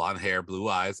 blonde hair, blue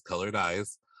eyes, colored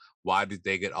eyes, why did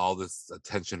they get all this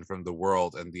attention from the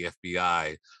world and the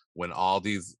FBI when all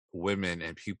these women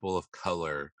and people of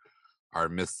color are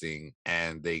missing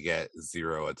and they get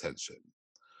zero attention?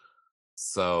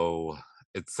 So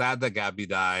it's sad that Gabby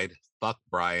died. Fuck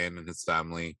Brian and his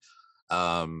family.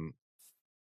 Um,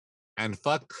 and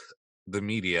fuck the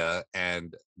media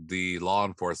and the law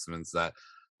enforcements that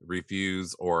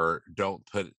refuse or don't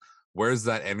put, where's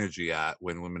that energy at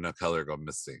when women of color go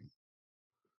missing?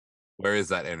 Where is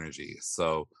that energy?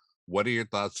 So what are your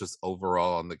thoughts just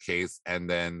overall on the case? And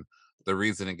then the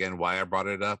reason again why I brought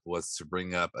it up was to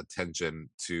bring up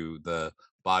attention to the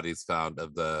bodies found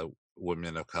of the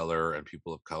women of color and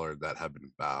people of color that have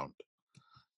been found.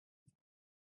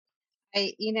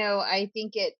 I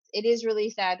think it is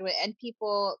really sad and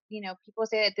people, people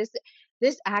say that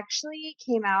this actually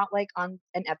came out like on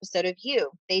an episode of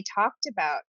You. They talked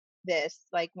about this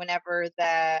like whenever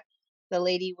the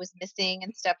lady was missing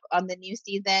and stuff on the new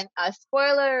season.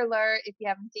 Spoiler alert if you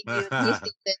haven't seen You, new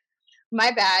season.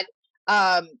 My bad.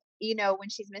 When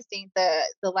she's missing the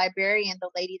librarian, the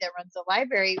lady that runs the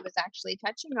library was actually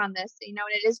touching on this, and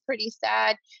it is pretty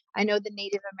sad. I know the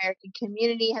Native American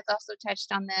community has also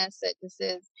touched on this. That this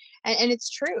is, and it's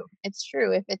true. It's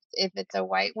true. If it's a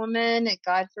white woman,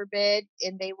 God forbid,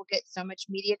 and they will get so much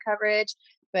media coverage,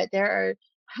 but there are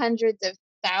hundreds of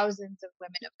thousands of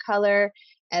women of color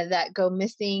and that go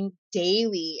missing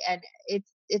daily, and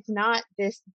it's not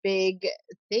this big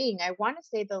thing. I want to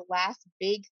say the last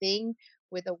big thing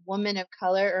with a woman of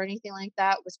color or anything like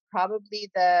that was probably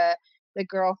the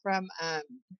girl from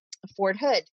Fort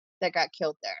Hood that got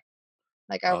killed there.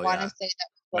 Like I Oh want to yeah. say that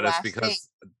was But the it's last thing. because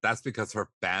that's because her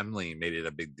family made it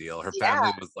a big deal. Her Yeah.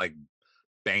 family was like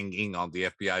banging on the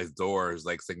FBI's doors,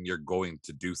 like saying you're going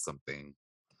to do something.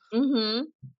 Mhm.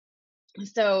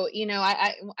 So,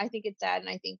 I think it's sad, and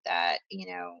I think that,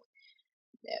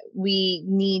 we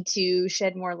need to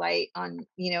shed more light on,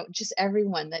 just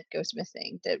everyone that goes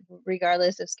missing, that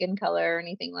regardless of skin color or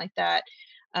anything like that.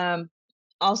 Um,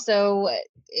 Also,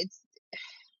 it's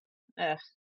ugh,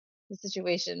 The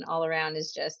situation all around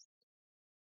is just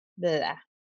the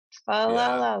fa la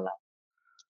Yeah. la la.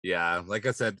 Yeah, like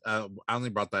I said, I only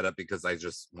brought that up because I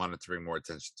just wanted to bring more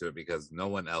attention to it because no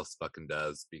one else fucking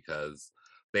does because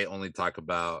they only talk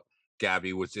about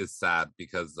Gabby, which is sad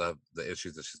because of the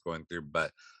issues that she's going through.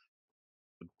 But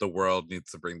the world needs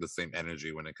to bring the same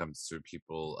energy when it comes to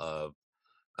people of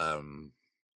um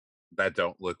that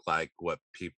don't look like what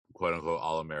people quote unquote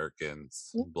all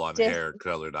Americans, blonde hair, Different,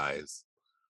 colored eyes.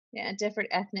 yeah, different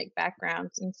ethnic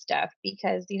backgrounds and stuff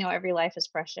because every life is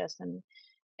precious and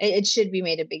it should be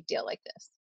made a big deal like this.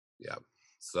 Yeah.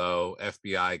 So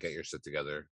FBI, get your shit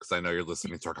together because I know you're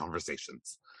listening to our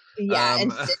conversations. Yeah,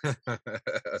 Um and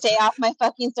stay off my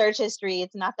fucking search history.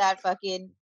 It's not that fucking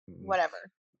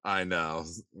whatever. I know.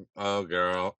 Oh,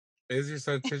 girl. Is your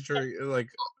search history like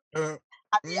uh,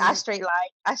 I mm. straight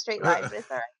lied. I straight lied, but it's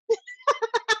all right.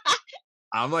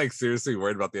 I'm like seriously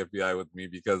worried about the FBI with me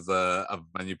because of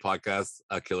my new podcast,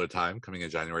 Killer Time, coming in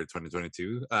January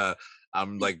 2022.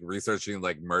 I'm like researching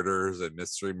like murders and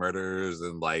mystery murders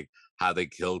and like how they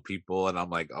killed people, and I'm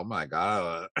like, oh my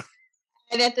god.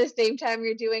 And at the same time,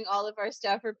 you're doing all of our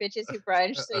stuff for bitches who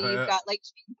brunch. So you've got like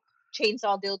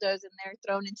chainsaw dildos in there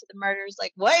thrown into the murders.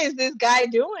 Like, what is this guy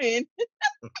doing?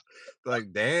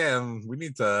 Like, damn, we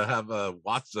need to have a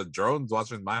watch the drones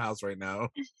watching my house right now.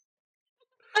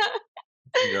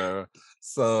 Yeah.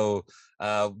 So,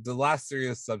 the last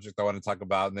serious subject I want to talk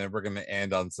about, and then we're going to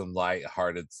end on some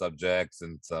light-hearted subjects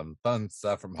and some fun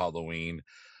stuff from Halloween.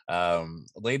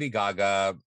 Lady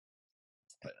Gaga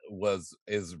was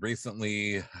is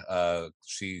recently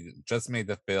she just made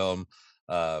the film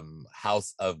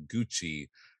House of Gucci,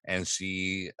 and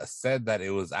she said that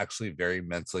it was actually very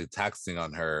mentally taxing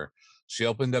on her. She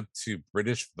opened up to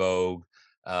British Vogue,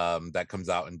 that comes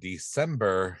out in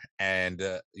December, and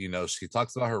she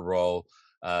talks about her role.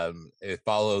 It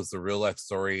follows the real life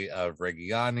story of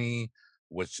Reggiani,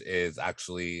 which is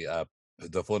actually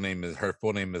the full name is her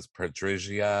full name is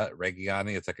Patrizia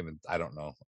Reggiani. It's like I don't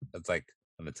know. It's like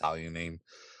an Italian name.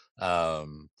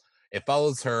 Um, it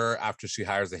follows her after she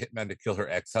hires a hitman to kill her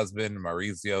ex-husband,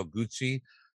 Maurizio Gucci,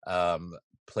 um,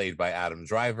 played by Adam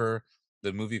Driver.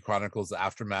 The movie chronicles the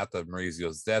aftermath of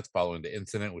Maurizio's death following the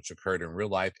incident, which occurred in real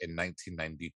life in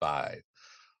 1995.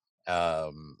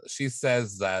 She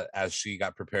says that as she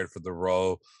got prepared for the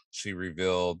role, she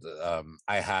revealed,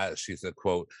 she said,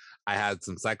 quote, I had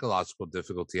some psychological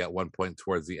difficulty at one point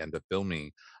towards the end of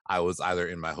filming. I was either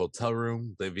in my hotel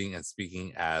room living and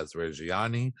speaking as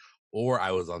Reggiani, or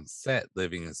I was on set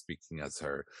living and speaking as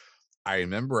her. I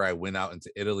remember I went out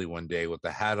into Italy one day with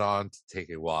a hat on to take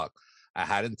a walk. I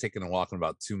hadn't taken a walk in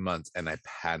about 2 months and I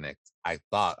panicked. I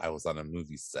thought I was on a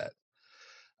movie set.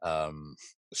 Um,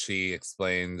 she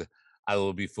explained, I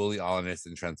will be fully honest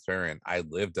and transparent. I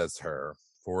lived as her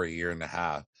for a year and a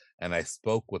half, and I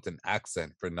spoke with an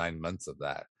accent for 9 months of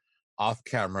that. Off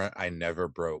camera, I never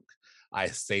broke. I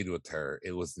stayed with her.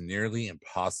 It was nearly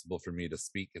impossible for me to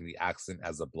speak in the accent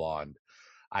as a blonde.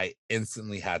 I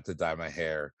instantly had to dye my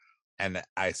hair, and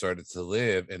I started to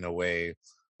live in a way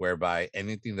whereby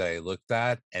anything that I looked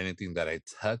at, anything that I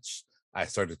touched, I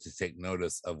started to take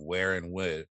notice of where and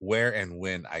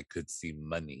when I could see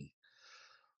money.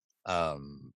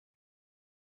 Um,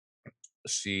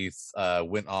 she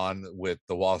went on with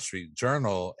the Wall Street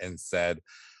Journal and said,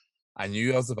 I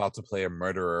knew I was about to play a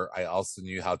murderer. I also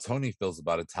knew how Tony feels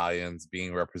about Italians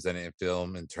being represented in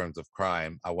film in terms of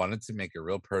crime. I wanted to make a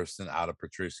real person out of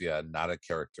Patricia, not a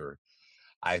character.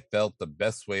 I felt the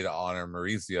best way to honor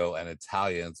Maurizio and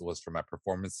Italians was for my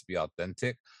performance to be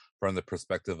authentic from the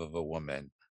perspective of a woman,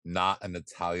 not an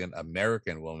Italian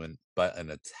American woman, but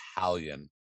an Italian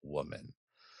woman.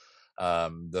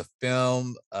 The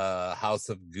film House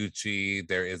of Gucci,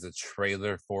 there is a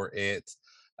trailer for it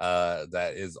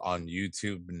that is on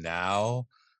YouTube now.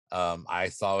 I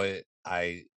saw it.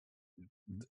 I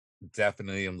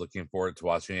definitely am looking forward to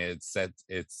watching it.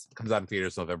 It's comes out in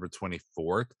theaters November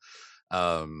 24th.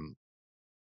 Um,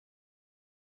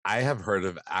 I have heard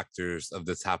of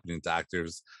this happening to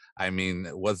actors. I mean,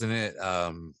 wasn't it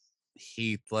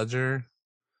Heath Ledger?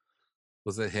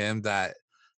 Was it him that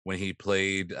when he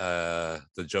played the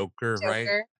Joker, right?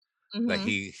 Joker. That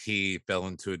Mhm. he fell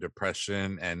into a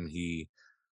depression and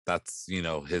that's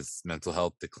his mental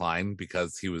health declined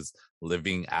because he was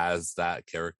living as that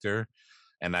character.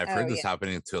 And I've Oh, heard this yeah.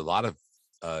 happening to a lot of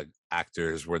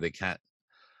actors where they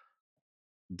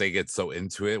get so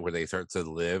into it where they start to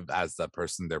live as the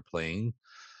person they're playing.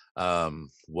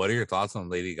 What are your thoughts on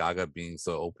Lady Gaga being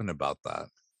so open about that?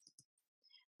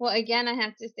 Well, again, I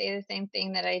have to say the same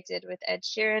thing that I did with Ed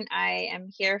Sheeran. I am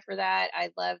here for that.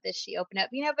 I love that she opened up,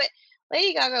 but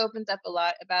Lady Gaga opens up a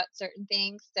lot about certain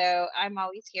things, so I'm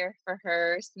always here for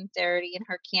her sincerity and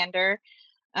her candor.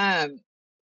 Um,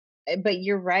 but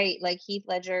you're right, like, Heath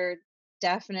Ledger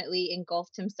definitely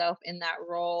engulfed himself in that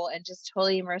role and just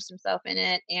totally immersed himself in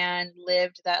it and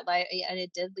lived that life, and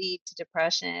it did lead to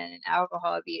depression and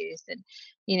alcohol abuse and,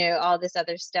 all this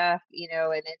other stuff,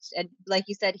 and like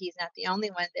you said, he's not the only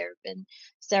one. There have been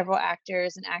several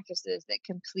actors and actresses that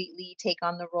completely take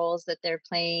on the roles that they're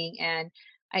playing, and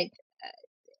I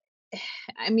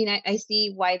I mean, I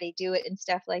see why they do it and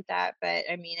stuff like that, but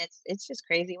I mean, it's just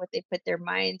crazy what they put their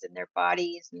minds and their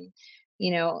bodies and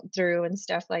through and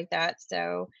stuff like that.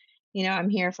 So, I'm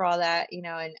here for all that,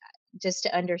 and just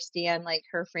to understand like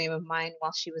her frame of mind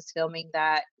while she was filming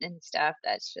that and stuff.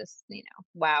 That's just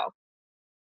wow.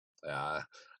 Uh,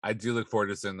 I do look forward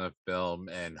to seeing the film,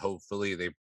 and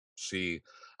hopefully she,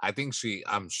 I think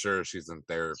I'm sure she's in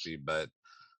therapy, but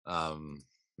um,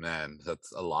 man,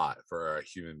 that's a lot for a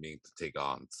human being to take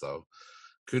on. So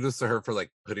kudos to her for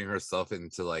like putting herself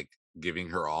into like giving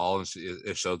her all, and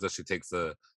it shows that she takes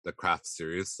the craft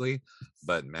seriously.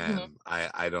 But Mhm. man,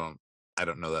 I don't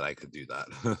know that I could do that.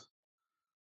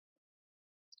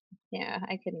 Yeah,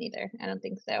 I couldn't either. I don't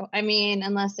think so. I mean,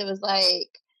 unless it was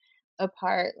like a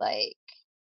part like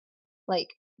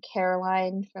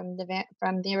Caroline from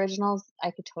from the originals,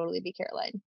 I could totally be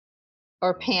Caroline.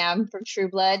 Or Mm. Pam from True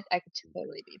Blood, I could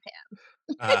totally be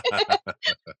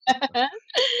Pam.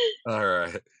 All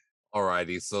right.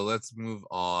 Alrighty, so let's move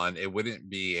on. It wouldn't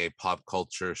be a pop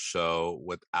culture show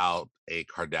without a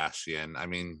Kardashian. I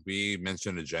mean, we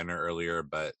mentioned a Jenner earlier,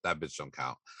 but that bitch don't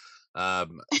count.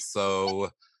 So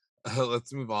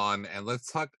let's move on and let's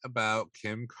talk about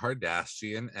Kim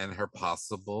Kardashian and her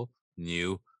possible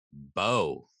new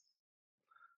beau.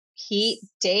 Pete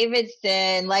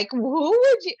Davidson, like, who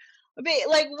would you be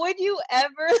like, would you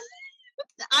ever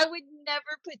I would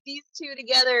never put these 2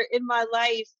 together in my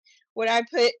life. Would I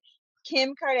put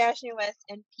Kim Kardashian West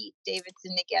and Pete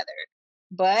Davidson together?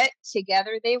 But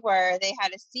together they were. They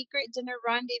had a secret dinner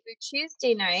rendezvous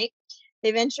Tuesday night.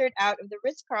 They ventured out of the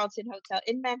Ritz-Carlton Hotel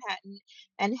in Manhattan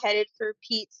and headed for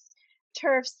Pete's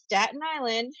turf, Staten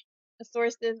Island.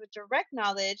 Sources with direct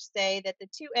knowledge say that the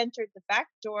 2 entered the back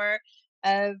door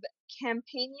of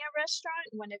Campania restaurant,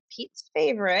 one of Pete's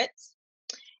favorites,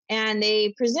 and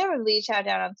they presumably chow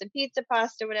down on some pizza,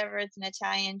 pasta, whatever. It's an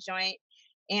Italian joint.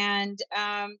 And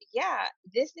yeah,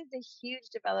 this is a huge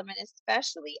development,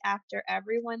 especially after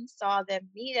everyone saw them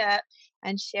meet up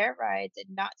and share rides at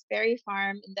Knott's Berry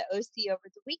Farm in the OC over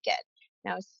the weekend.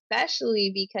 Now,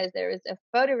 especially because there was a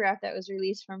photograph that was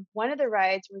released from one of the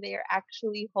rides where they are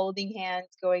actually holding hands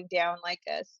going down like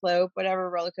a slope, whatever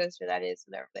roller coaster that is,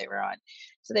 whatever they were on.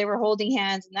 So they were holding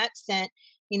hands, and that sent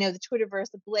the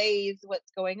Twitterverse ablaze,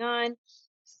 what's going on.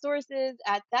 Sources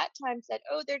at that time said,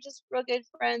 oh, they're just real good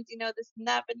friends, this and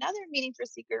that. But now they're meeting for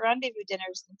secret rendezvous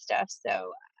dinners and stuff.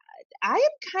 So I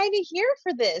am kind of here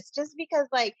for this just because,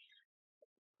 like,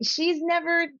 she's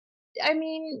never, I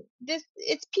mean,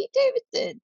 it's Pete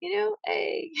Davidson,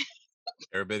 Hey.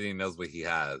 Everybody knows what he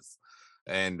has.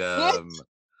 And What?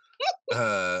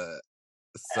 uh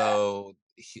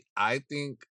I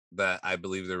think that I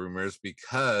believe the rumors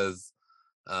because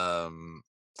um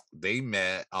they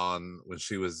met on when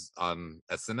she was on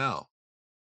SNL,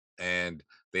 and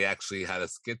they actually had a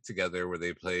skit together where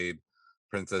they played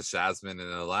Princess Jasmine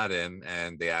and Aladdin,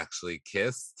 and they actually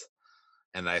kissed,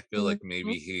 and I feel like Mhm.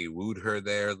 maybe he wooed her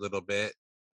there a little bit,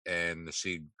 and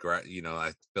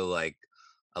I feel like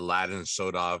Aladdin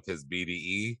showed off his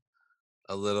BDE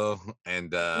a little,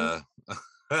 and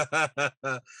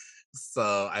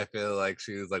so I feel like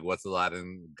she was like, "What's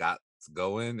Aladdin got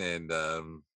going?"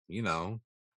 And you know,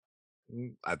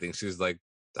 I think she's like,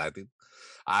 I think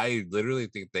I literally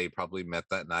think they probably met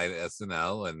that night at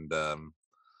SNL, and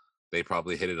they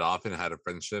probably hit it off and had a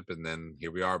friendship, and then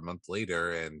here we are a month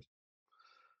later, and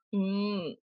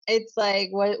Mm. It's like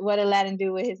what Aladdin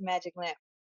do with his magic lamp.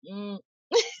 Mm.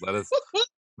 let us.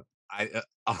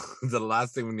 The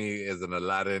last thing we need is an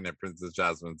Aladdin and Princess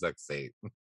Jasmine sex tape.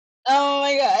 Oh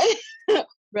my god.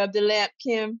 Rub the lamp,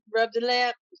 Kim. Rub the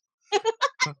lamp.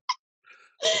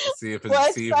 See if Well,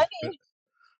 it's funny.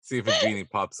 see if a genie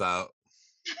pops out.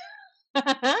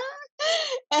 And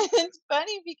it's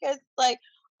funny because it's like,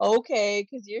 okay,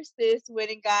 because your sis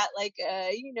went and got like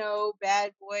a,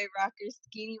 bad boy rocker,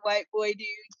 skinny white boy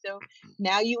dude. So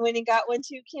now you went and got one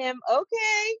too, Kim.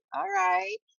 Okay, all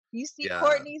right. You see Yeah,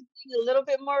 Courtney's being a little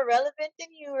bit more relevant than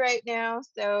you right now.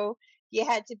 So you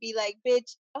had to be like,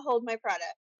 bitch, hold my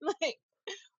product. Like,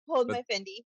 hold but my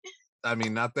Fendi. I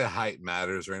mean, not that height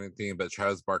matters or anything, but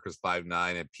Charles Barker's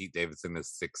 5'9" and Pete Davidson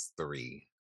is 6'3".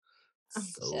 I'm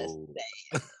just So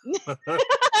saying.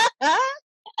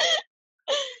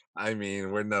 I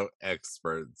mean, we're no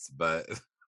experts, but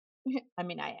I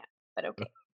mean, I am, but okay.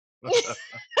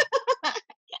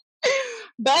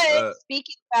 But uh,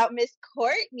 speaking about Miss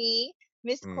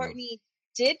mm, Courtney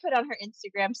did put on her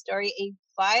Instagram story a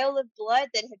vial of blood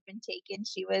that had been taken.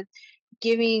 She was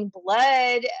giving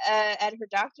blood at her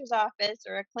doctor's office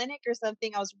or a clinic or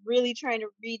something. I was really trying to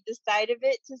read the side of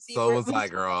it to see so where it was I, was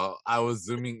girl. I was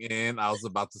zooming in. I was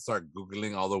about to start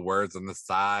googling all the words on the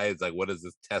sides, like what is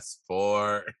this test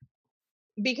for?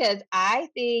 because I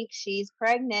think she's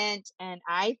pregnant and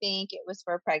I think it was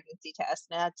for a pregnancy test.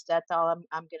 That's all I'm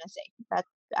gonna say. That's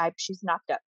she's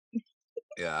knocked up.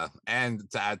 Yeah, and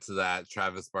to add to that,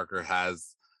 Travis Barker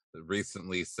has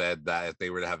recently said that if they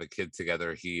were to have a kid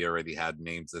together, he already had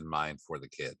names in mind for the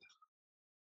kid.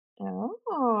 You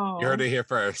heard Oh. it here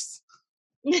first.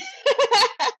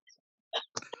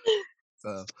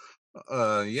 So,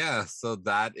 yeah, so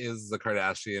that is the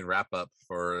Kardashian wrap up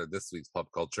for this week's pop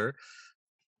culture.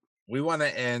 We want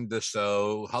to end the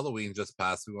show. Halloween just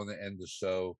passed. We want to end the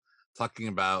show talking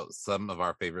about some of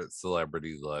our favorite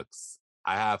celebrity looks.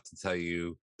 I have to tell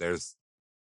you, there's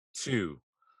two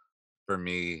for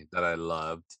me that I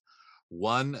loved.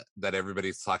 One that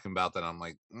everybody's talking about that I'm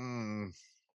like,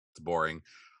 it's boring.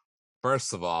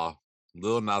 First of all,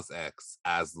 Lil Nas X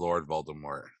as Lord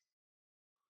Voldemort.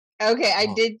 Okay, I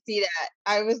Oh, did see that.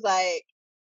 I was like,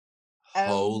 um,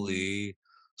 holy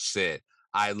shit.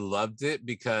 I loved it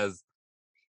because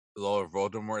Lord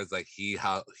Voldemort is like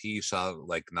how he shall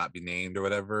like not be named or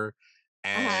whatever.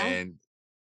 uh-huh.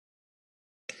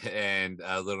 And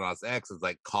Lil Nas X is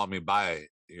like, call me by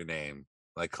your name.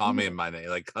 Like call me in Mhm. my name.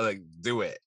 Like do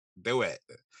it. Do it.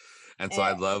 And so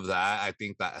I Eh, love that. I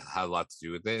think that had a lot to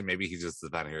do with it. Maybe he's just a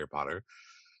fan of Harry Potter.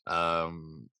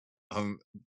 Um, um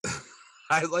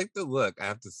I like the look, I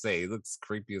have to say. It looks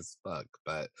creepy as fuck.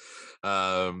 But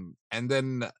and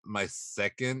then my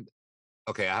second,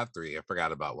 okay, I have three. I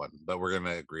forgot about one, but we're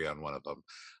gonna agree on one of them.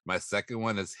 My second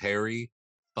one is Harry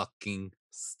fucking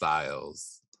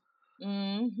Styles.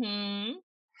 mhm.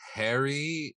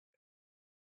 Harry,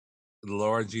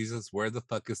 Lord Jesus, where the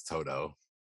fuck is Toto?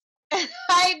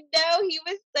 I know, he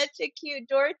was such a cute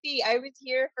Dorothy. I was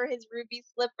here for his ruby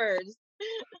slippers.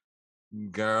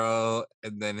 Girl,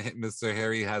 and then Mr.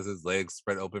 Harry has his legs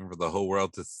spread open for the whole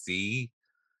world to see.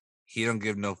 He don't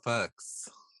give no fucks.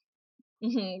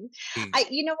 Mhm. He I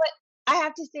You know what? I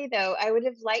have to say though, I would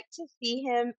have liked to see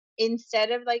him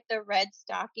instead of like the red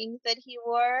stockings that he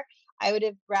wore. I would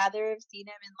have rather have seen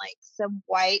him in like some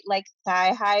white, like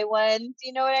thigh high ones.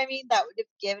 You know what I mean? That would have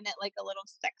given it like a little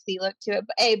sexy look to it.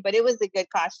 But hey, but it was a good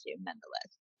costume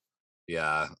nonetheless.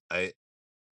 yeah,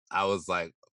 I was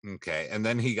like, okay. And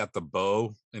then he got the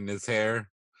bow in his hair,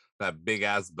 that big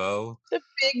ass bow. The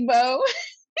big bow.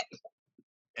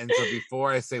 And so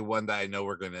before I say one that I know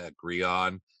we're gonna agree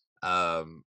on,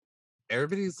 um,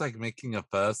 everybody's like making a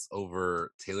fuss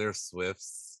over Taylor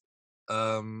Swift's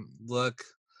look.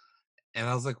 And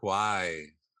I was like, why?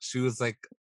 She was like,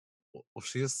 was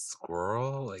she a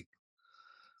squirrel? Like,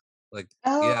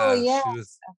 Oh yeah, yeah. she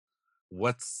was.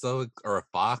 What's so, or a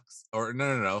fox? Or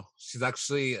no. She's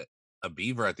actually a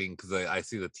beaver, I think, because I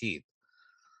see the teeth.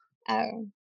 Oh.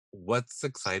 What's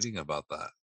exciting about that?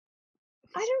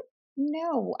 I don't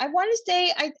know. I want to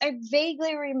say I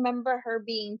vaguely remember her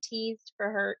being teased for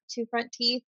her two front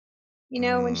teeth, when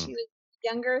Mm, she was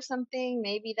younger or something,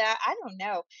 maybe that, I don't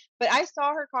know. But I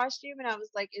saw her costume and I was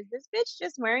like, "Is this bitch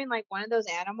just wearing like one of those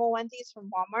animal onesies from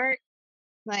Walmart?"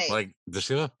 Like like, does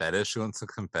she have a fetish she wants to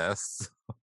confess?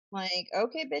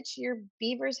 okay, bitch, your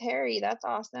beaver's hairy. That's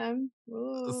awesome.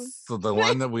 Ooh. So the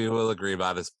one that we will agree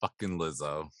about is fucking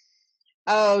Lizzo.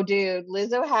 Oh, dude,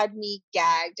 Lizzo had me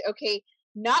gagged. Okay,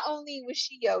 not only was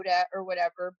she Yoda or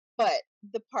whatever, but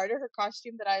the part of her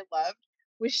costume that I loved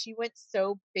was she went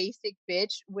so basic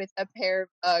bitch with a pair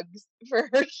of Uggs for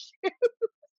her shoe.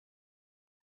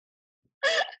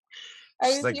 I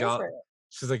She's was like, here for oh, it.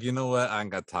 she's like, you know what? I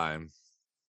ain't got time.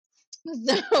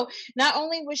 So not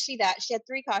only was she that, she had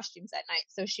three costumes that night.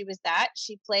 So she was that.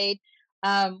 She played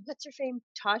what's her name?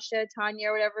 Tanya,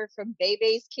 or whatever from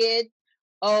Bebe's Kids.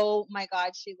 Oh my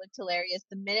god, she looked hilarious.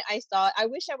 The minute I saw it, I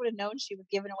wish I would have known she was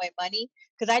giving away money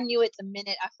because I knew it the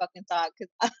minute I fucking saw it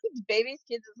because Baby's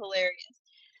Kids is hilarious.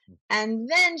 And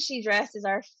then she dressed as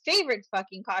our favorite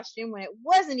fucking costume when it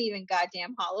wasn't even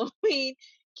goddamn Halloween.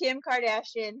 Kim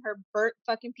Kardashian, her burnt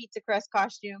fucking pizza crust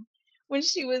costume, when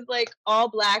she was like all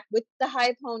black with the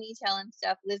high ponytail and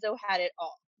stuff. Lizzo had it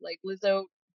all. Like Lizzo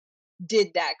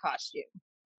did that costume.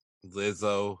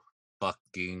 Lizzo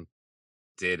fucking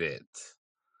did it.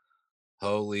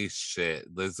 Holy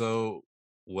shit. Lizzo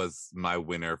was my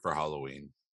winner for Halloween.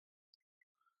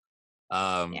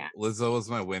 Yeah. Lizzo was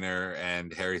my winner,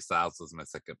 and Harry Styles was my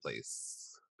second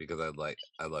place because I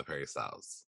love Harry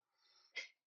Styles.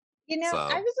 I So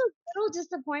was a little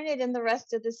disappointed in the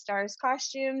rest of the stars'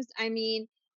 costumes. I mean,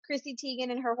 Chrissy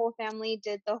Teigen and her whole family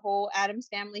did the whole Adams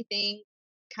Family thing.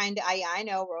 Kinda, I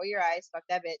know, roll your eyes, fuck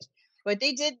that bitch. But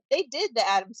they did the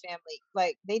Adams Family.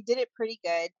 Like they did it pretty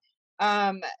good.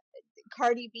 Um,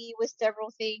 Cardi B with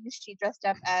several things. She dressed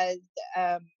up as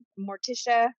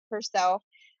Morticia herself,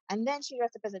 and then she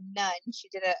dressed up as a nun. She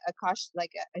did a costume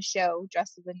like a show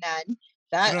dressed as a nun. she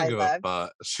That don't I give a love.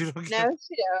 fuck. She don't No, give.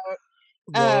 she don't.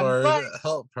 Lord, But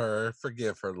help her,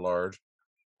 forgive her, Lord.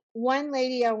 one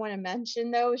lady I want to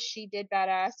mention though, she did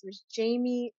badass, was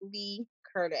Jamie Lee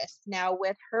Curtis. Now,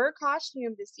 with her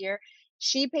costume this year,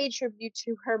 she paid tribute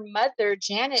to her mother,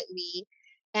 Janet Lee,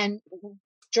 and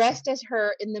dressed as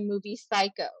her in the movie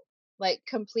Psycho. Like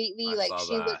completely, I like saw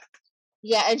she that. looked,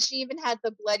 yeah, and she even had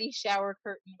the bloody shower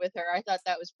curtain with her. I thought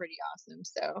that was pretty awesome.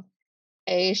 So,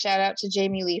 hey, shout out to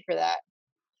Jamie Lee for that.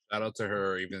 Shout out to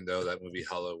her, even though that movie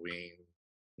Halloween,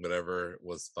 whatever,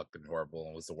 was fucking horrible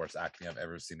and was the worst acting I've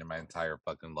ever seen in my entire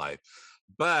fucking life.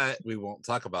 But we won't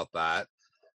talk about that.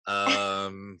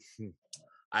 Um,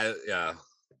 yeah,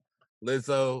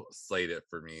 Lizzo slayed it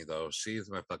for me though. She's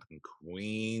my fucking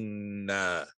queen.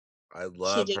 I She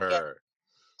love did good. her.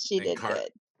 She And did good.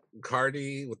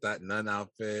 Cardi with that nun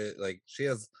outfit, like she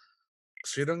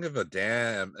don't give a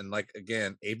damn. And like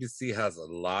again, ABC has a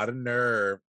lot of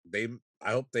nerve.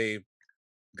 I hope they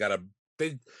got a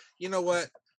they you know what?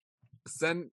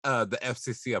 Send the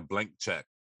FCC a blank check.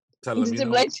 Tell them, Just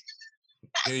like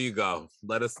here you go.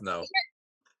 Let us know.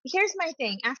 here's my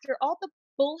thing. After all the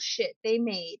bullshit they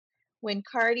made when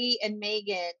Cardi and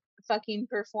Megan fucking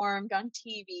performed on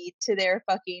TV to their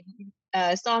fucking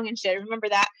song and shit, remember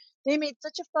that? They made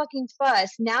such a fucking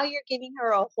fuss. Now you're giving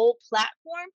her a whole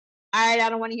platform. All right, I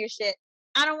don't want to hear shit.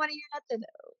 I don't want to hear nothing.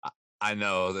 I, I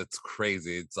know that's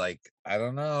crazy. It's like I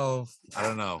don't know. I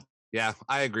don't know. Yeah,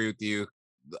 I agree with you.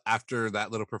 After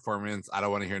that little performance, I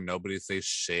don't want to hear nobody say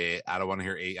shit. I don't want to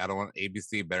hear I don't want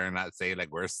ABC better not say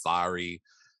like we're sorry.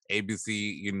 ABC,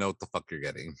 you know what the fuck you're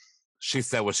getting. She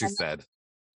said what she And, said.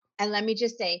 and let me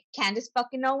just say, Candace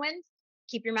fucking Owens,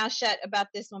 keep your mouth shut about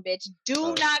this one, bitch. Do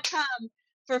Uh, not come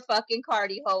for fucking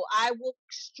Cardi ho. I will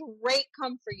straight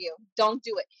come for you. Don't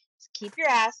do it. Just keep your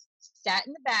ass sat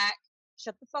in the back.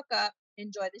 Shut the fuck up.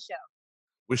 Enjoy the show.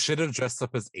 we should have dressed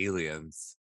up as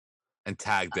aliens and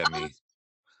tagged Demi.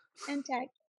 And tag.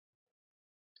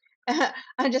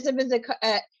 I'm just as a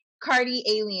Cardi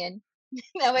alien.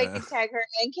 That way I Uh, can tag her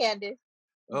and Candace.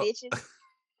 oh, Bitches.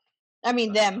 I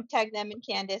mean them. Tag them and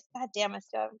Candace. God damn, I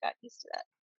still haven't got used to that.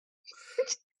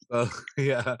 so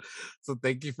yeah. So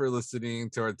thank you for listening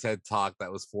to our TED Talk.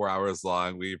 That was 4 hours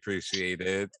long. We appreciate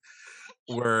it.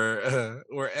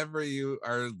 Wherever you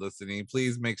are listening,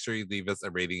 please make sure you leave us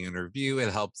a rating and review.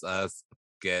 It helps us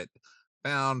get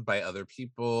found by other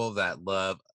people that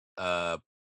love uh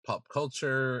pop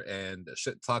culture and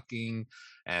shit talking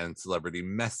and celebrity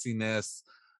messiness.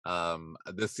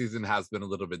 This season has been a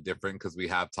little bit different because we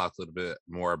have talked a little bit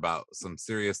more about some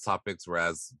serious topics,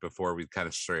 whereas before we kind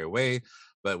of stray away.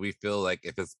 But we feel like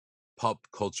if it's pop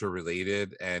culture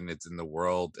related and it's in the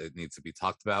world, it needs to be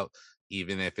talked about,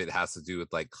 even if it has to do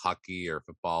with like hockey or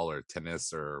football or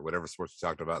tennis or whatever sports we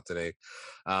talked about today.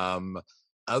 Um,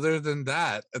 Other than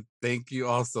that, thank you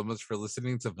all so much for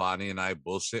listening to Bonnie and I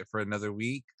bullshit for another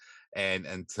week. And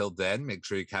until then, make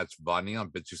sure you catch Bonnie on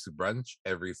Bitjuicy Brunch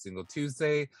every single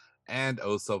Tuesday. And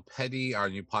Also Petty, our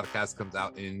new podcast, comes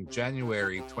out in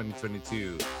January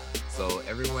 2022. So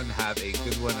everyone have a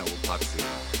good one and we'll talk soon.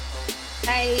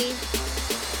 Bye.